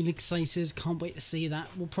 really, really excited. Can't wait to see that.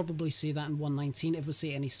 We'll probably see that in 119. If we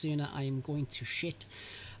see it any sooner, I am going to shit.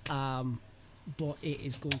 But it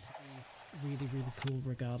is going to be really, really cool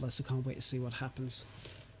regardless. I can't wait to see what happens.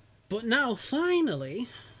 But now, finally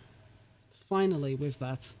with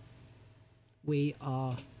that, we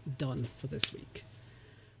are done for this week.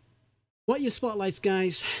 What are your spotlights,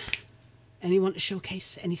 guys? Anyone to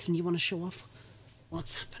showcase? Anything you want to show off?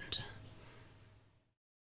 What's happened?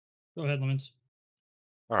 Go ahead, Lemons.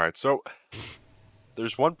 All right, so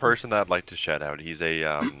there's one person that I'd like to shout out. He's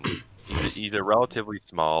a he's a relatively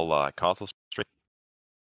small console streamer,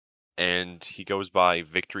 and he goes by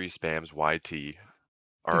Victory Spams YT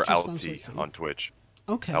or Victory LT Spams YT. on Twitch.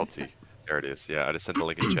 Okay. LT. There it is. Yeah, I just sent the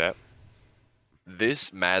link in chat.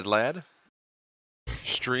 This mad lad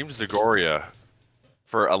streamed Zagoria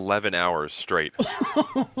for 11 hours straight.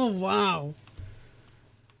 Oh, wow.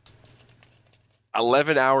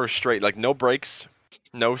 11 hours straight, like no breaks,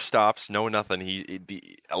 no stops, no nothing. He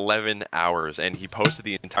 11 hours, and he posted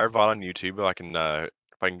the entire VOD on YouTube. I can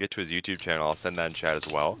if I can get to his YouTube channel, I'll send that in chat as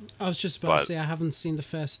well. I was just about to say I haven't seen the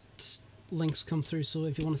first links come through, so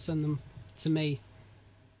if you want to send them to me,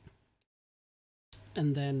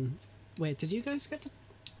 and then wait, did you get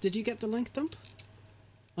the link dump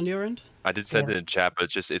on your end? I did send it in chat,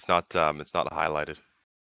 but it's not highlighted.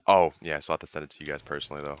 Oh yeah, so I have to send it to you guys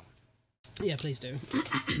personally though. Yeah, please do.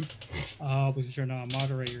 Oh, because you're not a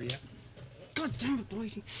moderator yet. God damn it,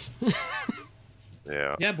 Boydie.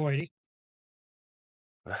 Yeah. Yeah, Boydie.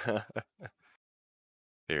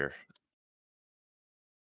 Here.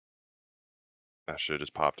 That should have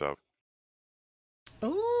just popped up.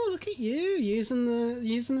 Oh, look at you using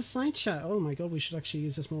the side chat. Oh my god, we should actually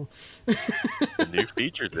use this more. The new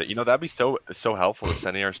features that that'd be so helpful,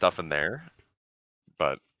 sending our stuff in there.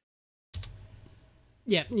 But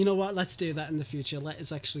Yeah, you know what? Let's do that in the future. Let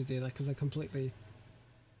us actually do that because I completely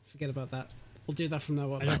forget about that. We'll do that from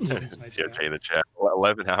now I don't on. think it's my Yeah, job. check the chat.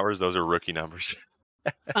 11 hours. Those are rookie numbers.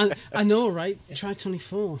 I know, right? Try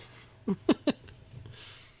 24.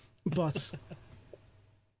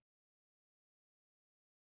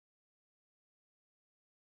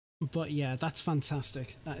 But yeah, that's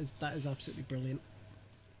fantastic. That is absolutely brilliant.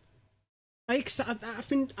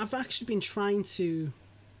 I've actually been trying to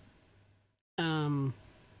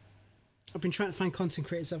I've been trying to find content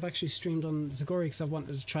creators. I've actually streamed on Zagori because I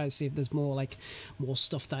wanted to try to see if there's more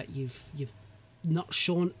stuff that you've not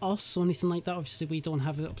shown us or anything like that. Obviously, we don't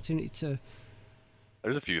have the opportunity to.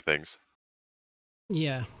 There's a few things.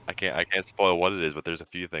 Yeah. I can't spoil what it is, but there's a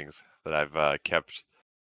few things that I've kept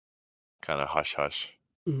kind of hush hush.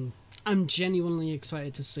 I'm genuinely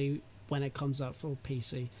excited to see when it comes out for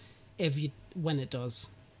PC, when it does.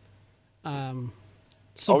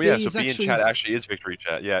 So B in actually, chat actually is Victory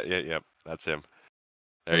Chat. Yeah. That's him.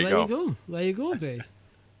 There you go. There you go, B.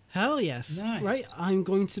 Hell yes. Nice. Right, I'm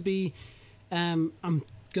going to be. I'm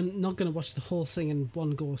not going to watch the whole thing in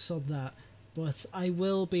one go, sod that. But I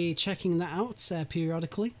will be checking that out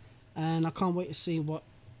periodically, and I can't wait to see what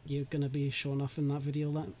you're going to be showing off in that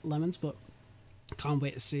video, Lemons. But can't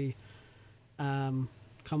wait to see. Can't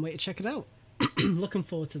wait to check it out. Looking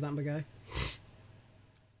forward to that, my guy.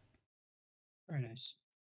 Very nice.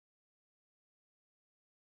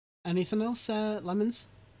 Anything else, Lemons?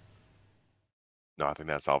 No, I think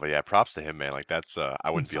that's all. But yeah, props to him, man. Like that's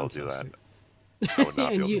I wouldn't be able to do that. I would not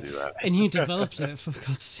be able to do that. And you developed it, for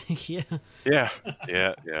God's sake, Yeah.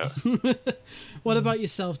 What about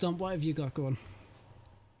yourself, Dom? What have you got going?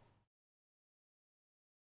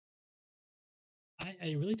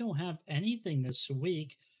 I really don't have anything this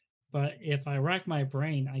week, but if I rack my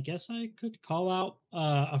brain, I guess I could call out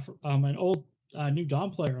an old new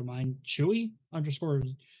Dom player of mine,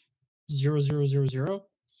 Chewy_0000.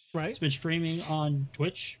 Right. He's been streaming on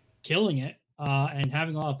Twitch, killing it, and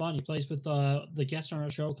having a lot of fun. He plays with the guest on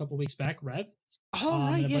our show a couple weeks back, Rev. Oh,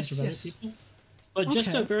 right, and a bunch yes, of yes. other people. But just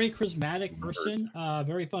a Okay. very charismatic person,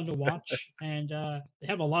 very fun to watch, and they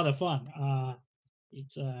have a lot of fun.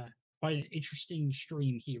 It's quite an interesting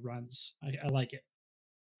stream he runs. I like it.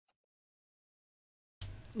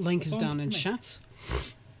 Link is down in chat.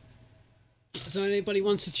 So anybody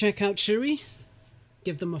wants to check out Chewy?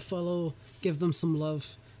 Give them a follow, give them some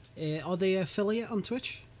love. Are they affiliate on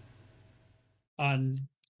Twitch?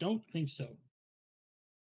 Don't think so. Let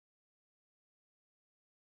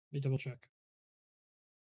me double check.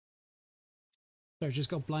 Sorry, just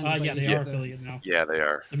got blinded. by Yeah, they each are other. affiliate now. Yeah, they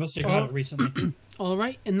are. They must have got it recently. All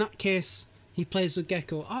right. In that case, he plays with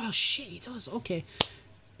Gecko. Oh shit, he does. Okay.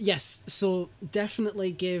 Yes. So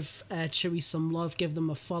definitely give Chewy some love. Give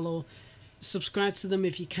them a follow. Subscribe to them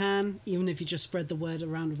if you can. Even if you just spread the word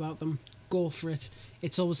around about them, go for it.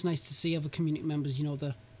 It's always nice to see other community members. You know,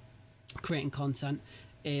 they're creating content,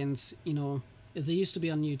 and you know, if they used to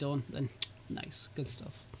be on New Dawn, then nice, good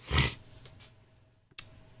stuff.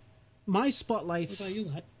 My spotlight. What about you,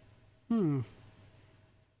 lad? The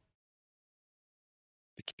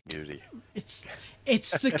community. It's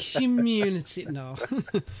the community. No,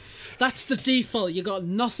 that's the default. You got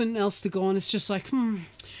nothing else to go on. It's just like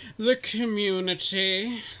the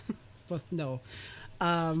community. But no,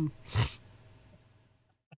 I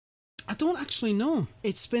don't actually know.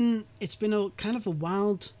 It's been a kind of a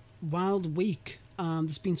wild week.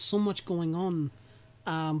 There's been so much going on,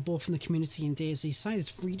 both in the community and DayZ side.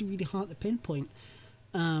 It's really hard to pinpoint.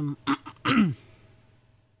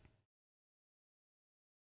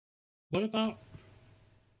 What about?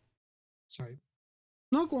 Sorry.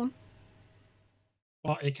 No, go on.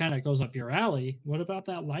 Well, it kind of goes up your alley. What about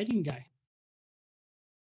that lighting guy?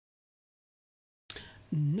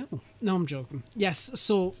 No, I'm joking. Yes.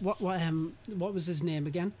 So what was his name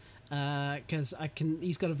again? Because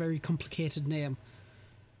he's got a very complicated name.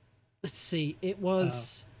 Let's see. It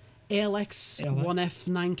was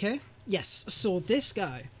ALX1F9K. Yes. So this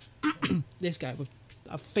guy,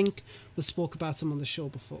 I think we spoke about him on the show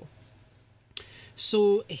before.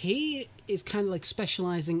 So he is kind of like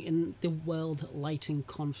specializing in the world lighting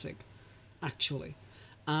config, actually.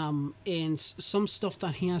 And some stuff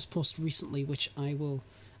that he has posted recently, which I will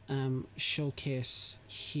showcase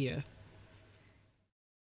here.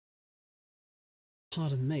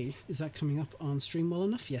 Pardon me, is that coming up on stream well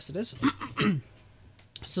enough? Yes, it is.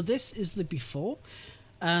 So this is the before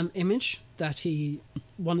image that he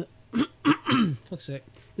wanted. Fuck's sake.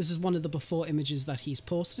 This is one of the before images that he's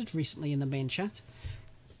posted recently in the main chat.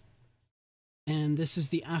 And this is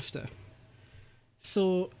the after.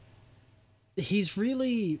 So he's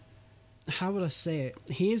really how would I say it?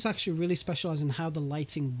 He is actually really specialised in how the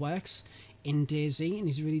lighting works in DayZ, and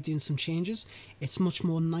he's really doing some changes. It's much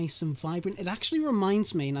more nice and vibrant. It actually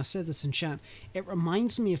reminds me, and I said this in chat, it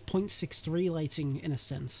reminds me of 0.63 lighting in a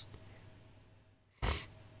sense.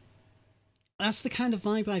 That's the kind of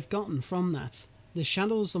vibe I've gotten from that. The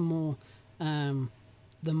shadows are more,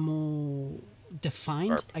 they're more defined,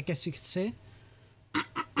 Sharp. I guess you could say.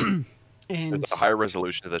 There's a higher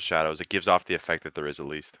resolution to the shadows. It gives off the effect that there is at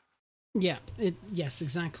least. Yeah, yes,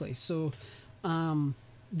 exactly. So,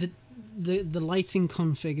 the lighting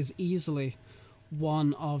config is easily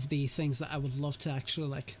one of the things that I would love to actually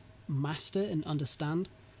like master and understand.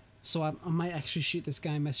 So I might actually shoot this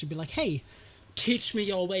guy a message and be like, "Hey, teach me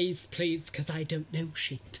your ways, please, because I don't know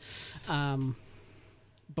shit."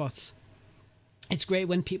 But it's great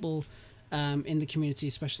when people in the community,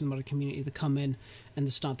 especially the modern community, they come in and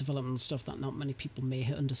they start developing stuff that not many people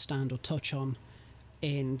may understand or touch on,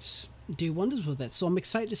 and do wonders with it. So I'm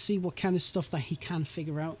excited to see what kind of stuff that he can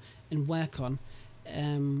figure out and work on.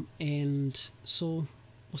 And so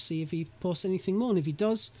we'll see if he posts anything more. And if he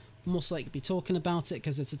does, we'll most likely be talking about it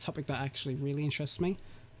because it's a topic that actually really interests me.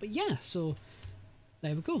 But yeah, so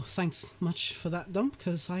there we go. Thanks much for that, Dump,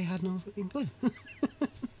 because I had no fucking clue.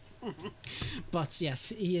 But yes,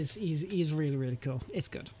 he's really, really cool. It's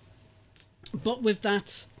good. But with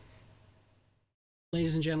that,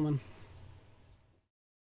 ladies and gentlemen,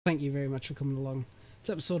 thank you very much for coming along. It's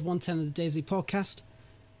episode 110 of the DayZ podcast.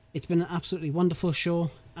 It's been an absolutely wonderful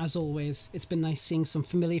show, as always. It's been nice seeing some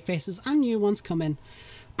familiar faces and new ones come in.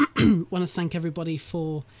 Want to thank everybody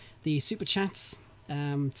for the super chats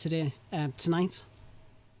tonight.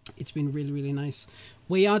 It's been really, really nice.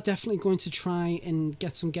 We are definitely going to try and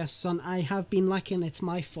get some guests on. I have been lacking. It's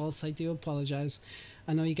my fault. I do apologise.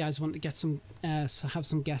 I know you guys want to get some, have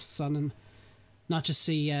some guests on and not just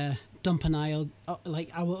see Dump and I,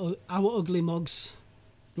 like our ugly mugs,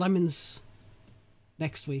 lemons.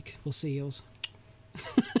 Next week, we'll see yours.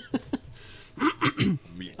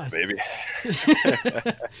 Yeah, baby.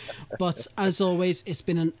 But as always, it's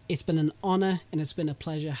been an honor and it's been a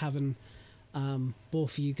pleasure having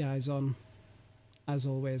both of you guys on. As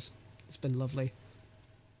always, it's been lovely.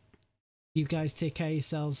 You guys take care of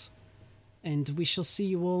yourselves, and we shall see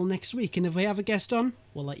you all next week. And if we have a guest on,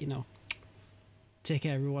 we'll let you know. Take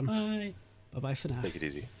care, everyone. Bye. Bye bye for now. Take it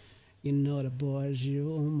easy. You know the boys,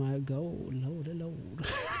 you oh my god, load.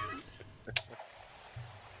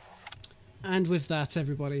 And with that,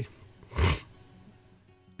 everybody,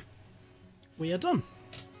 we are done.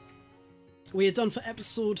 We are done for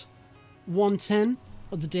episode 110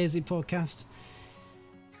 of the DayZ podcast.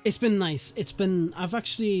 It's been nice.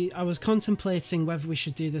 I was contemplating whether we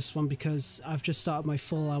should do this one because I've just started my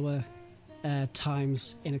full hour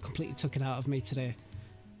times and it completely took it out of me today.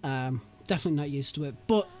 Definitely not used to it,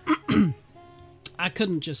 but I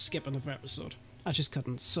couldn't just skip another episode. I just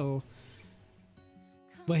couldn't. So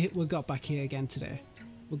we got back here again today.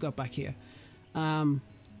 We got back here. I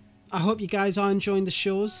hope you guys are enjoying the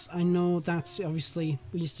shows. I know that obviously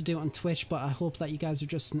we used to do it on Twitch, but I hope that you guys are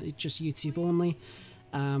just YouTube only.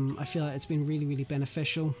 I feel like it's been really, really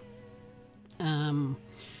beneficial.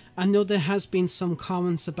 I know there has been some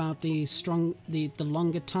comments about the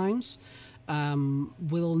longer times.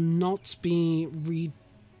 Will not be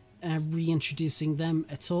reintroducing them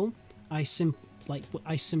at all. I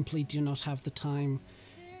simply do not have the time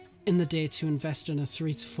in the day to invest in a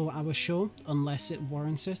 3 to 4 hour show unless it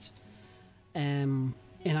warrants it. And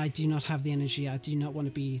I do not have the energy. I do not want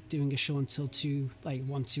to be doing a show until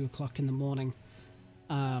 1, 2 o'clock in the morning.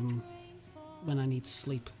 When I need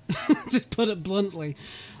sleep, to put it bluntly.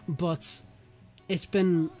 But it's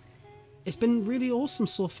been really awesome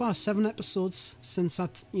so far. 7 episodes since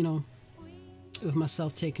that, with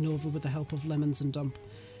myself taking over with the help of Lemons and Dump.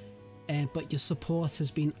 But your support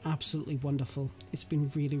has been absolutely wonderful. It's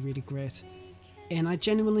been really, really great. And I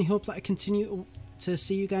genuinely hope that I continue to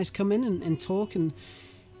see you guys come in and talk and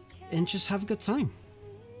just have a good time.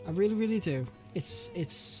 I really, really do. It's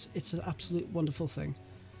an absolute wonderful thing.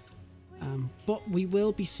 But we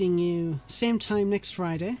will be seeing you same time next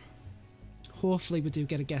Friday. Hopefully we do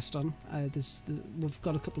get a guest on. We've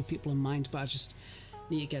got a couple of people in mind, but I just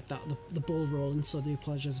need to get the ball rolling, so I do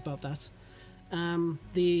apologise about that.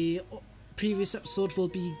 The previous episode will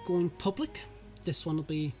be going public. This one will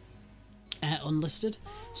be unlisted.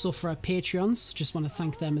 So for our Patreons, just want to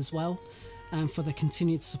thank them as well for the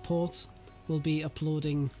continued support. We'll be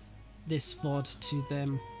uploading this VOD to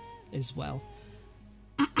them as well.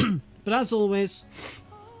 But as always,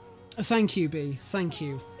 thank you, B. Thank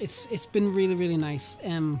you. It's been really, really nice.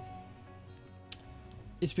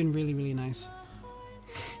 It's been really, really nice.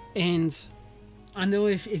 And I know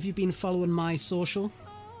if you've been following my social,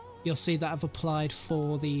 you'll see that I've applied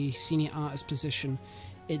for the senior artist position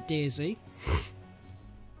at DayZ.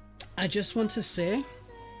 I just want to say,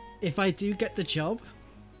 if I do get the job,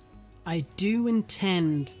 I do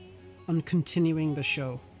intend on continuing the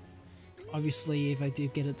show. Obviously, if I do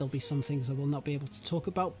get it, there'll be some things I will not be able to talk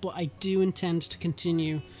about, but I do intend to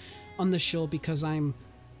continue on the show because I'm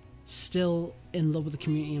still in love with the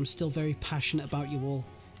community. I'm still very passionate about you all,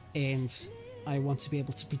 and I want to be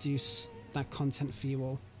able to produce that content for you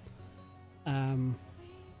all.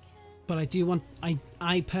 But I do want,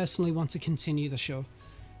 I personally want to continue the show,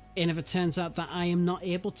 and if it turns out that I am not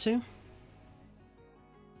able to,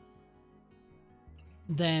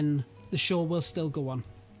 then the show will still go on,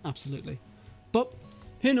 absolutely. But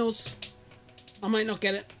who knows? I might not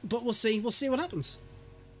get it, but we'll see. We'll see what happens.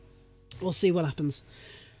 We'll see what happens.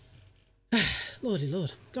 Lordy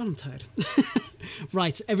Lord, God, I'm tired.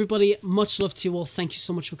 Right, everybody, much love to you all. Thank you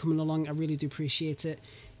so much for coming along. I really do appreciate it.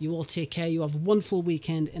 You all take care. You have a wonderful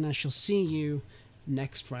weekend, and I shall see you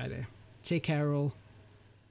next Friday. Take care, all.